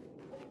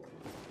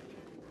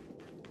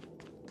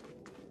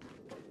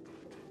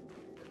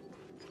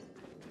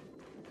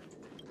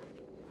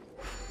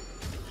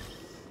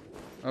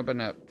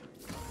 Open up.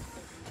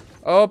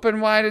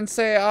 Open wide and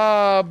say,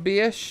 ah,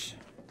 bish.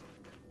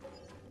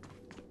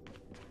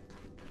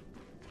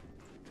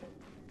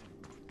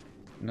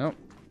 Nope.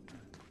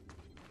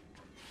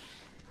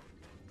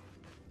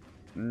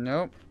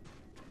 Nope.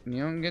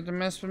 You don't get to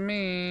mess with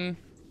me.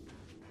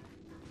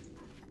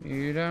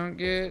 You don't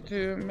get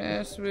to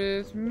mess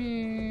with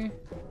me.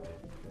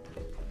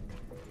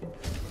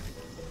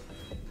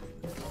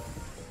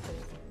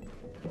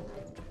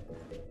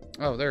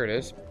 Oh, there it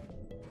is.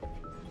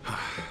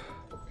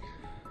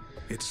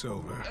 It's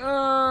over.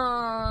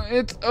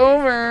 It's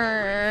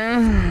over.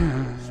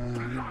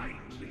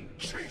 Blindly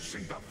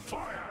chasing the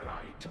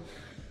firelight,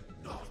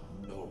 not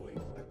knowing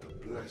that the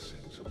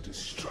blessings of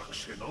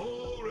destruction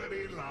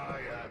already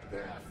lie at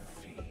their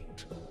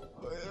feet.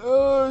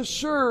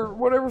 Sure.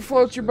 Whatever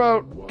floats your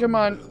boat. Come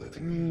on.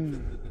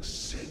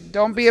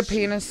 Don't be a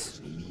penis.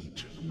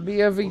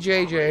 Be a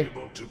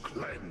VJJ. To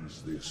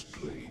cleanse this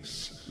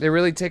place. They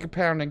really take a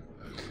pounding.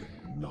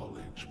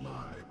 Acknowledge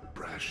my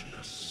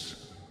brashness.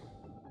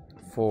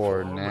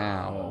 For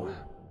now.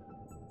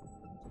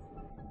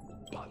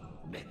 But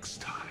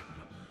next time,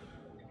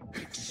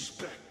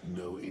 expect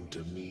no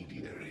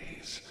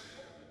intermediaries.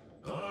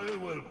 I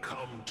will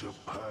come to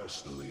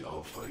personally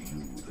offer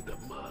you the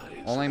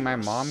demise. Only my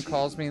mom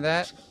calls me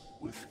that?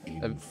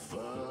 A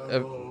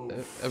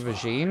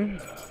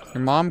vagine?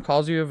 Your mom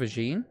calls you a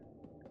vagine?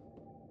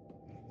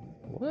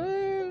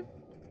 What?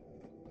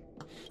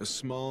 A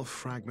small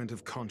fragment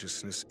of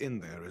consciousness in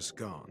there is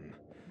gone.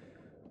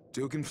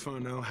 Duke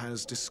Inferno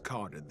has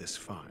discarded this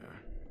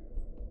fire.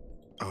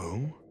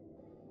 Oh?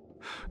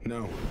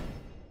 No.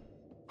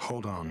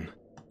 Hold on.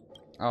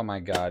 Oh my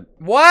god.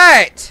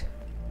 What?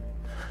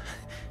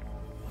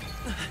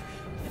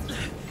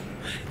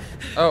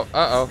 Oh,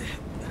 uh-oh.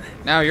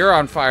 Now you're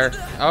on fire.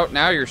 Oh,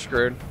 now you're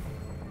screwed.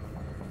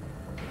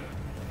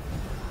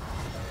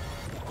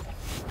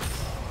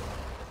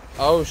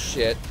 Oh,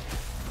 shit.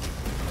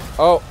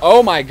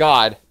 Oh my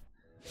god.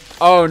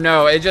 Oh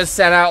no, it just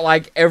sent out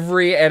like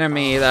every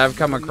enemy that I've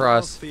come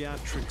across.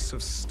 Theatrics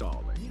of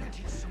stalling.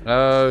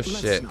 Oh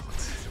shit.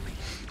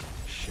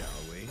 Shall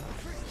we?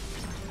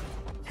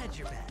 Hedge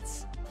your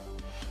bets.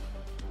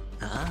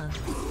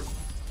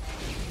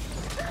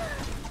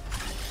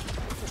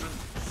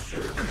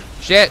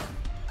 Shit.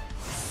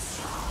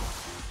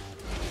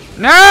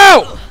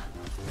 No!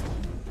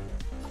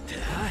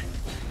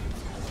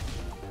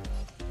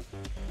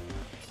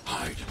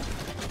 Hide.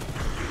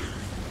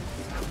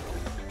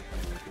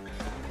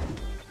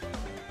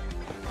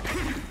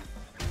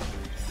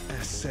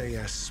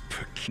 SAS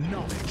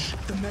knowledge,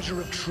 the measure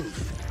of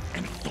truth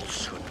and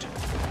falsehood.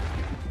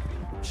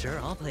 Sure,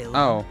 I'll play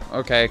along. Oh,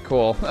 okay,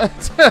 cool.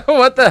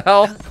 What the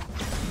hell?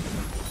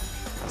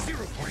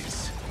 0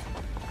 points.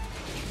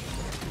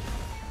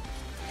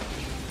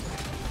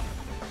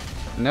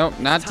 Nope,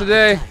 not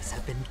today. Guys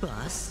have been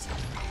bust.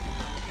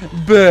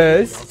 I'll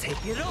Bust.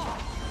 take it all.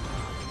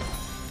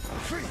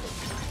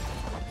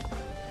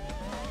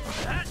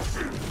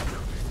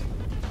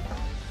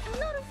 I'm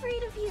not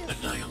afraid of you.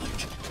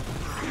 Annihilate.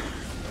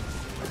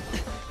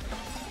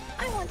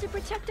 I want to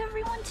protect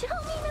everyone too.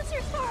 Help me,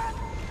 Mr. Sparrow.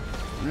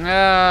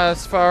 Ah,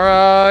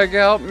 Svarog,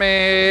 help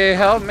me.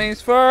 Help me,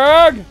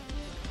 Svarog.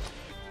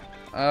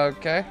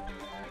 Okay.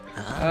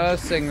 A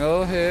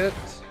single hit.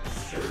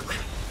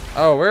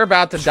 Oh, we're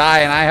about to die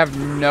and I have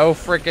no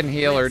freaking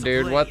healer,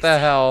 dude. What the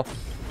hell?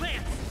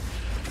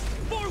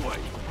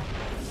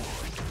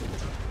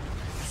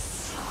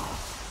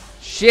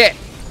 Shit.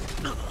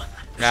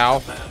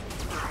 Ow.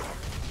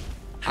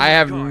 I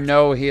have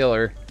no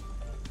healer.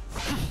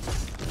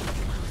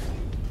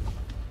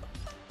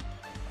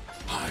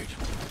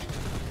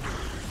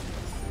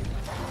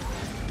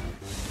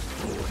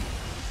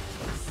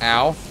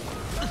 Ow.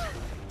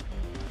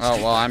 Oh,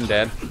 well, I'm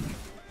dead.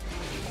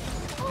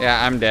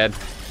 Yeah, I'm dead.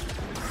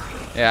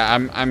 Yeah,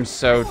 I'm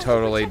so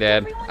totally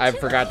dead. I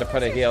forgot to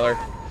put a healer.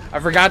 I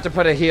forgot to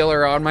put a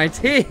healer on my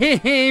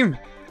team.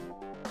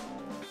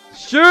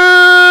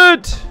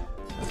 Shoot!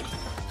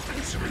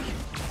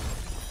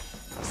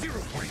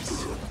 0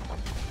 points.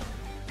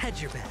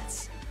 Hedge your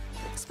bets.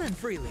 Spend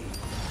freely.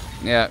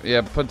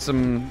 Yeah, put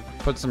some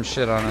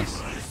shit on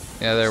us.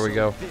 Yeah, there we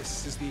go.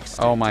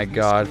 Oh my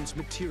god.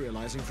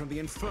 Materializing from the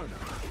Inferno.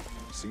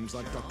 Seems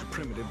like Dr.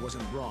 Primitive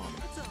wasn't wrong.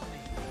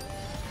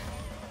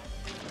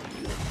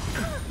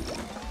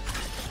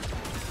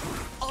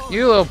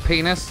 You little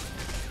penis.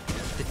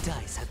 The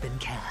dice have been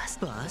cast.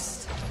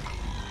 Bust.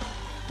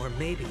 Or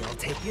maybe I'll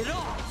take it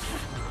off.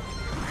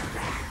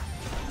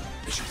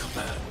 They should come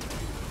back.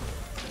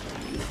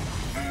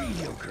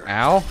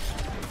 Ow.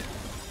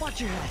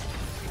 Watch your head.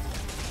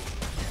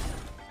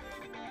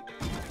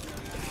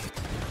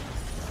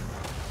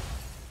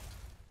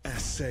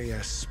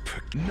 SAS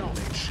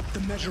knowledge, the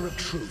measure of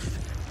truth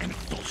and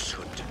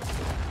falsehood.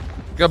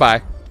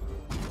 Goodbye.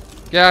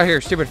 Get out of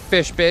here, stupid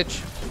fish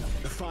bitch.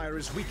 The fire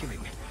is weakening.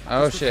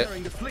 Oh It's shit.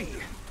 preparing to flee.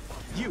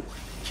 You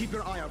keep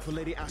your eye out for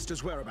Lady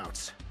Asta's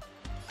whereabouts.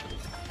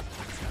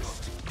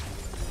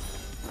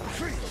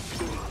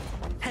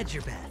 Hedge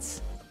your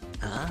bets.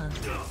 Huh?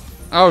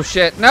 Oh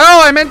shit. No,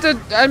 I meant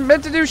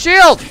to do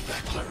shield.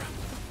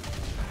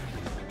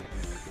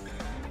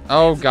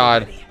 Oh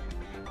god.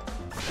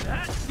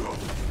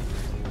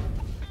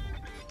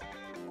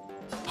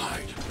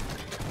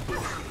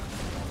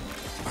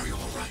 Are you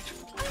all right?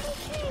 I'm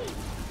okay.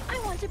 I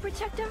want to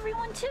protect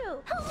everyone too.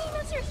 Help me,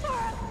 Mr.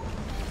 Sora.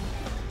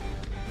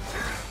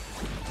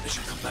 They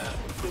should come back.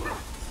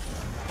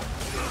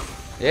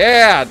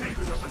 Yeah.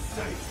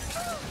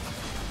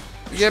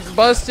 Get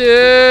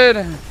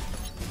busted.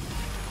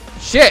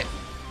 Shit.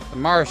 The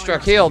Mara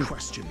struck healed.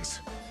 Questions.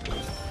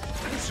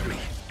 Answer me.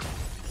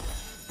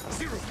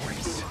 0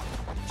 points.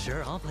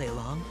 Sure, I'll play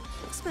along.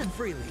 Spend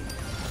freely.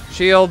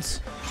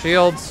 Shields.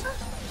 Shields.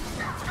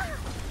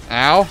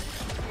 Ow.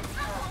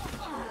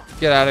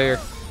 Get out of here.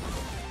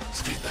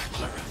 Stay back,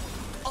 Clara.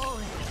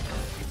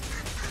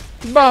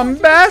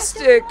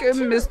 Bombastic,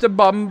 Mr.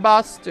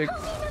 Bombastic.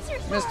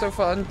 Mr.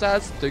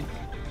 Fantastic.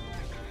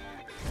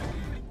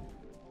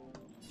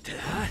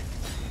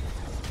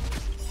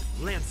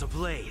 Lance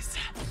ablaze.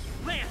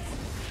 Lance!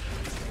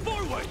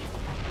 Forward!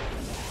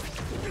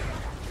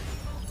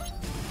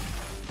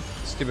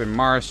 Stupid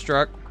Mara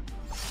struck.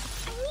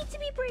 I need to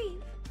be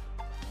brave.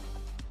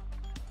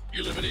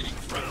 Eliminating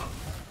threat.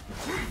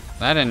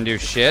 That didn't do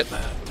shit.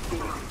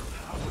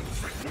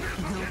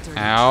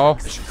 Ow.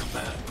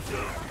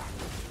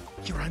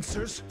 Your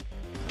answers?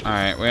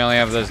 Alright, we only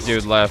have this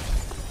dude left.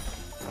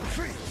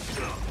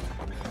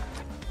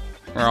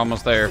 We're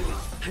almost there.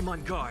 I'm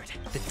on guard.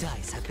 The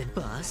dice have been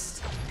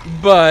bust.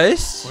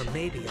 Bust? Or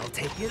maybe I'll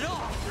take it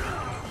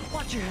off.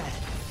 Watch your head.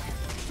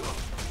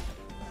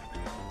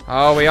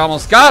 Oh, we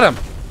almost got him.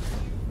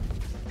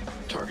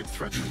 Target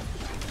threatened.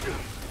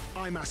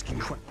 I'm asking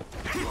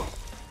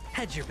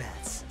Hedge your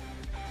bets.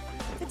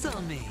 It's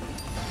on me.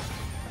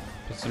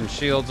 Put some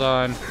shields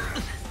on.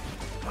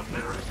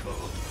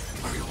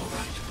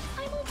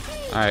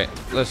 Alright,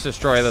 let's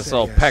destroy this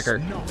little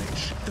pecker.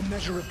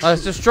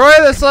 Let's destroy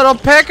this little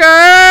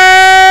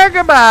pecker!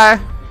 Goodbye!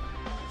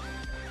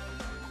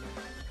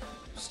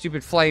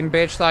 Stupid flame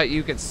bitch thought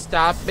you could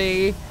stop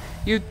me.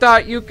 You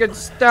thought you could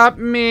stop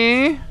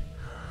me?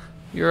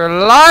 You're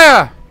a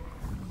liar!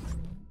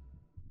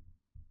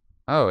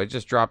 Oh, it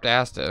just dropped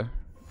Asta.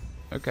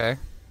 Okay.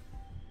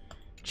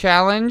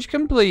 Challenge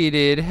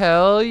completed.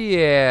 Hell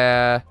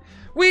yeah.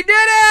 We did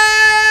it!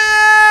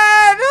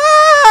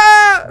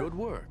 Ah! Good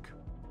work.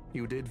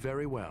 You did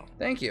very well.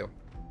 Thank you.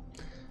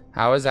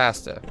 How is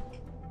Asta?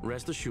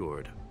 Rest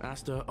assured,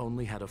 Asta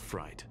only had a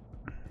fright.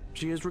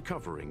 She is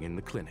recovering in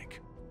the clinic.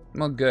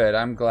 Well, good.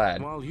 I'm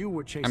glad. While you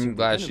were chasing I'm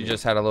glad the she enemy,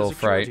 just had a little the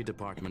security fright.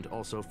 department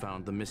also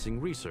found the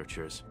missing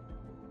researchers.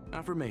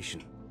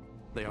 Affirmation.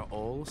 They are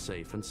all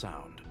safe and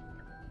sound.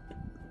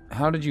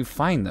 How did you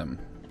find them?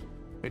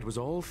 It was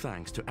all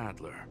thanks to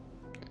Adler.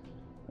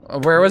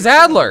 Where was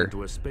Adler?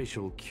 To a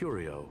spatial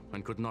curio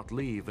and could not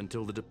leave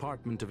until the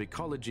Department of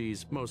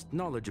Ecology's most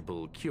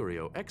knowledgeable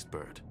curio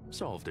expert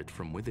solved it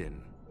from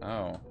within.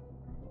 Oh,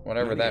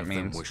 whatever Many that of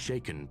means. Them were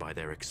shaken by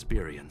their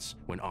experience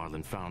when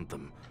Arlen found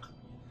them,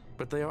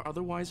 but they are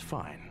otherwise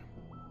fine.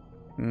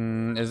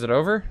 Is it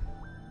over?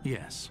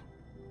 Yes,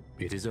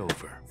 it is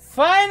over.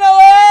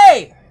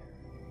 Finally!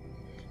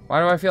 Why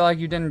do I feel like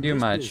you didn't do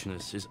This much?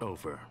 business is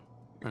over,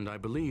 and I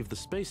believe the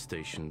space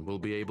station will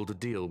be able to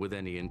deal with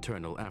any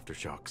internal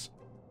aftershocks.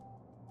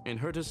 In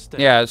Herta's stead,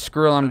 Yeah,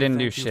 Screw'em didn't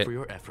do thank you shit. for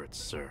your efforts,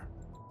 sir.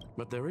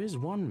 But there is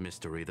one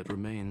mystery that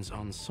remains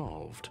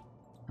unsolved.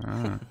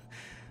 Ah.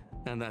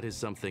 And that is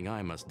something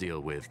I must deal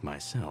with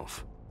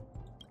myself.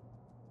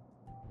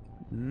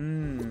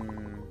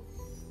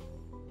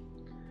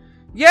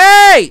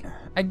 Yay!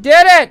 I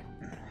did it!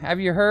 Have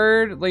you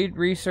heard? Lead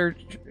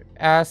research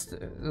asked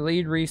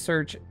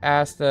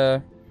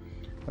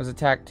was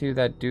attacked to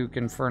that Duke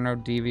Inferno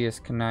devious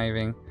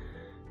conniving.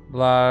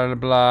 Blah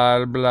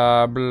blah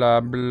blah blah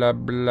blah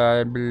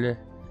blah blah.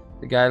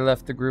 The guy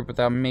left the group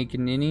without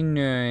making any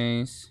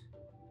noise.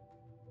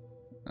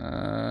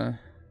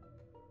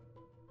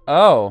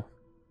 Oh.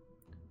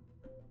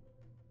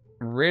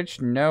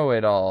 Rich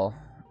know-it-all.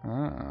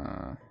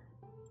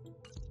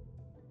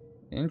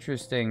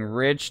 Interesting.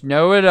 Rich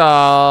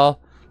know-it-all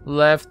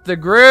left the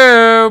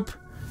group.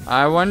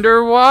 I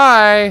wonder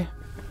why.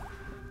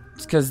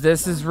 It's because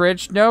this is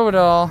Rich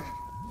know-it-all.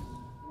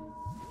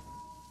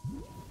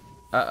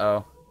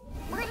 Uh-oh.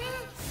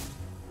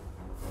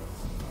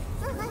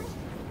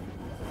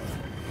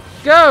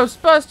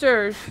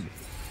 Ghostbusters!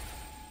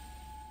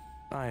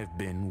 I've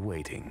been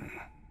waiting.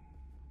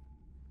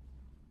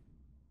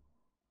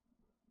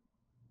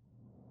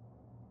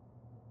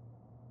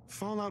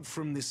 fallout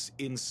from this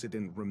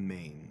incident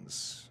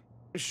remains.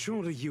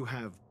 Surely you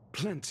have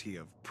plenty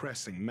of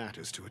pressing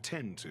matters to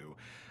attend to.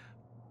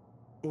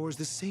 Or is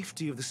the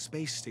safety of the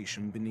space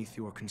station beneath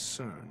your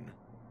concern?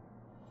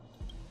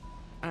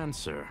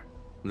 Answer.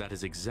 That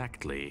is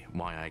exactly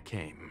why I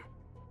came.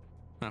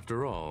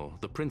 After all,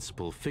 the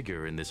principal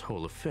figure in this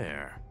whole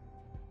affair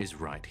is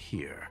right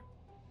here.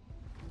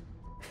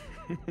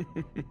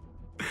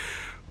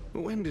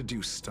 When did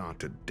you start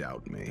to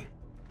doubt me?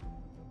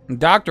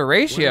 Dr.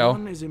 Ratio.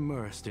 When one is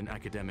immersed in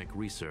academic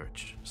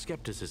research,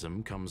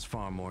 skepticism comes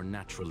far more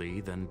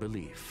naturally than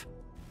belief.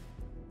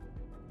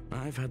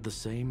 I've had the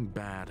same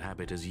bad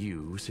habit as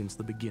you since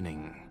the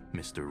beginning,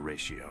 Mr.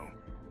 Ratio.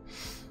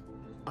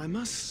 I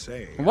must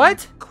say,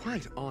 what? I'm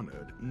quite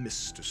honored,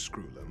 Mr.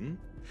 Screwlum.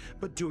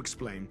 But do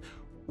explain,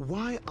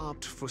 why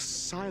opt for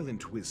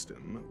silent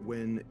wisdom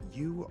when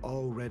you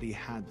already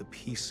had the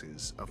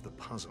pieces of the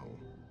puzzle?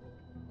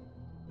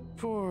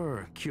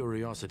 For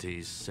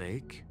curiosity's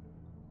sake.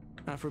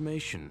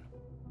 Affirmation.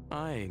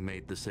 I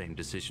made the same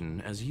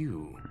decision as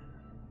you,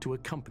 to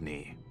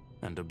accompany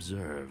and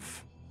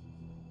observe.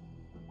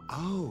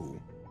 Oh,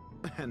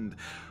 and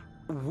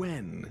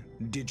when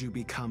did you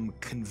become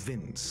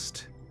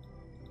convinced?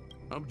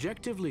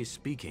 Objectively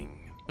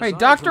speaking, wait, aside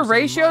Dr. from some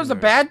Ratio's a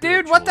minor bad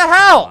dude? What the spiritual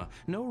hell? trauma,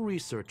 no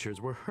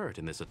researchers were hurt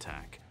in this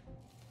attack,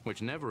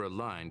 which never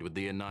aligned with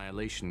the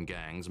Annihilation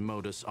Gang's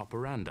modus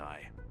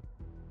operandi.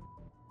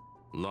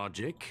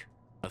 Logic?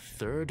 A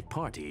third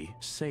party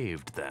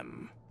saved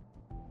them.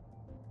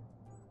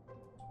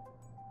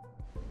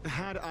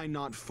 Had I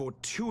not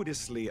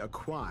fortuitously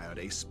acquired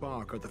a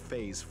spark of the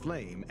phase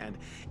flame and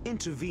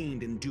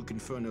intervened in Duke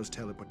Inferno's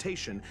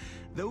teleportation,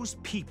 those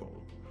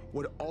people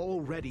would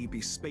already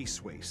be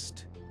space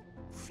waste,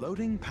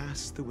 floating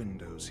past the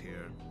windows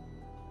here.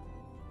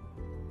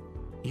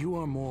 You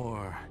are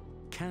more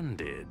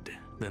candid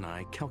than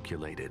I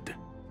calculated.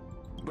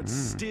 But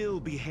still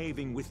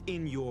behaving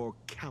within your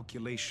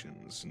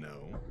calculations,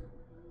 no?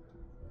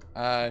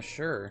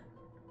 Sure.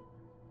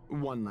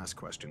 One last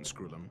question,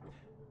 Screwlum.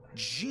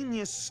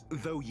 Genius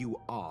though you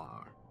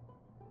are,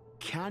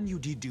 can you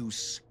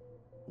deduce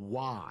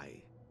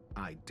why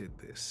I did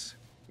this?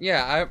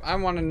 Yeah, I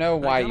want to know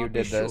why you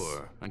did this.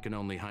 Sure, I can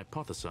only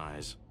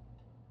hypothesize.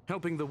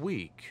 Helping the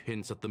weak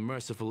hints at the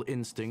merciful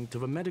instinct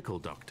of a medical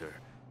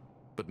doctor,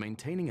 but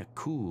maintaining a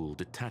cool,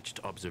 detached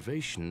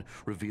observation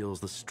reveals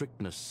the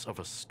strictness of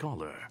a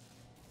scholar.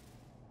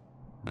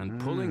 And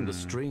pulling the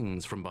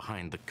strings from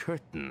behind the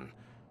curtain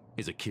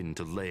is akin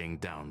to laying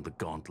down the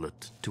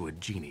gauntlet to a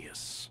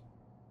genius.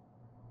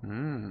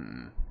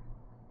 The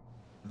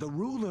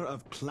ruler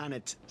of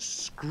planet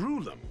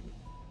Screwlum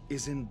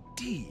is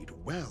indeed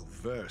well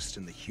versed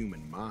in the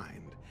human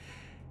mind.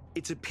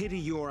 It's a pity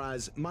you're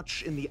as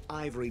much in the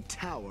ivory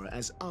tower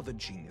as other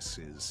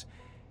geniuses.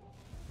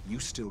 You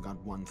still got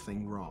one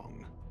thing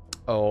wrong.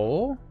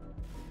 Oh?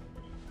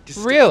 To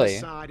Really?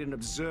 Step aside and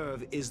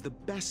observe is the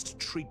best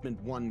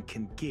treatment one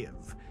can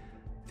give.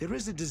 There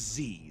is a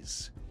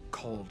disease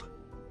called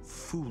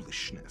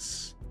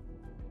foolishness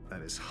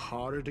that is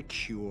harder to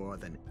cure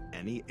than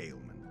any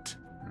ailment.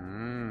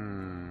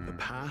 The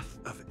path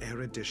of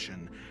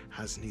erudition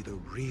has neither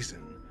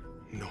reason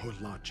nor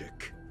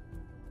logic.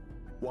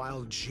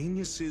 While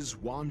geniuses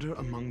wander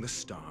among the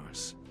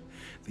stars,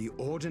 the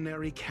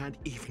ordinary can't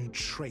even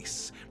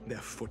trace their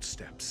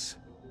footsteps.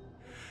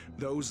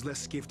 Those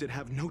less gifted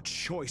have no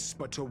choice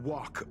but to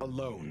walk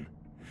alone.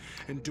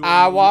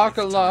 I walk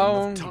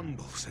alone.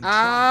 Tumbles and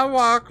I triumphs.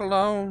 walk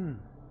alone.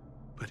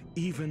 But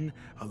even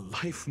a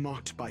life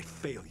marked by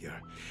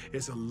failure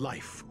is a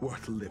life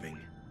worth living.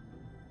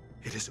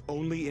 It is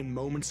only in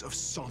moments of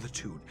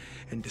solitude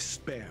and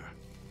despair,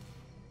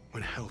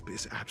 when help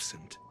is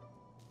absent,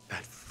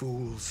 that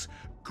fools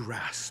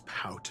grasp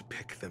how to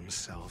pick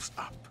themselves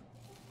up.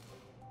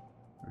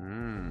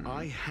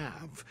 I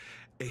have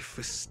a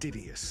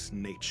fastidious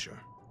nature.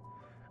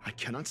 I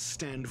cannot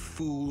stand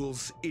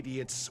fools,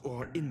 idiots,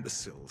 or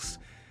imbeciles.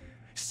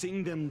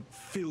 Seeing them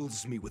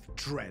fills me with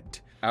dread.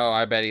 Oh,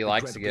 I bet he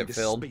likes to get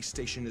Regrettably, filled. The space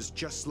station is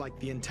just like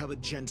the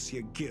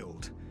Intelligentsia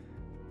Guild,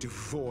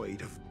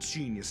 devoid of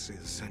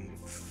geniuses and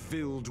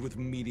filled with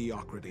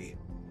mediocrity.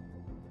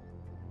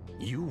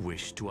 You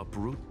wish to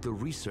uproot the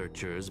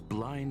researchers'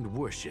 blind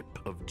worship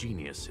of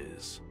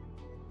geniuses.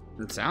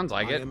 It sounds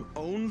like it. I am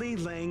only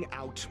laying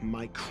out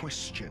my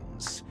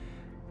questions.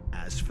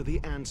 As for the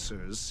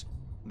answers,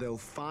 they'll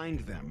find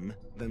them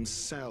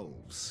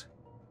themselves.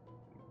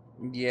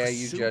 Yeah,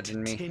 you Pursuit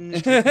judging me. tinged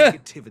with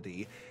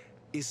negativity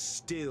is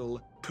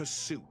still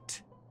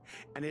pursuit,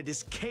 and it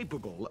is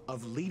capable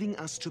of leading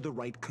us to the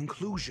right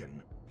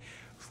conclusion.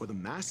 For the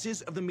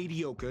masses of the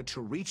mediocre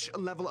to reach a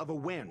level of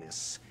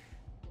awareness,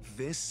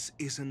 this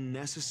is a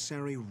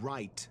necessary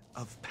rite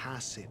of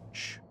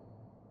passage.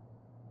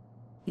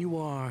 You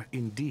are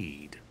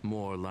indeed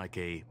more like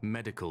a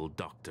medical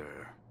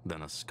doctor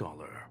than a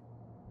scholar.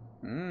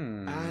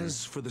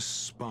 As for the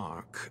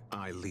spark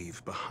I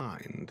leave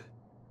behind,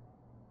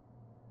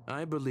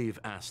 I believe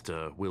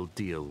Asta will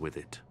deal with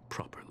it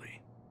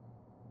properly.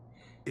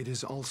 it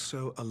is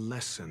also a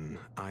lesson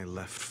I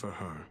left for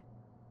her.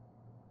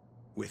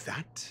 With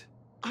that,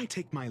 I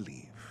take my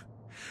leave.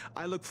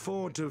 I look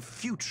forward to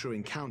future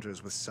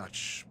encounters with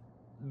such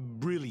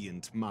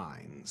brilliant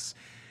minds.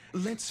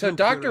 Let's So hope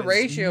Dr. you're as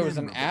Ratio is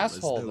an memorable as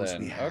asshole those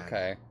we then. had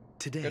Okay.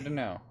 today. Good to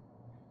know.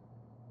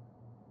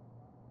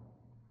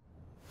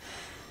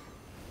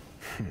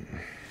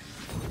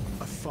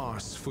 A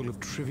farce full of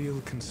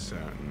trivial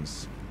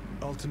concerns.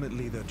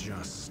 Ultimately, they're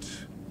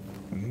just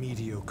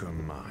mediocre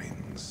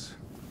minds.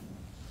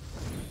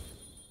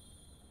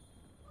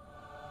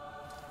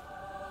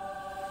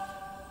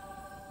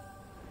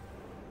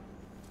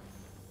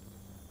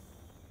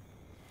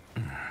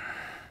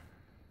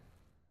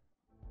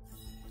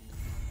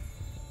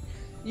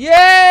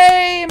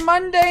 Yay!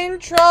 Mundane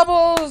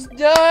troubles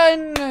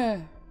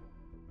done!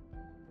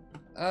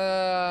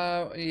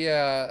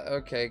 Yeah,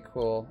 okay,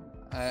 cool.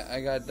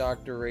 I got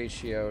Dr.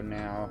 Ratio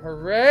now.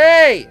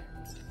 Hooray!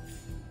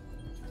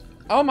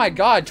 Oh my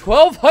god,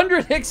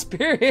 1200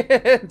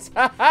 experience!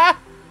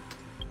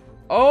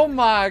 Oh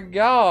my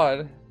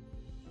god.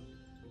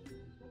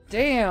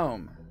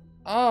 Damn.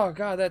 Oh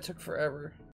god, that took forever.